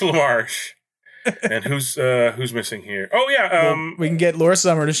 Maurice LaMarche, and who's missing here? Oh yeah, we can get Laura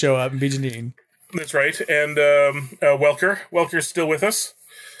Summer to show up and be Janine. That's right, and Welker. Welker's still with us.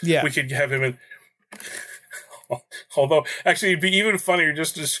 Yeah, we could have him in. Although, actually, it'd be even funnier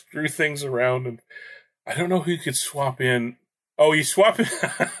just to screw things around, and I don't know who you could swap in. Oh, you swap in.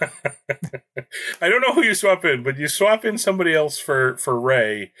 I don't know who you swap in, but you swap in somebody else for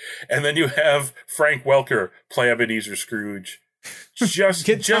Ray, and then you have Frank Welker play Ebenezer Scrooge.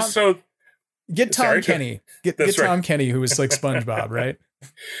 Get Tom Kenny. Get Tom Kenny, who was like SpongeBob, right?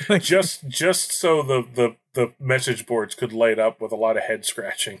 Like, just so the message boards could light up with a lot of head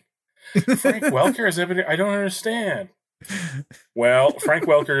scratching. Frank Welker is Ebenezer. I don't understand. Well, Frank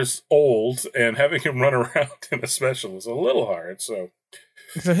Welker's old, and having him run around in a special is a little hard. So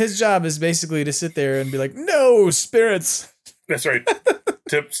his job is basically to sit there and be like, "No spirits." That's right.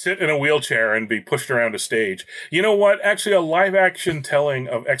 To sit in a wheelchair and be pushed around a stage. You know what? Actually, a live action telling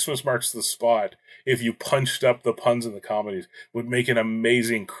of Xmas Marks the Spot, if you punched up the puns and the comedies, would make an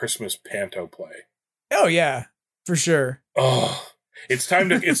amazing Christmas panto play. Oh yeah, for sure. Oh, it's time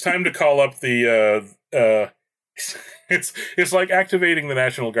to call up the. It's like activating the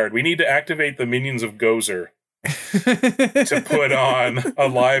National Guard. We need to activate the minions of Gozer to put on a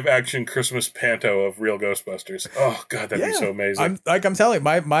live action Christmas panto of Real Ghostbusters. Oh god, that'd be so amazing. I'm telling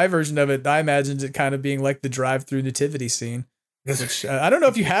you, my version of it, I imagined it kind of being like the drive-through nativity scene. Which, I don't know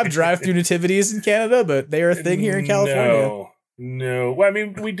if you have drive-through nativities in Canada, but they are a thing here in California. No. Well, I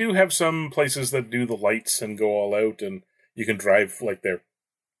mean, we do have some places that do the lights and go all out, and you can drive like they're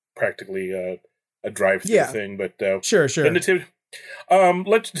practically a drive-through thing. But sure. The nativity.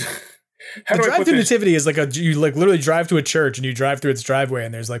 The drive-through nativity is like you like literally drive to a church and you drive through its driveway,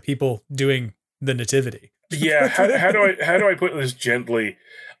 and there's like people doing the nativity. Yeah. How do I put this gently?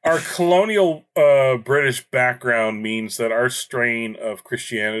 Our colonial British background means that our strain of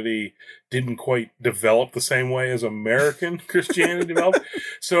Christianity didn't quite develop the same way as American Christianity developed.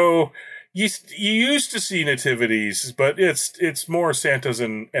 So you used to see nativities, but it's more Santas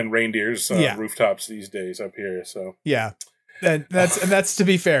and reindeers on rooftops these days up here. So yeah, and that's to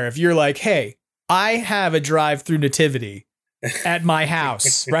be fair. If you're like, hey, I have a drive-through nativity at my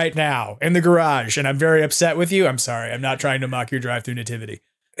house right now in the garage, and I'm very upset with you. I'm sorry. I'm not trying to mock your drive-through nativity.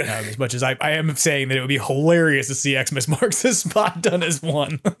 As much as I am saying that it would be hilarious to see Xmas Marks the Spot done as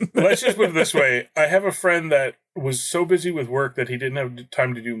one. Let's just put it this way. I have a friend that was so busy with work that he didn't have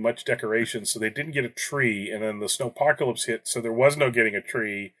time to do much decoration, so they didn't get a tree, and then the snowpocalypse hit, so there was no getting a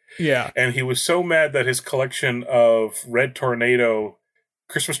tree. Yeah. And he was so mad that his collection of Red Tornado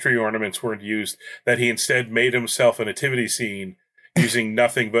Christmas tree ornaments weren't used that he instead made himself a nativity scene using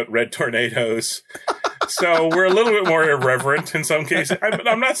nothing but red tornadoes. So we're a little bit more irreverent in some cases.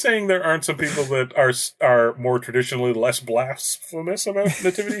 I'm not saying there aren't some people that are more traditionally less blasphemous about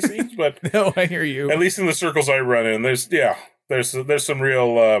nativity scenes, but no, I hear you. At least in the circles I run in, there's some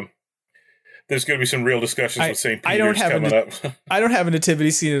real. There's going to be some real discussions with St. Peter's coming up. I don't have a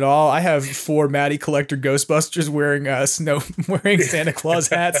nativity scene at all. I have 4 Matty Collector Ghostbusters wearing Santa Claus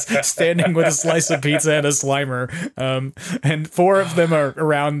hats, standing with a slice of pizza and a Slimer. And 4 of them are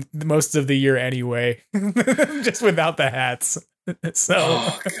around most of the year anyway, just without the hats. So,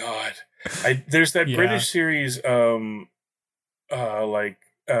 oh God, there's that British series, The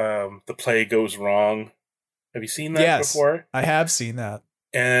Play Goes Wrong. Have you seen that before? I have seen that,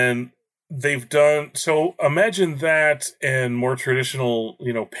 and they've done so. Imagine that and more traditional,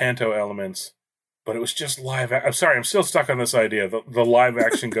 panto elements, but it was just live. I'm sorry, I'm still stuck on this idea. The live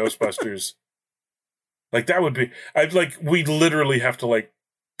action Ghostbusters, like that would be. We'd literally have to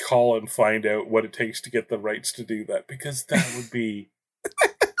call and find out what it takes to get the rights to do that, because that would be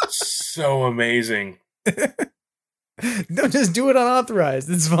so amazing. No, just do it unauthorized.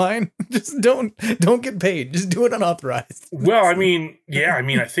 It's fine. Just don't get paid. Just do it unauthorized. Well, I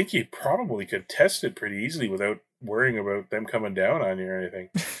think you probably could test it pretty easily without worrying about them coming down on you or anything.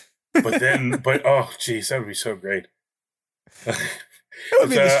 But oh, geez, that would be so great. That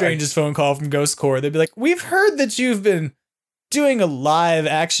would be the strangest phone call from Ghost Corps. They'd be like, "We've heard that you've been doing a live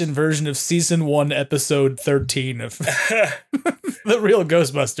action version of season 1, episode 13 of the real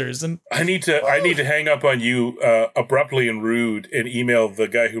Ghostbusters." And I need to hang up on you abruptly and rude and email the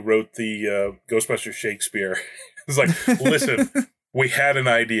guy who wrote the Ghostbusters Shakespeare. It's like, listen, we had an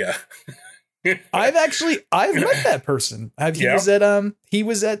idea. I've met that person. He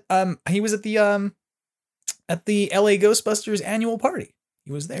was at the LA Ghostbusters annual party.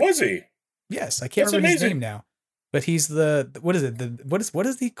 He was there. Was he? Yes, I can't remember his name now. But he's what is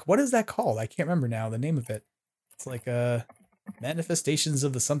that called? I can't remember now the name of it. It's like Manifestations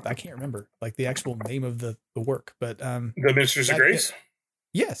of the something. I can't remember like the actual name of the work. But the Ministers of Grace.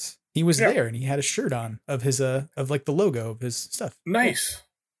 Yes, he was there and he had a shirt on of his of the logo of his stuff. Nice.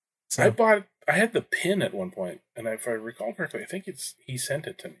 So, I had the pin at one point, and if I recall correctly, I think he sent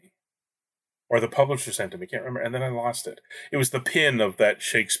it to me, or the publisher sent it to me. I can't remember, and then I lost it. It was the pin of that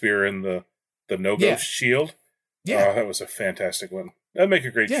Shakespeare and the no-ghost shield. Yeah, that was a fantastic one. That'd make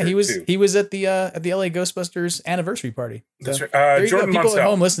a great shirt, too. He was at the LA Ghostbusters anniversary party. So, that's right. Jordan people Monsell. At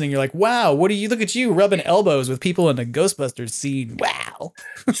home listening, you're like, wow, look at you rubbing elbows with people in the Ghostbusters scene. Wow.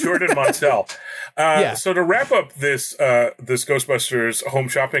 Jordan Monsell. So to wrap up this Ghostbusters Home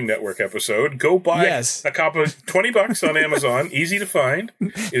Shopping Network episode, go buy a copy of $20 on Amazon. Easy to find.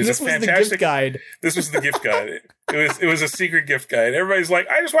 It is a fantastic the gift guide. This was the gift guide. It was a secret gift guide. Everybody's like,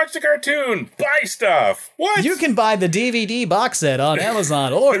 I just watched the cartoon. Buy stuff. What? You can buy the DVD box set on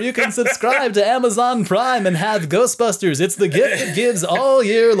Amazon, or you can subscribe to Amazon Prime and have Ghostbusters. It's the gift that gives all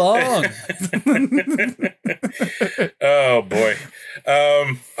year long. Oh boy.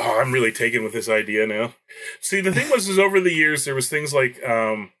 I'm really taken with this idea now. See, the thing was over the years there was things like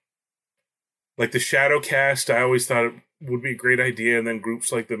the Shadowcast. I always thought it would be a great idea, and then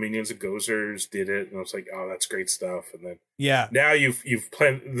groups like the Minions of Gozers did it, and I was like, oh, that's great stuff. And then now you've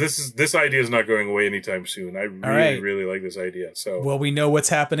planned this idea is not going away anytime soon. I really like this idea. So we know what's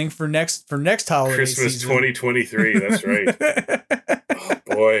happening for next holiday Christmas season. 2023. That's right. Oh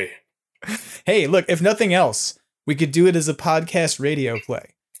boy. Hey, look, if nothing else, we could do it as a podcast radio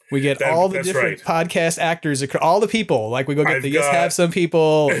play. We get all the different podcast actors, all the people. Like we go get have some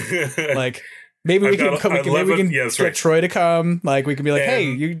people. Like maybe we can get Troy to come. Like we can be like, hey,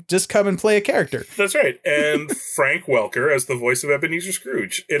 you just come and play a character. That's right. And Frank Welker as the voice of Ebenezer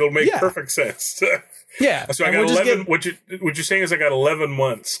Scrooge. It'll make perfect sense. Yeah. So I got 11. What you're saying is I got 11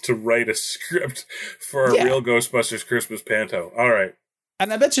 months to write a script for a real Ghostbusters Christmas panto. All right.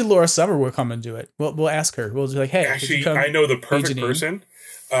 And I bet you Laura Summer will come and do it. We'll ask her. We'll be like, hey, actually, I know the perfect person.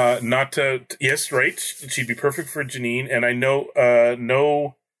 Yes, right. She'd be perfect for Janine. And I know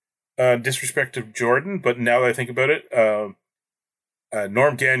no disrespect to Jordan, but now that I think about it,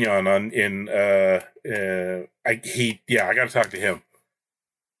 Norm Gagnon I got to talk to him.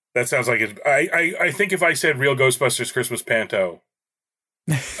 That sounds like it. I think if I said Real Ghostbusters Christmas Panto,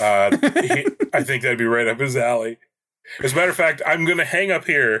 I think that'd be right up his alley. As a matter of fact, I'm going to hang up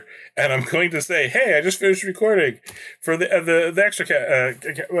here and I'm going to say, "Hey, I just finished recording for the extra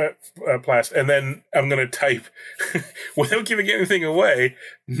blast," and then I'm going to type, without giving anything away,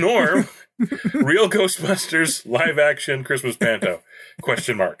 Norm, Real Ghostbusters live action Christmas Panto ?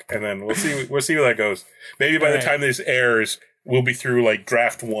 And then we'll see where that goes. Maybe by the time this airs, we'll be through like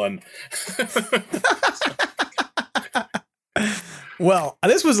draft 1. Well,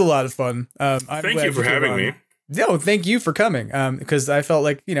 this was a lot of fun. Thank you for having me. No, thank you for coming. Because I felt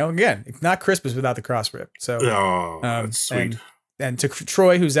like, again, it's not Christmas without the Crossripped. So, that's sweet. And to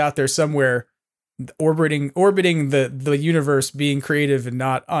Troy, who's out there somewhere orbiting the universe, being creative and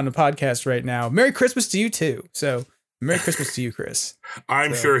not on a podcast right now. Merry Christmas to you too. So, Merry Christmas to you, Chris.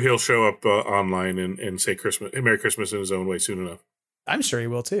 I'm sure he'll show up online and say Merry Christmas in his own way soon enough. I'm sure he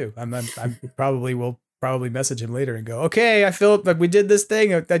will too. I probably message him later and go, okay, I feel like we did this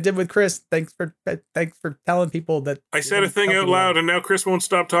thing I did with Chris. Thanks for telling people that I said a thing out loud and now Chris won't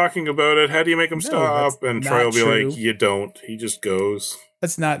stop talking about it. How do you make him stop? And Troy will be like, you don't. He just goes.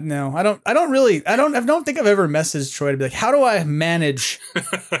 That's not, no, I don't think I've ever messaged Troy to be like, how do I manage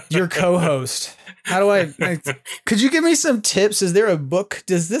your co-host? How do I could you give me some tips? Is there a book?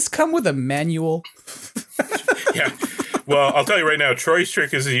 Does this come with a manual? Yeah. Well, I'll tell you right now, Troy's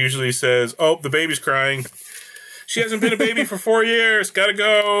trick is he usually says, oh, the baby's crying. She hasn't been a baby for 4 years. Gotta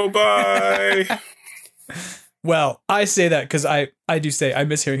go. Bye. Well, I say that because I do say I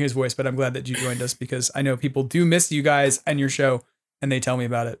miss hearing his voice, but I'm glad that you joined us because I know people do miss you guys and your show and they tell me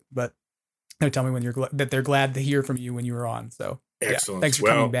about it, but they tell me when that they're glad to hear from you when you were on. So excellent. Yeah, thanks for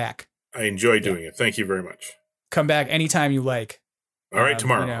coming back. I enjoy doing it. Thank you very much. Come back anytime you like. All right.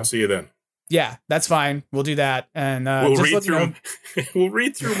 Tomorrow. I'll see you then. Yeah, that's fine. We'll do that, and we'll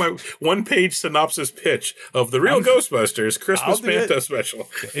read through my 1-page synopsis pitch of the Real Ghostbusters Christmas Bantha special.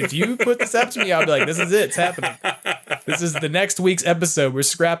 If you put this up to me, I'll be like, "This is it. It's happening. This is the next week's episode. We're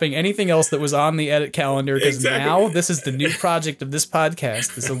scrapping anything else that was on the edit calendar because now this is the new project of this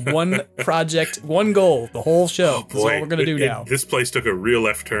podcast. It's a one project, one goal, the whole show. That's what we're gonna do now. This place took a real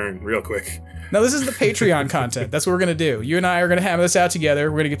left turn, real quick. No, this is the Patreon content. That's what we're going to do. You and I are going to have this out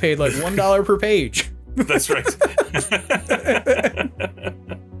together. We're going to get paid like $1 per page. That's right.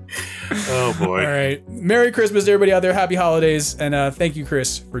 Oh, boy. All right. Merry Christmas to everybody out there. Happy holidays. And thank you,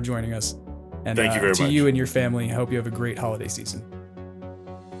 Chris, for joining us. And thank you very much. To you and your family, I hope you have a great holiday season.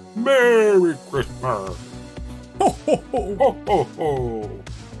 Merry Christmas. Ho, ho, ho. Ho, ho, ho.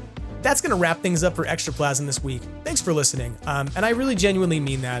 That's going to wrap things up for Extraplasm this week. Thanks for listening. And I really genuinely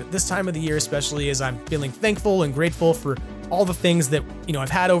mean that. This time of the year, especially as I'm feeling thankful and grateful for all the things that, I've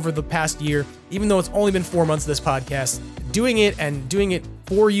had over the past year, even though it's only been 4 months of this podcast, doing it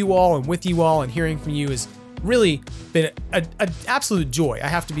for you all and with you all and hearing from you has really been an absolute joy. I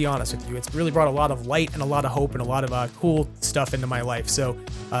have to be honest with you. It's really brought a lot of light and a lot of hope and a lot of cool stuff into my life. So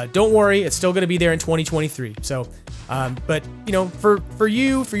don't worry, it's still going to be there in 2023. So, but for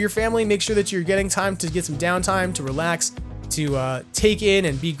you, for your family, make sure that you're getting time to get some downtime, to relax, to take in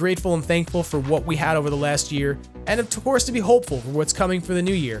and be grateful and thankful for what we had over the last year. And of course, to be hopeful for what's coming for the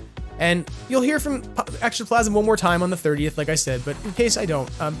new year. And you'll hear from Extraplasm one more time on the 30th, like I said, but in case I don't,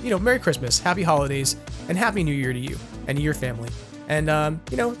 Merry Christmas, Happy Holidays, and Happy New Year to you and to your family. And,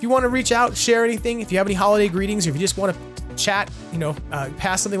 if you want to reach out, share anything, if you have any holiday greetings, or if you just want to chat,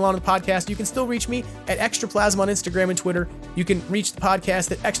 pass something along to the podcast, you can still reach me at Extraplasm on Instagram and Twitter. You can reach the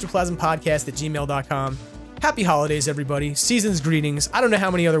podcast at extraplaspmpodcast@gmail.com. Happy holidays, everybody. Season's greetings. I don't know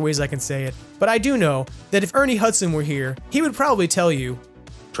how many other ways I can say it, but I do know that if Ernie Hudson were here, he would probably tell you,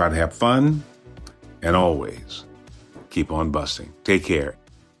 try to have fun and always keep on busting. Take care.